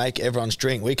 They've got to make everyone's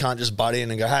drink. We can't just butt in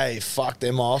and go, "Hey, fuck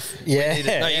them off."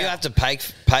 Yeah. No, you have to pay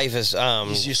for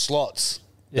Use your slots.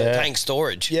 tank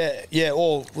storage. Yeah.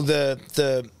 Or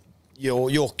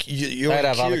your They'd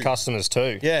have other customers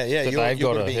too. Yeah, that you're they've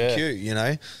got got to be in queue, you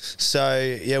know.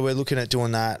 So yeah, we're looking at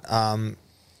doing that.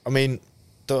 I mean,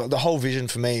 the whole vision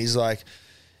for me is like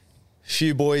a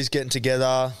few boys getting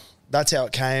together. That's how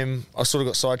it came. I sort of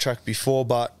got sidetracked before,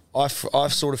 but I've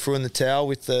sort of threw in the towel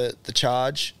with the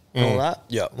charge and all that.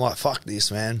 Yeah, I'm like, fuck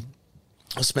this, man.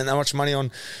 I spent that much money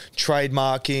on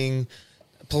trademarking,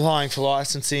 applying for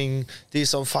licensing.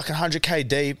 This, I'm fucking 100K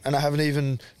deep, and I haven't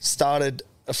even started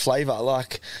a flavour.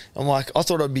 Like, I'm like, I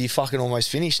thought I'd be fucking almost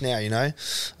finished now, you know.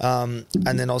 And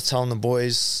then I was telling the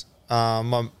boys,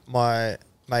 my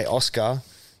mate Oscar,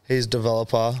 he's a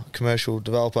developer, commercial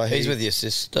developer. He's with your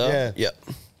sister. Yeah. Yep.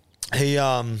 He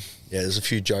there's a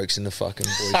few jokes in the fucking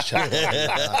boys chat.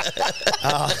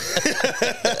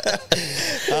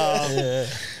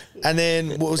 And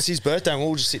then what was his birthday? And we were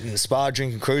all just sitting in the spa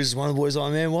drinking cruises. One of the boys was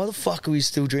like, "Man, why the fuck are we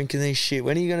still drinking this shit?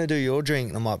 When are you going to do your drink?"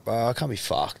 And I'm like, "Bro, I can't be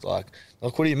fucked." Like,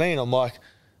 what do you mean? I'm like,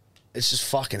 "It's just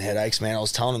fucking headaches, man." I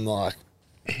was telling them, like,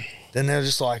 then they're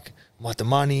just like the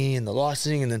money and the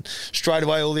licensing, and then straight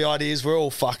away all the ideas were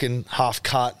all fucking half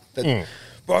cut. But,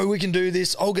 bro, we can do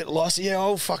this. I'll get license. Yeah,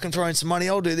 I'll fucking throw in some money.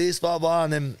 I'll do this, blah, blah.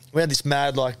 And then we had this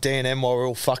mad like D&M while we we're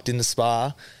all fucked in the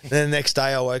spa. And then the next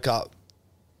day I woke up.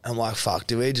 I'm like, fuck,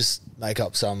 do we just make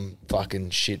up some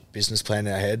fucking shit business plan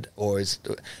in our head? And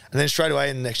then straight away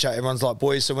in the next chat, everyone's like,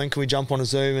 "Boys, so when can we jump on a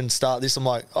Zoom and start this?" I'm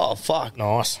like, "Oh, fuck."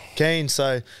 Nice. Keen.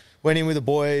 So went in with the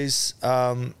boys.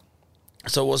 So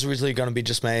it was originally going to be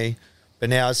just me. But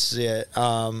now it's,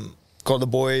 got the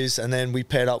boys, and then we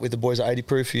paired up with the boys at 80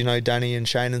 Proof, you know, Danny and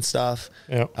Shane and stuff.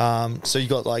 Yeah. So you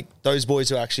got like those boys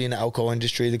who are actually in the alcohol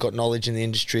industry. They've got knowledge in the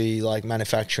industry, like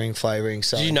manufacturing, flavouring.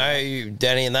 So Did you know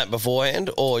Danny and that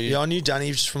beforehand, or you? Yeah, I knew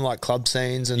Danny just from like club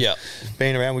scenes and Yeah.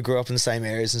 being around. We grew up in the same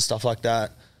areas and stuff like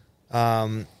that.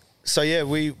 So yeah,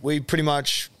 we pretty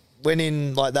much went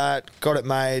in like that, got it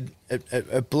made.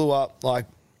 It blew up like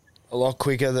a lot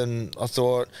quicker than I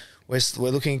thought.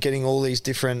 We're looking at getting all these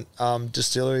different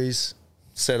distilleries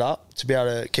set up to be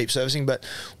able to keep servicing. But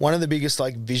one of the biggest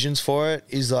like visions for it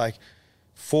is like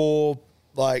for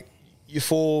like your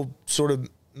 4 sort of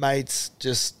mates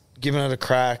just giving it a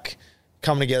crack,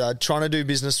 coming together, trying to do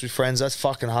business with friends. That's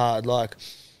fucking hard. Like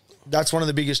that's one of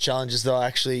the biggest challenges that I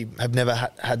actually have never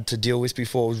had to deal with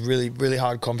before. It was really, really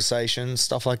hard conversations,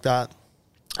 stuff like that.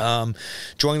 Drawing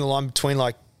the line between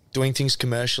like doing things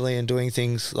commercially and doing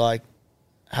things like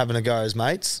having a go as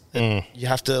mates. You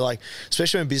have to like,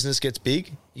 especially when business gets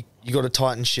big, you got to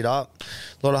tighten shit up.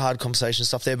 A lot of hard conversation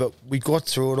stuff there, but we got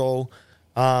through it all.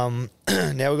 Now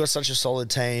we've got such a solid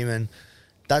team, and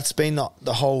that's been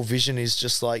the whole vision is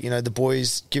just like, you know, the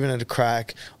boys giving it a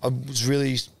crack. I was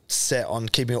really set on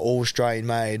keeping it all Australian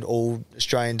made, all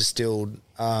Australian distilled.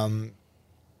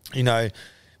 You know,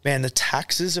 man, the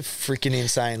taxes are freaking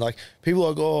insane. Like people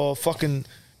are like, oh, fucking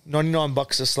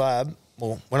 $99 a slab.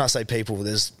 Well, when I say people,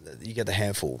 you get the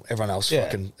handful. Everyone else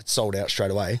fucking it's sold out straight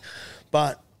away.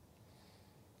 But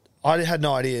I had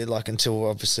no idea, like, until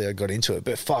obviously I got into it.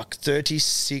 But fuck,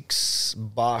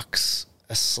 $36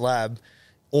 a slab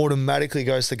automatically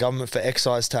goes to the government for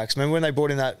excise tax. Remember when they brought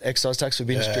in that excise tax for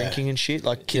binge drinking and shit?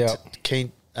 Like,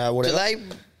 whatever. Do they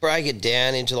break it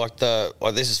down into like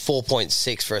this is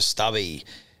 4.6 for a stubby?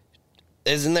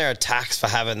 Isn't there a tax for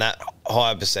having that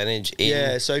higher percentage in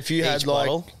Yeah, so if you had like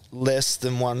bottle? less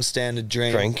than one standard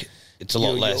drink, it's a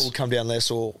lot less. It will come down less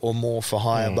or more for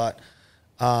higher. But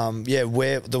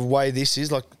where the way this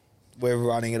is, like, we're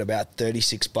running at about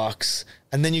 $36,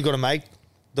 and then you got to make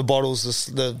the bottles,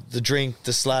 the drink,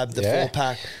 the slab, the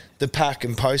 4-pack, the pack,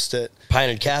 and post it.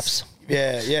 Painted caps.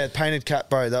 Painted cap,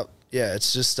 bro.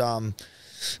 It's just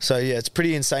so yeah, it's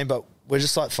pretty insane. But we're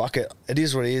just like, fuck it. It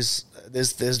is what it is.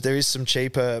 There is some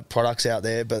cheaper products out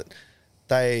there, but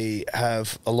they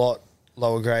have a lot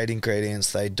lower grade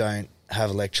ingredients. They don't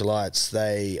have electrolytes.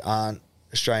 They aren't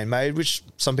Australian made, which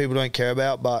some people don't care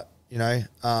about, but you know,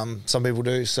 some people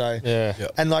do. So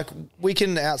and like we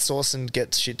can outsource and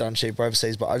get shit done cheaper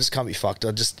overseas, but I just can't be fucked.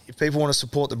 If people want to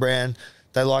support the brand,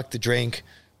 they like the drink.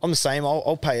 I'm the same.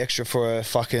 I'll pay extra for a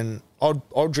fucking.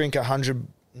 I'll drink $120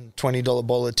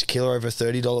 bottle of tequila over a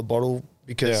 $30 bottle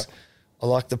because I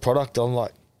like the product. I'm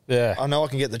like, I know I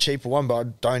can get the cheaper one, but I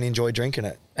don't enjoy drinking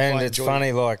it. And it's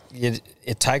funny, like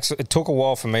it took a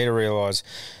while for me to realise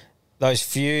those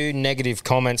few negative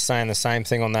comments saying the same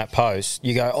thing on that post.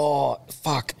 You go, oh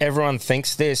fuck, everyone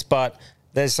thinks this, but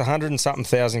there's 100 and something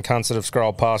thousand cunts that have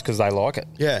scrolled past because they like it.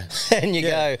 Yeah. And you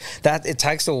go, that it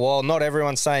takes a while. Not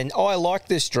everyone's saying, oh, I like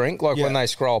this drink, like when they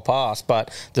scroll past, but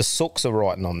the sooks are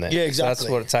writing on there. Yeah, exactly.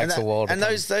 So that's what it takes a while to And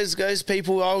those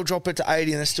people, I'll drop it to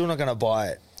 80 and they're still not going to buy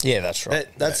it. Yeah, that's right.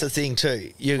 That's the thing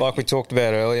too. Like we talked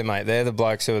about earlier, mate, they're the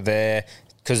blokes who are there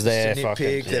because they're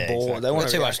fucking... they're bored. Exactly. They want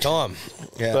too much time.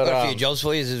 Yeah. Got a few jobs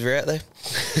for you as we're out there.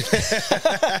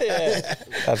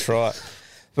 That's right.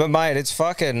 But mate, it's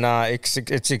fucking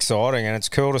it's exciting and it's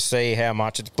cool to see how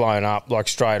much it's blown up like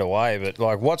straight away. But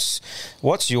like, what's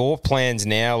your plans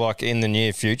now? Like in the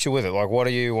near future with it? Like, what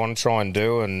do you want to try and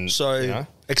do? And so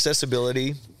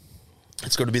accessibility,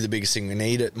 it's got to be the biggest thing. We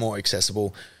need it more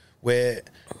accessible. Where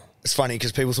it's funny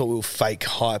because people thought we were fake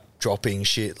hype dropping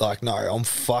shit. Like, no, I'm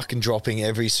fucking dropping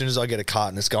as soon as I get a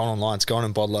carton, it's going online, it's going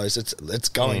in Bodlows, it's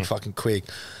going fucking quick.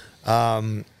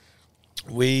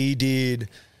 We did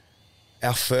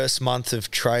our first month of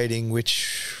trading,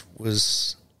 which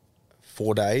was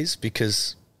 4 days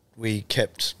because we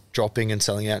kept dropping and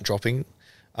selling out, dropping.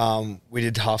 We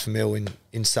did $500,000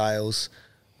 in sales.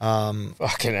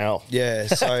 fucking hell. Yeah,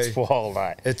 so That's wild,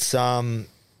 mate. it's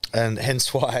and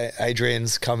hence why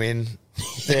Adrian's come in.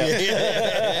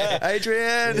 Adrian,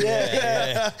 Adrian!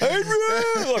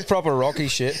 Like proper Rocky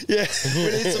shit. yeah, we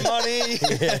need some money.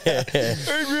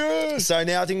 Adrian. So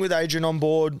now I think with Adrian on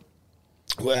board,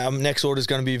 next order is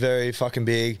going to be very fucking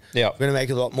big. Yeah, we're going to make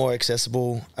it a lot more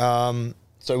accessible.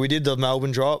 So we did the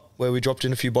Melbourne drop where we dropped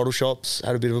in a few bottle shops,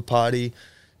 had a bit of a party.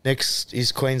 Next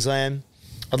is Queensland.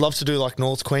 I'd love to do like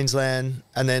North Queensland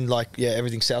and then like,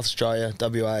 everything South Australia,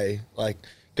 WA, like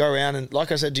go around. And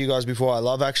like I said to you guys before, I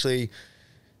love actually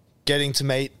getting to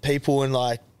meet people and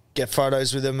like get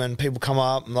photos with them and people come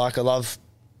up and like I love,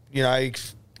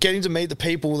 getting to meet the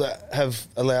people that have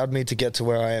allowed me to get to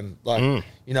where I am. Like,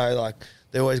 like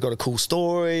they always got a cool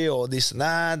story or this and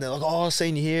that. And they're like, oh, I've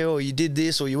seen you here or you did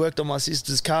this or you worked on my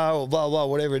sister's car or blah, blah,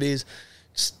 whatever it is.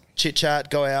 Just chit chat,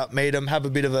 go out, meet them, have a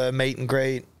bit of a meet and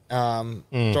greet, throw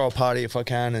a party if I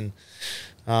can. And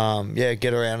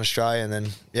get around Australia, and then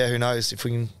who knows if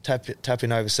we can tap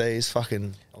in overseas?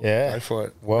 Fucking go for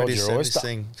it. World's your oyster.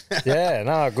 Thing. Yeah,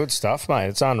 no, good stuff, mate.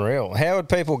 It's unreal. How would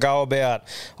people go about,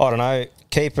 I don't know,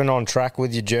 keeping on track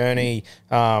with your journey,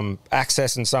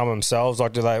 accessing some of themselves?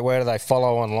 Like, where do they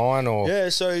follow online?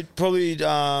 Or so probably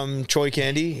Troy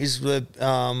Candy is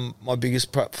my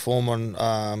biggest platform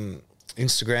on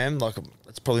Instagram. Like,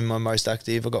 it's probably my most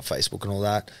active. I've got Facebook and all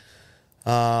that.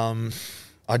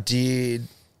 I did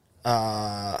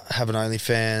have an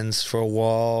OnlyFans for a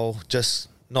while, just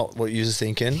not what you were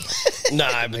thinking. No,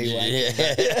 but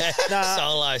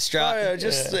solo strap. No,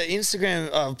 just the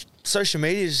Instagram, social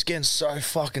media is just getting so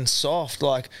fucking soft.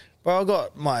 Like, bro, I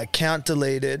got my account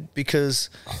deleted because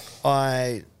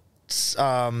I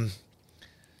someone's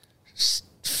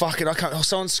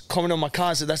commented on my car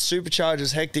and said that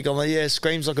supercharger's hectic. I'm like, yeah,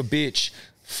 screams like a bitch.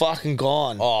 Fucking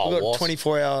gone. Oh, I got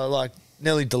 24-hour,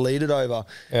 nearly deleted over.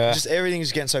 Yeah. Just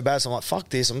everything's getting so bad. So I'm like, fuck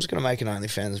this. I'm just going to make an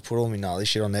OnlyFans and put all my gnarly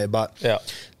shit on there. But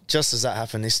just as that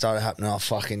happened, this started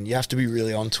happening. You have to be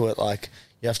really onto it. Like,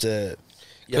 you have to.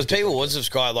 Because people would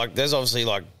subscribe. Like, there's obviously,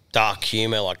 dark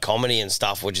humour, comedy and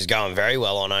stuff, which is going very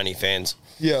well on OnlyFans.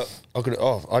 Yeah. I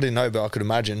didn't know, but I could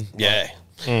imagine. Yeah.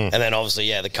 And then, obviously,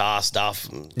 the car stuff.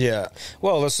 Yeah.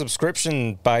 Well, the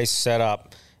subscription-based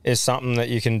setup is something that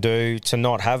you can do to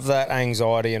not have that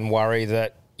anxiety and worry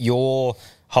that your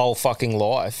whole fucking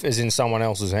life is in someone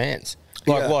else's hands.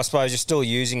 Well, I suppose you're still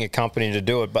using a company to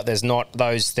do it, but there's not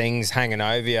those things hanging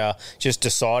over you just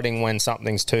deciding when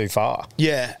something's too far.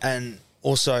 Yeah, and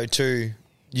also, too,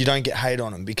 you don't get hate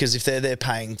on them because if they're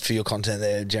paying for your content,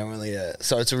 they're generally...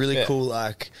 so it's a really cool,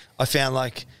 I found,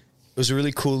 it was a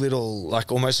really cool little,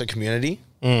 almost a community.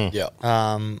 Yeah.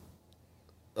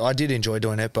 I did enjoy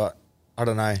doing it, but I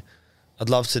don't know. I'd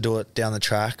love to do it down the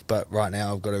track, but right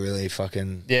now I've got to really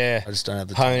fucking... I just don't have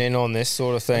the time. Hone in on this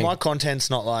sort of thing. And my content's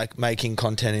not like making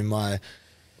content in my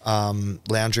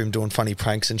lounge room doing funny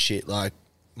pranks and shit. Like,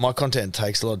 my content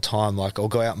takes a lot of time. Like, I'll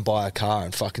go out and buy a car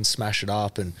and fucking smash it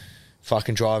up and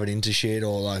fucking drive it into shit,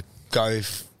 or go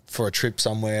for a trip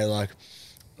somewhere. Like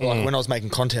when I was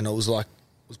making content, it was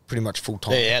pretty much full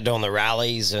time. Yeah, doing the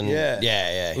rallies and yeah.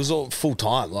 It was all full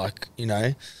time,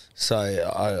 So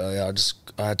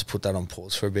I had to put that on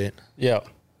pause for a bit. Yeah.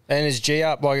 And is G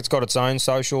Up, it's got its own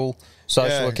social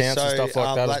accounts and stuff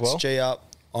like that as well? That's G Up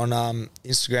on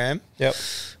Instagram. Yep.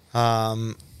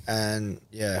 And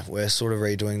we're sort of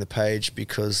redoing the page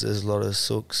because there's a lot of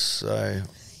sooks. So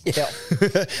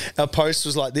our post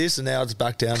was like this, and now it's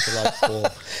back down to 4.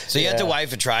 So you had to wait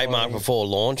for trademark before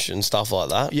launch and stuff like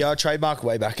that? Yeah, I trademarked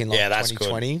way back in that's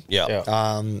 2020. Good.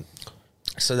 Yeah.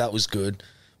 So that was good.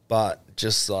 But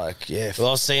just Well, I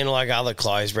was seeing other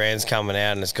clothes brands coming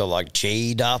out, and it's got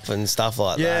G'd up and stuff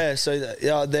like that. Yeah, so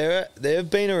they've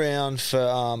been around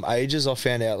for ages. I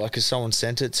found out because someone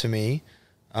sent it to me.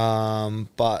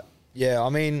 But I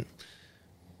mean,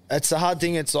 it's the hard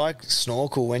thing. It's like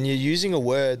snorkel when you're using a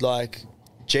word like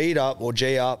G'd up or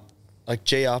G up. Like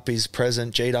G up is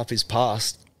present, G'd up is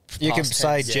past. You can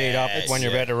say G'd up when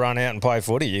you're about to run out and play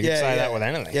footy. You can say that with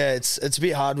anything. Yeah, it's a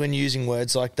bit hard when you're using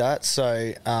words like that.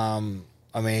 So,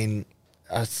 I mean,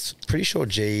 I'm pretty sure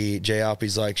G up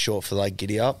is short for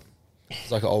giddy up.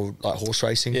 It's an old horse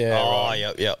racing. Yeah. Oh,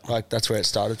 yep. That's where it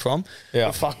started from. Yeah.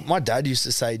 But fuck, my dad used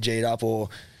to say G'd up, or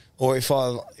if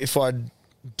I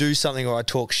do something or I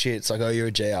talk shit, it's oh, you're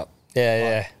a G up.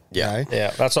 Yeah. Yeah.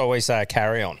 Yeah. That's why we say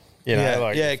carry on.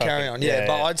 Carry on. Yeah,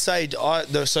 but I'd say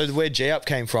so where G up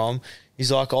came from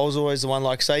is I was always the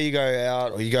one say you go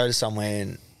out or you go to somewhere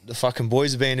and the fucking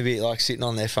boys are being a bit sitting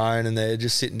on their phone and they're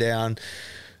just sitting down.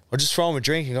 I just throw them a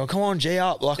drink and go, come on, G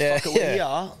up. Fuck it, we're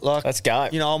here. Let's go.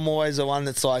 I'm always the one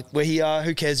that's we're here.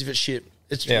 Who cares if it's shit?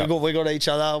 We got each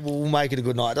other. We'll make it a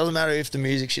good night. Doesn't matter if the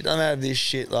music shit. Doesn't matter if this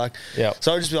shit. So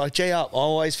I'll just be G up. I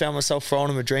always found myself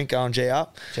throwing him a drink, going G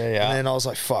up. And then I was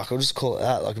fuck. I'll just call it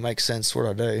that. It makes sense what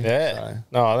I do. Yeah. So.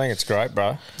 No, I think it's great,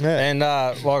 bro. Yeah. And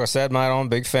like I said, mate, I'm a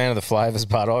big fan of the flavours,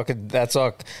 but that's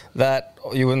that.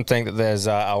 You wouldn't think that there's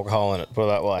alcohol in it. Put it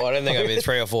that way. Well, I don't think I'd be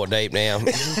 3 or 4 deep now.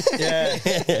 Yeah,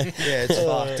 it's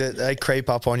fucked. They creep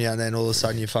up on you, and then all of a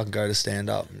sudden you fucking go to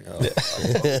stand up.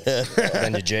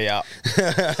 Then you G up.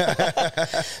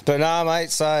 But no, mate.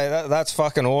 So that's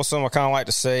fucking awesome. I can't wait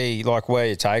to see where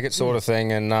you take it, sort of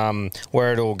thing, and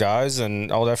where it all goes.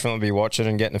 And I'll definitely be watching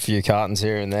and getting a few cartons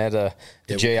here and there to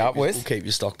G up with. We'll keep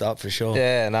you stocked up for sure.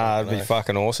 Yeah, no, it'd be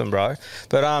fucking awesome, bro.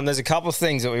 But there's a couple of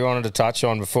things that we wanted to touch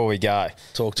on before we go.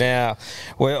 Talk to now.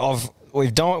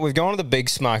 we've gone to the Big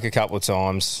Smoke a couple of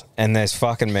times, and there's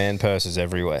fucking man purses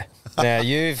everywhere. Now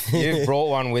you've brought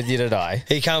one with you today.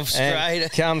 He comes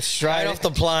straight off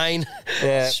the plane,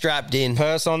 strapped in,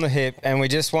 purse on the hip, and we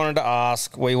just wanted to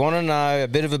ask. We want to know a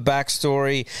bit of a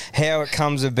backstory, how it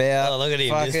comes about. Oh, look at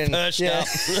him, just perched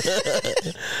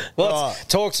up.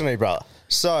 Talk to me, brother.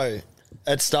 So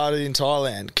it started in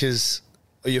Thailand because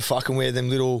you fucking wear them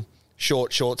little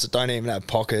short shorts that don't even have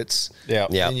pockets. Yeah.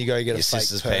 And you go get Your a fake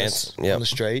sister's purse pants. on the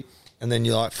street, and then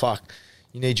you're like, fuck,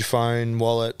 you need your phone,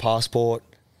 wallet, passport.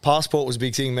 Passport was a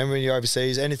big thing. Remember when you're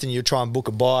overseas, anything you try and book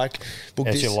a bike, book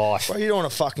That's this. your life. Bro, you don't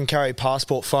want to fucking carry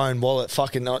passport, phone, wallet,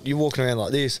 fucking not. You're walking around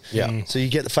like this. Yeah. So you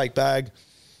get the fake bag.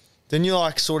 Then you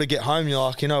like sort of get home, you're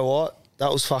like, you know what?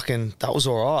 That was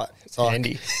all right. It's like,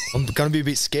 handy. I'm going to be a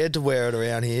bit scared to wear it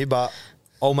around here, but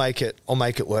I'll make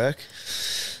it work.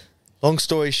 Long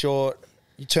story short,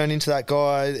 you turn into that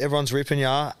guy, everyone's ripping you,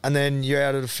 and then you're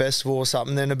out at a festival or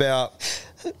something, then about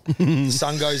the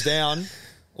sun goes down,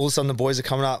 all of a sudden the boys are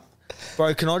coming up.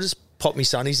 Bro, can I just pop me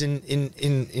sunnies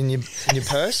in your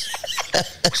purse?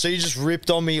 So you just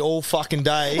ripped on me all fucking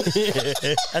day,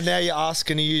 and now you're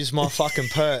asking to use my fucking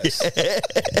purse.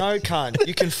 No, cunt.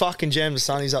 You can fucking jam the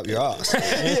sunnies up your ass.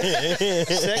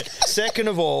 Second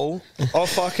of all, I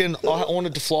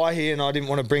wanted to fly here and I didn't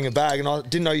want to bring a bag, and I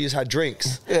didn't know you had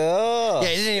drinks. Yeah. Yeah,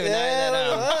 he didn't even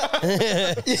know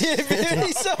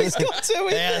that. So he's got two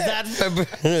in there. How's that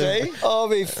for... See? I'll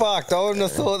be fucked. I wouldn't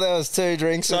have thought there was two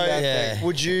drinks So in that thing.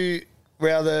 would you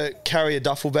rather carry a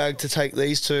duffel bag to take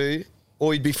these two,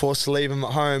 or you'd be forced to leave them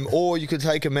at home, or you could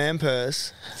take a man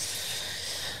purse?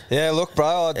 Yeah, look, bro,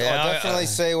 I Yeah, definitely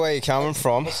see where you're coming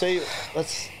from. See,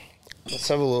 let's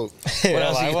have a look. else are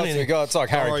you What's gonna we got? It's like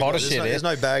Harry Don't worry, Potter guys, shit there's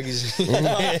here. no baggies.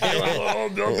 I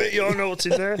bet you I know what's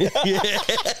in there.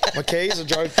 My keys, I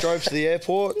drove to the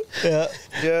airport. Yeah.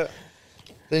 Yeah.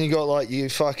 Then you got like your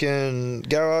fucking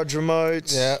garage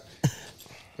remotes. Yeah.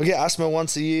 We get asthma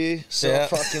once a year, so Yeah.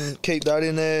 I fucking keep that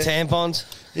in there. Tampons?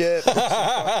 Yeah.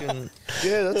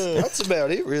 That's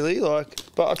about it really. Like,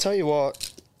 but I'll tell you what.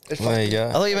 There you I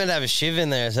go. thought you meant to have a shiv in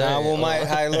there. So No, well, mate,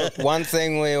 hey, look, one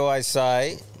thing we always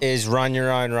say is run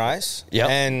your own race. Yep.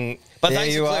 And But there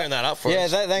thanks you for are. clearing that up for yeah,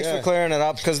 us. thanks for clearing it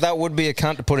up, because that would be a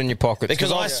cunt to put in your pockets.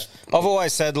 Because I've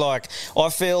always said, like, I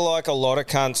feel like a lot of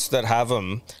cunts that have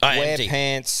them Are wear empty.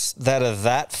 pants that are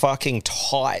that fucking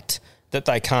tight that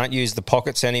they can't use the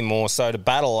pockets anymore. So to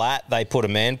battle that, they put a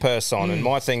man purse on. And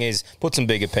my thing is, put some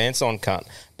bigger pants on, cunt.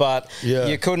 But Yeah.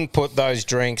 you couldn't put those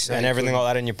drinks and you everything couldn't.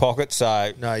 like that in your pocket.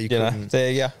 So No, you know, couldn't.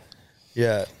 there you go.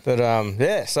 Yeah. But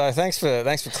yeah, so thanks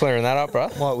for clearing that up, bro.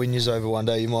 Might win yours over one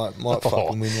day. You might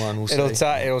fucking win one. We'll see.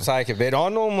 It'll take a bit.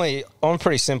 I'm a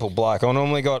pretty simple bloke. I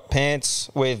normally got pants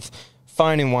with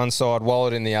phone in one side,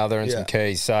 wallet in the other, and Yeah. some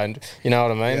keys. So you know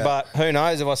what I mean. Yeah. But who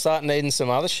knows if I start needing some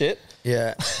other shit?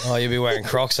 Yeah. Oh, you'll be wearing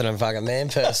Crocs and a fucking man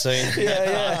purse soon.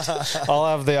 Yeah. I'll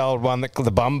have the old one, the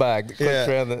bum bag that clips Yeah.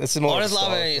 around. It's more I of a just love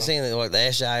style. it. You're seeing like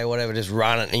the SA or whatever, just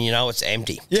run it and you know it's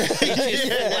empty. Yeah. You just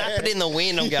flap it in the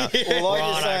wind and go, Well, like you're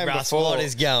 "Righto, saying Russ, before, what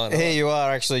is going on?" Here you are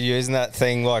actually using that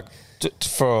thing like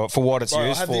for what it's Bro, I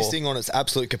used have for. this thing on its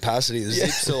absolute capacity. The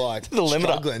zips are like The limiter.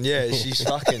 struggling. Yeah, she's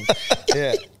fucking.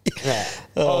 Yeah.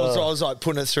 I was like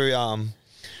putting it through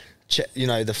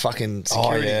the fucking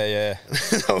Oh security. yeah.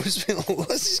 I was being like, what's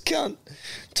this cunt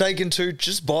taking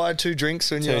just buy two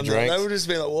drinks when you're Two on there. drinks. They would just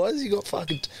be like, why has he got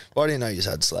fucking? Well, I didn't know you just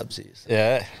had slabs here.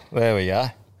 Yeah. There we go.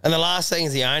 And the last thing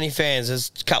is the OnlyFans.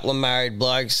 There's a couple of married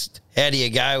blokes. How do you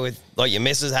go with like your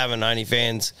missus having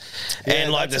OnlyFans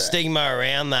and like the that's stigma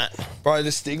around that? Bro,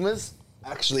 the stigma's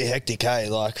actually hectic, hey?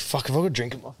 Like, fuck, have I got a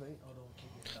drink at my feet?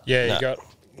 Yeah, No. you got.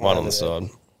 One on the side.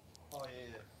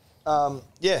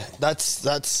 Yeah,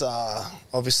 that's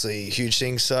obviously a huge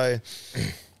thing. So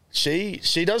she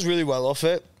does really well off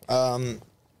it, and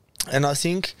I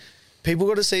think people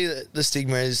got to see that the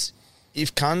stigma is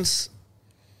if cunts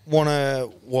want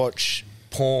to watch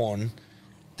porn,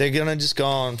 they're gonna just go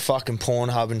on fucking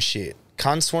Pornhub and shit.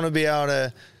 Cunts want to be able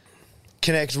to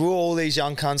connect with all these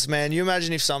young cunts, man. You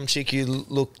imagine if some chick you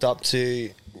looked up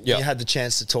to, Yeah. you had the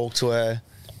chance to talk to her,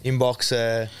 inbox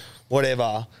her,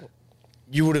 whatever,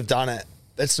 you would have done it.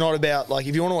 It's not about, like,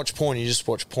 if you want to watch porn, you just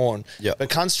watch porn. Yeah. But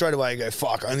cunts straight away go,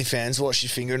 fuck, OnlyFans, what,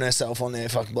 she's fingering herself on there,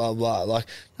 fucking blah, blah. Like,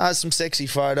 some sexy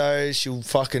photos, she'll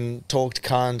fucking talk to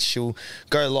cunts, she'll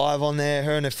go live on there,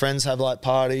 her and her friends have, like,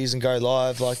 parties and go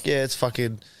live. Like, yeah, it's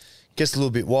fucking, gets a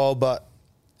little bit wild, but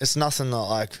it's nothing that,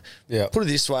 like, Yeah. put it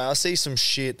this way, I see some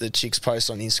shit that chicks post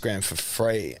on Instagram for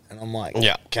free, and I'm like,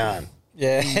 Yeah. cunt.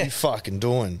 Yeah. What are you fucking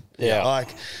doing? Yeah. Like,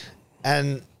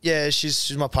 and yeah,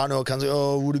 she's my partner who comes like,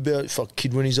 oh, what about fuck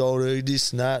kid when he's older,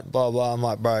 this and that, blah, blah. I'm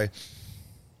like, bro,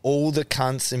 all the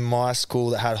cunts in my school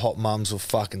that had hot mums were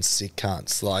fucking sick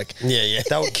cunts. Like, Yeah.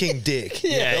 they were king dick.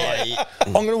 Yeah.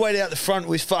 I'm going to wait out the front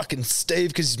with fucking Steve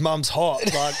because his mum's hot.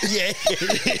 Like, yeah.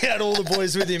 He had all the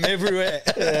boys with him everywhere.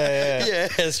 Yeah,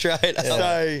 straight up.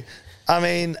 So, I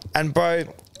mean, and bro,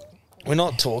 we're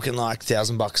not talking like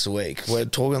 $1,000 a week. We're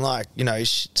talking like, you know,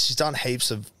 she's done heaps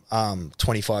of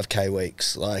 25K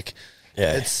weeks. Like,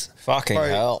 Yeah. it's Fucking bro,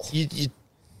 hell. You,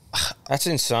 That's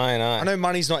insane, eh? I know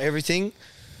money's not everything,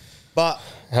 but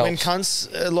when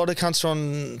a lot of cunts are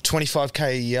on 25K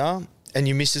a year, and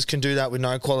your missus can do that with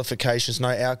no qualifications, no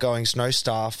outgoings, no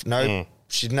staff,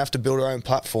 she didn't have to build her own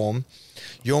platform.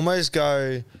 You almost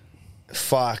go,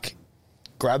 fuck,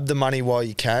 grab the money while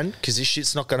you can, because this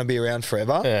shit's not going to be around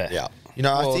forever. Yeah. You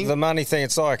know, Well, I think the money thing,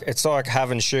 it's like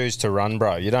having shoes to run,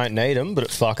 bro. You don't need them, but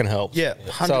it fucking helps. Yeah,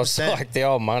 So it's 100%. like the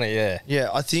old money, yeah. Yeah,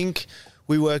 I think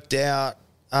we worked out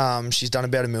she's done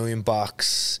about $1 million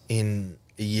in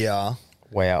a year.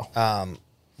 Wow.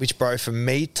 Which, bro, for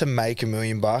me to make $1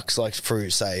 million, like through,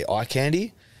 say, eye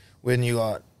candy, when you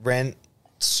got rent,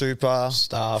 super,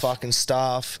 fucking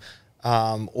staff,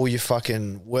 all your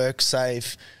fucking work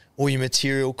safe, all your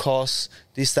material costs,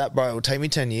 this, that, bro, it will take me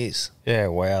 10 years. Yeah,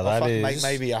 wow. I'll That is. make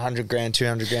maybe $100,000,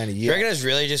 $200,000 a Do you year. reckon it's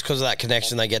really just because of that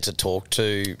connection they get to talk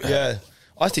to? Yeah,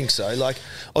 I think so. Like,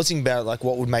 I was thinking about like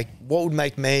what would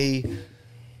make me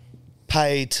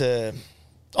pay to.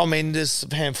 I mean, there's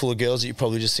a handful of girls that you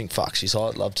probably just think, fuck, she's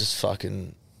hot. I'd love to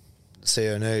fucking see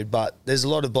her nude. But there's a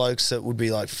lot of blokes that would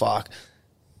be like, fuck,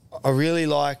 I really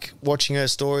like watching her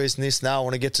stories and this. Now I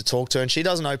want to get to talk to her, and she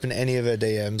doesn't open any of her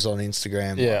DMs on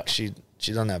Instagram. Yeah. Like, she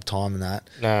doesn't have time in that.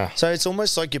 Nah. So it's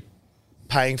almost like you're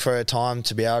paying for her time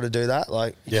to be able to do that.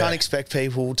 Like, you can't expect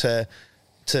people to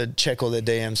check all their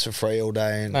DMs for free all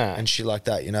day and shit like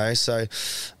that, you know? So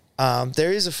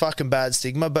there is a fucking bad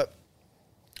stigma, but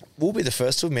we'll be the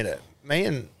first to admit it. Me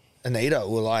and Anita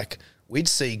were like, we'd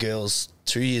see girls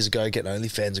 2 years ago getting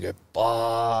OnlyFans and go,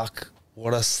 fuck,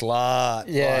 what a slut.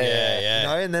 Yeah. You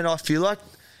know, and then I feel like,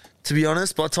 to be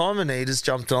honest, by the time Anita's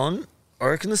jumped on, I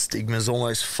reckon the stigma's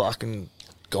almost fucking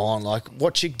gone. Like,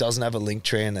 what chick doesn't have a link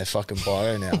tree in their fucking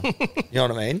bio now? You know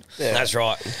what I mean? That's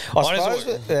right. I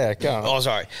suppose, yeah, go on. Oh,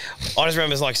 sorry. I just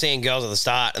remember like seeing girls at the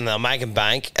start and they're making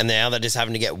bank, and now they're just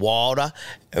having to get wilder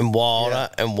and wilder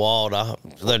and wilder.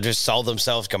 They've just sold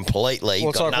themselves completely. Well,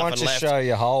 it's got like nothing once you left. show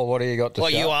your hole, what do you got to Well,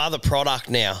 show? you are the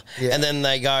product now. Yeah. And then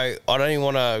they go, I don't even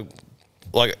want to,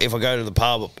 like, if I go to the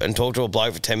pub and talk to a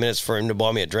bloke for 10 minutes for him to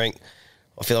buy me a drink,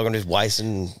 I feel like I'm just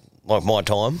wasting like my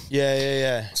time.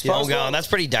 Yeah. I'm going, that's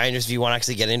pretty dangerous if you want to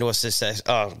actually get into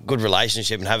a good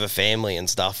relationship and have a family and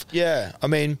stuff. Yeah, I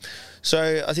mean,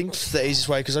 so I think the easiest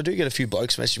way, because I do get a few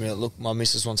blokes messaging me, like, look, my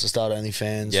missus wants to start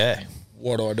OnlyFans. Yeah.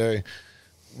 What do I do?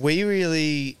 We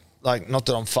really, like, not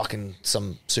that I'm fucking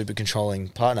some super controlling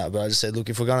partner, but I just said, look,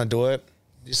 if we're going to do it,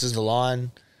 this is the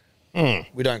line.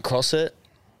 We don't cross it.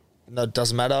 No, it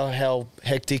doesn't matter how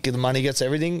hectic the money gets,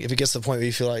 everything. If it gets to the point where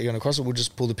you feel like you're going to cross it, we'll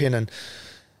just pull the pin. And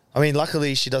I mean,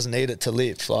 luckily she doesn't need it to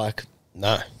live. Like,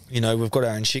 No. you know, we've got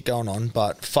our own shit going on,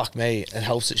 but fuck me, it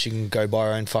helps that she can go buy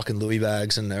her own fucking Louis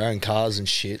bags and her own cars and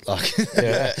shit. Like,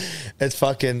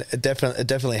 it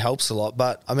definitely helps a lot.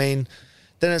 But I mean,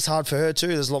 then it's hard for her too.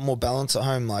 There's a lot more balance at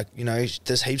home. Like, you know,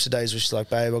 there's heaps of days where she's like,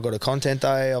 babe, I've got a content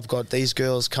day. I've got these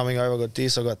girls coming over. I've got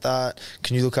this. I've got that.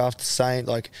 Can you look after Saint?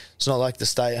 Like, it's not like the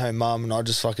stay-at-home mum and I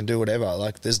just fucking do whatever.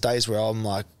 Like, there's days where I'm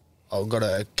like, I've got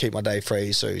to keep my day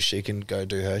free so she can go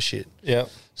do her shit. Yeah.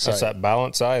 So- That's that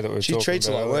balance, that we're She talking treats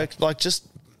it about. like work. Like, just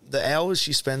the hours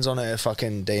she spends on her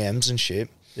fucking DMs and shit.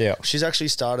 Yeah. She's actually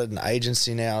started an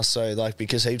agency now. So, like,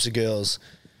 because heaps of girls,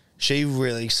 she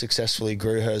really successfully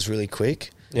grew hers really quick.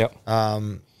 Yep.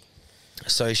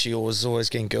 So she was always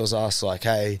getting girls asked, like,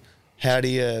 hey, how do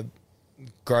you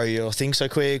grow your thing so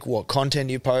quick? What content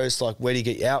do you post? Like, where do you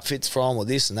get your outfits from, or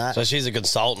this and that? So she's a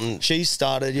consultant. She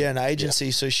started, an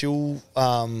agency. So she'll,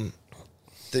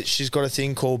 she's got a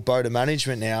thing called Boda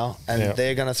Management now, and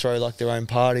they're going to throw like their own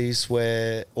parties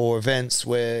or events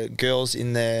where girls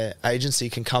in their agency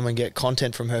can come and get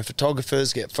content from her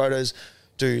photographers, get photos,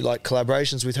 do like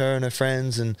collaborations with her and her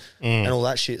friends and all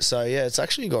that shit. So yeah, it's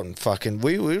actually gotten fucking.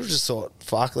 We just thought,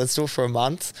 fuck, let's do it for a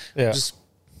month. Yeah. Just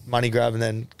money grab and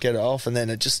then get it off, and then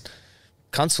it just.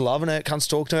 Cunts are loving it. Cunts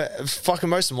talk to it. Fucking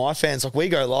most of my fans, like, we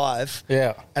go live.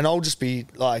 Yeah. And I'll just be,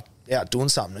 like, out doing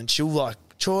something. And she'll, like,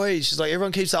 Troy, she's like,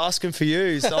 everyone keeps asking for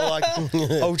you. So, like,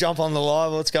 I'll jump on the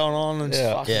live, what's going on, and just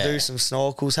fucking do some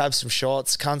snorkels, have some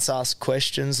shots. Cunts ask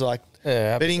questions. Like,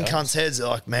 but in cunts' heads, they're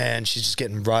like, man, she's just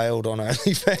getting railed on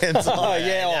OnlyFans. Oh,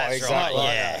 yeah, That's exactly.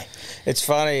 right, yeah. It's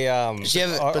funny. She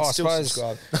have, I but still suppose,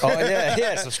 subscribe. Oh,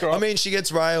 yeah, subscribe. I mean, she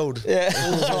gets railed. Yeah.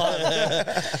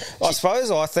 I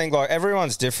suppose I think like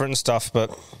everyone's different and stuff,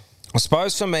 but I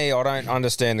suppose for me, I don't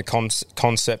understand the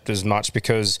concept as much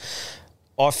because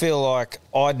I feel like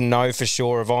I'd know for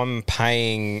sure if I'm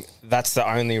paying, that's the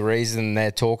only reason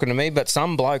they're talking to me. But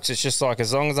some blokes, it's just like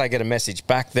as long as they get a message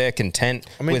back, they're content.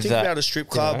 I mean, with think that, about a strip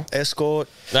club, escort.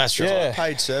 That's true. Yeah.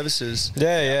 Paid services.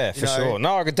 Yeah, for You know, sure.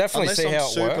 No, I could definitely Unless see I'm how it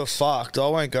super works. fucked, I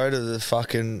won't go to the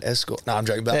fucking escort. No, I'm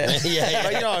joking about that. Yeah.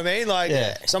 But you know what I mean?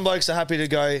 Like, some blokes are happy to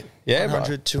go Yeah,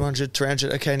 100, 200,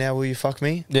 300. Okay, now will you fuck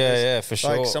me? Yeah, for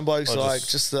sure. Like, some blokes I are like,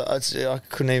 I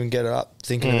couldn't even get it up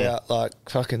thinking about, like,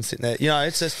 fucking sitting there. You know,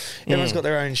 it's just, everyone's got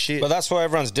their own shit. But that's why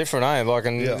everyone's different, eh? Like,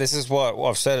 and this is what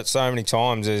I've said it so many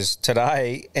times is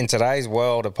today, in today's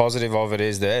world, a positive of it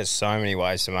is there's so many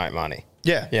ways to make money.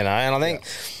 Yeah. You know, and I think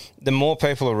the more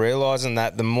people are realising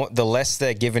that, the less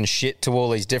they're giving shit to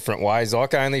all these different ways.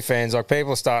 Like OnlyFans, like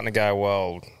people are starting to go,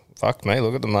 well, fuck me,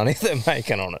 look at the money they're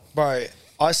making on it. Bro,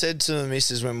 I said to the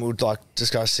missus when we were like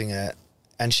discussing it,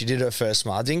 and she did her first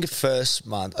month.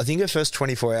 I think her first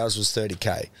 24 hours was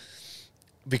 30K.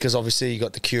 Because obviously you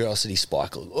got the curiosity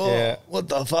spike. What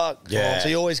the fuck? Yeah. So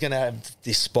you're always going to have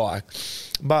this spike.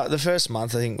 But the first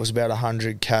month I think was about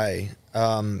 100K.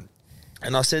 And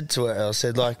I said to her,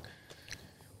 like,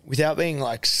 without being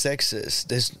like sexist,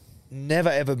 there's never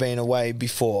ever been a way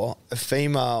before a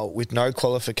female with no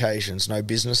qualifications, no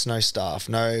business, no staff,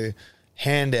 no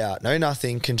handout, no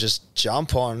nothing can just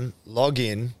jump on, log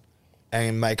in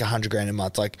and make $100,000 a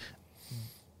month. Like,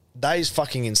 that is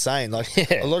fucking insane. Like,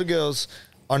 a lot of girls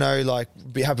I know, like,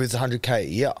 be happy with 100K a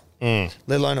year,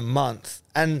 let alone a month.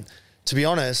 And to be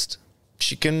honest,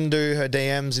 she can do her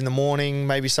DMs in the morning,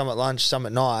 maybe some at lunch, some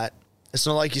at night. It's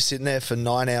not like you're sitting there for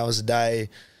 9 hours a day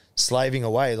slaving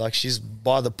away. Like, she's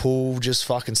by the pool just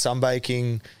fucking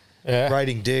sunbaking,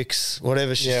 rating dicks,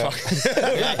 whatever she's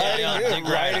fucking...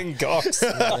 Rating gocks.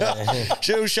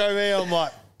 She'll show me, I'm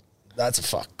like,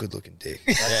 that's a good looking dick.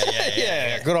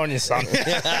 Yeah, good on you, son.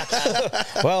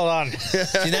 Well done.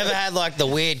 You never had like the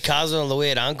weird cousin or the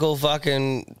weird uncle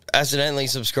fucking accidentally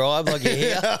subscribe like you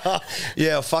hear?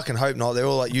 Yeah, I fucking hope not. They're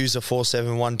all like user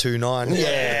 47129.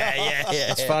 Yeah.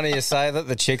 It's funny you say that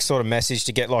the chick sort of messaged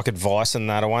to get like advice and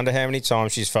that. I wonder how many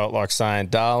times she's felt like saying,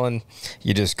 darling,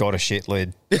 you just got a shit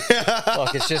lid.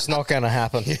 Like, it's just not going to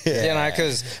happen. You know,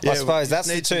 because I suppose that's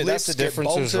the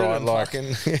difference is, right? Like,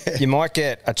 you might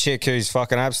get a chick who's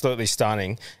fucking absolutely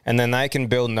stunning and then they can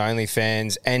build an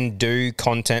OnlyFans and do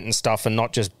content and stuff and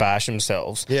not just bash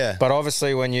themselves. Yeah. But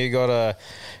obviously when you got a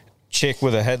chick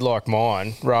with a head like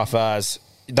mine, rough as,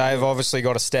 they've obviously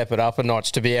got to step it up a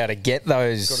notch to be able to get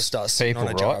those Got to start sitting people,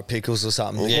 on a jar right? of pickles or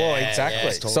something. Well,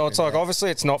 exactly. So it's like, obviously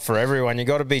it's not for everyone. You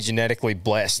got to be genetically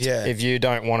blessed if you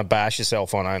don't want to bash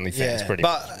yourself on OnlyFans. Pretty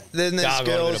much. But then there's Gargle a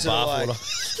bit girls of that are bath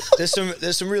like,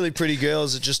 there's some really pretty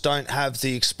girls that just don't have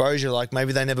the exposure. Like,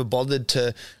 maybe they never bothered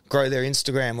to grow their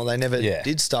Instagram or they never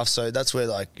did stuff. So that's where,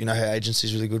 like, you know, her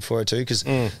agency's really good for her too, because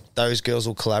those girls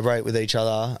will collaborate with each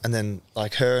other, and then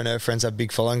like her and her friends have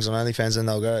big followings on OnlyFans, and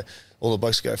they'll go, all the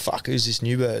blokes go, fuck, who's this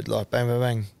new bird? Like, bang, bang,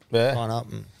 bang. Yeah. Sign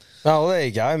up. And, Oh, well, there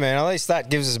you go, man. At least that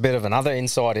gives us a bit of another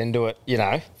insight into it, you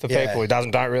know, for people who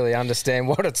don't really understand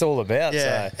what it's all about.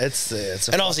 yeah, So. it's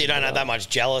a And obviously you don't have that much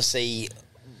jealousy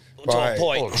to Right. a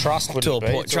point. Or trust would To a be.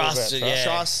 point. It's all Trust, about yeah.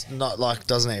 trust, not like,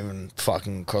 doesn't even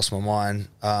fucking cross my mind.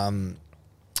 And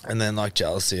then like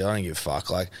jealousy, I don't give a fuck.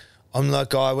 Like, I'm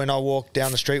that guy when I walk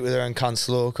down the street with her and cunts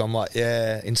look, I'm like,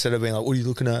 instead of being like, what are you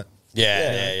looking at?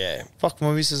 Yeah. Fuck,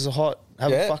 my missus is hot.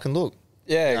 Have a fucking look.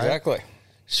 Yeah, You know? exactly.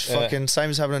 It's fucking same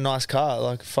as having a nice car.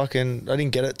 Like, fucking, I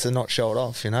didn't get it to not show it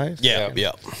off, you know? Yeah.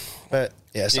 But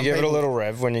yeah, You some give it a people- little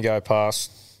rev when you go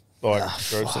past like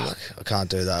groups and Fuck, I can't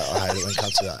do that. I hate it when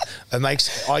cunts do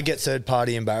that. I get third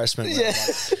party embarrassment. When I'm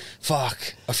like,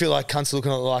 fuck. I feel like cunts are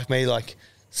looking like me, like,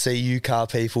 see you car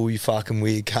people, you fucking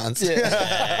weird cunts.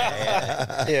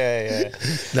 yeah.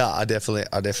 No, I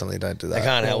definitely don't do that. They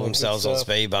can't help Well, themselves good on stuff.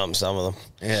 speed bumps, some of them.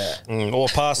 Yeah. Or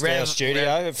past our Rev-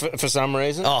 studio for some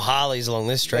reason. Oh, Harley's along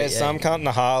this street. There's some cunt in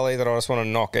a Harley that I just want to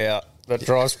knock out that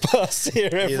drives past here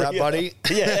every Hear that, buddy?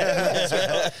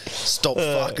 Yeah. Stop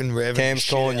fucking revving. Cam's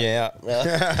shit calling out. you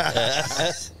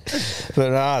out.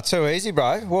 But too easy,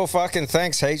 bro. Well, fucking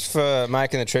thanks heaps for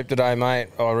making the trip today, mate.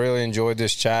 I really enjoyed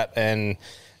this chat and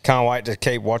can't wait to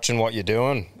keep watching what you're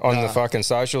doing on the fucking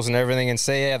socials and everything and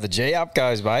see how the G up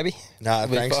goes, baby. Nah,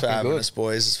 It'll be thanks for fucking having good. us,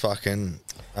 boys. It's fucking...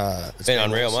 it's Been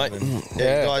unreal, awesome. mate. And,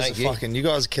 Yeah, you guys thank are you. fucking... You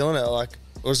guys are killing it. Like,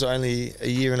 was it only a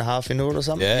year and a half into it or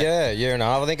something? Yeah. Yeah, year and a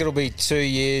half. I think it'll be 2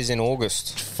 years in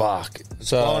August. Fuck. It's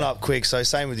So- blowing up quick. So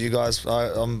same with you guys.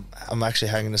 I'm actually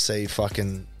hanging to see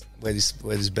fucking where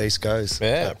this beast goes.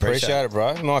 Yeah, appreciate it,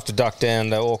 bro. Might have to duck down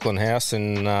to Auckland House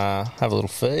and have a little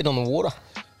feed on the water.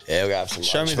 Yeah, we'll go have some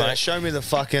lunch, mate. Show me the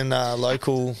fucking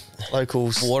local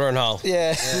Water and hole.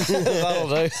 Yeah, that'll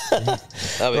do.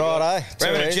 Right, Too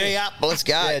Remember to easy. G up. Let's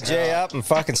go. Yeah, G up and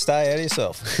fucking stay out of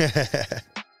yourself.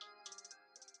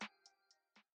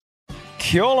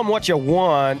 Call them what you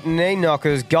want, knee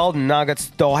knockers, golden nuggets,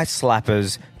 thigh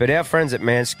slappers, but our friends at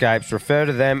Manscaped refer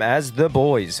to them as the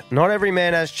boys. Not every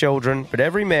man has children, but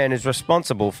every man is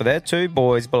responsible for their 2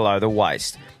 boys below the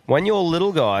waist. When your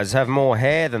little guys have more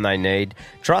hair than they need,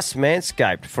 trust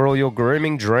Manscaped for all your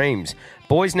grooming dreams.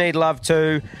 Boys need love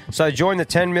too, so join the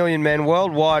 10 million men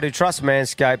worldwide who trust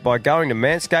Manscaped by going to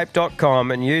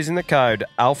manscaped.com and using the code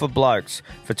ALPHABLOKES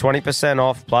for 20%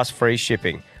 off plus free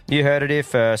shipping. You heard it here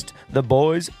first. The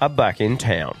boys are back in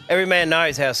town. Every man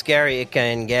knows how scary it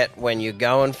can get when you're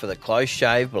going for the close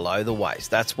shave below the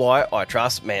waist. That's why I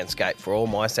trust Manscaped for all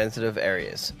my sensitive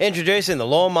areas. Introducing the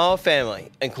Lawnmower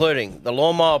family, including the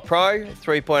Lawnmower Pro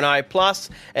 3.0 Plus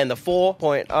and the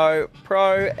 4.0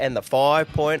 Pro and the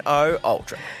 5.0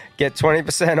 Ultra. Get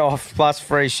 20% off plus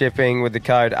free shipping with the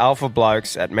code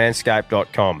ALPHABLOKES at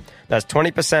manscaped.com. That's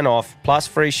 20% off plus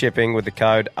free shipping with the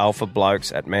code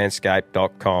ALPHABLOKES at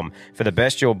manscaped.com. For the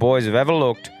best your boys have ever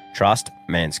looked, trust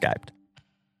Manscaped.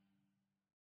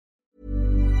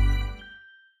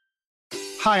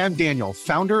 Hi, I'm Daniel,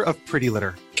 founder of Pretty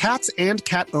Litter. Cats and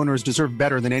cat owners deserve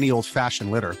better than any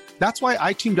old-fashioned litter. That's why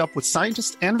I teamed up with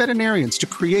scientists and veterinarians to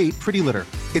create Pretty Litter.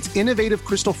 Its innovative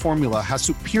crystal formula has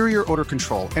superior odor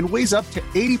control and weighs up to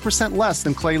 80% less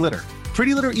than clay litter.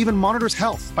 Pretty Litter even monitors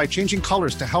health by changing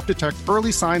colors to help detect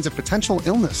early signs of potential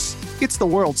illness. It's the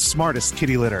world's smartest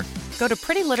kitty litter. Go to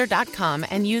prettylitter.com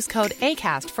and use code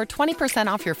ACAST for 20%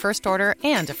 off your first order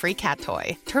and a free cat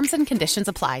toy. Terms and conditions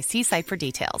apply. See site for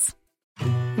details.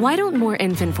 Why don't more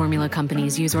infant formula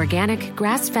companies use organic,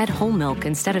 grass-fed whole milk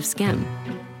instead of skim?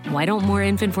 Why don't more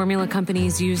infant formula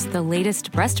companies use the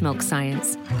latest breast milk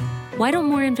science? Why don't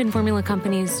more infant formula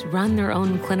companies run their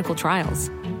own clinical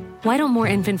trials? Why don't more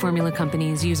infant formula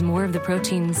companies use more of the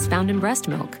proteins found in breast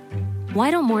milk? Why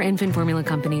don't more infant formula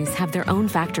companies have their own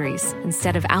factories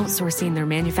instead of outsourcing their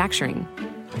manufacturing?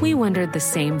 We wondered the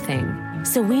same thing.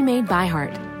 So we made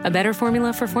ByHeart, a better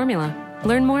formula for formula.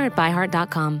 Learn more at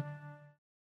byheart.com.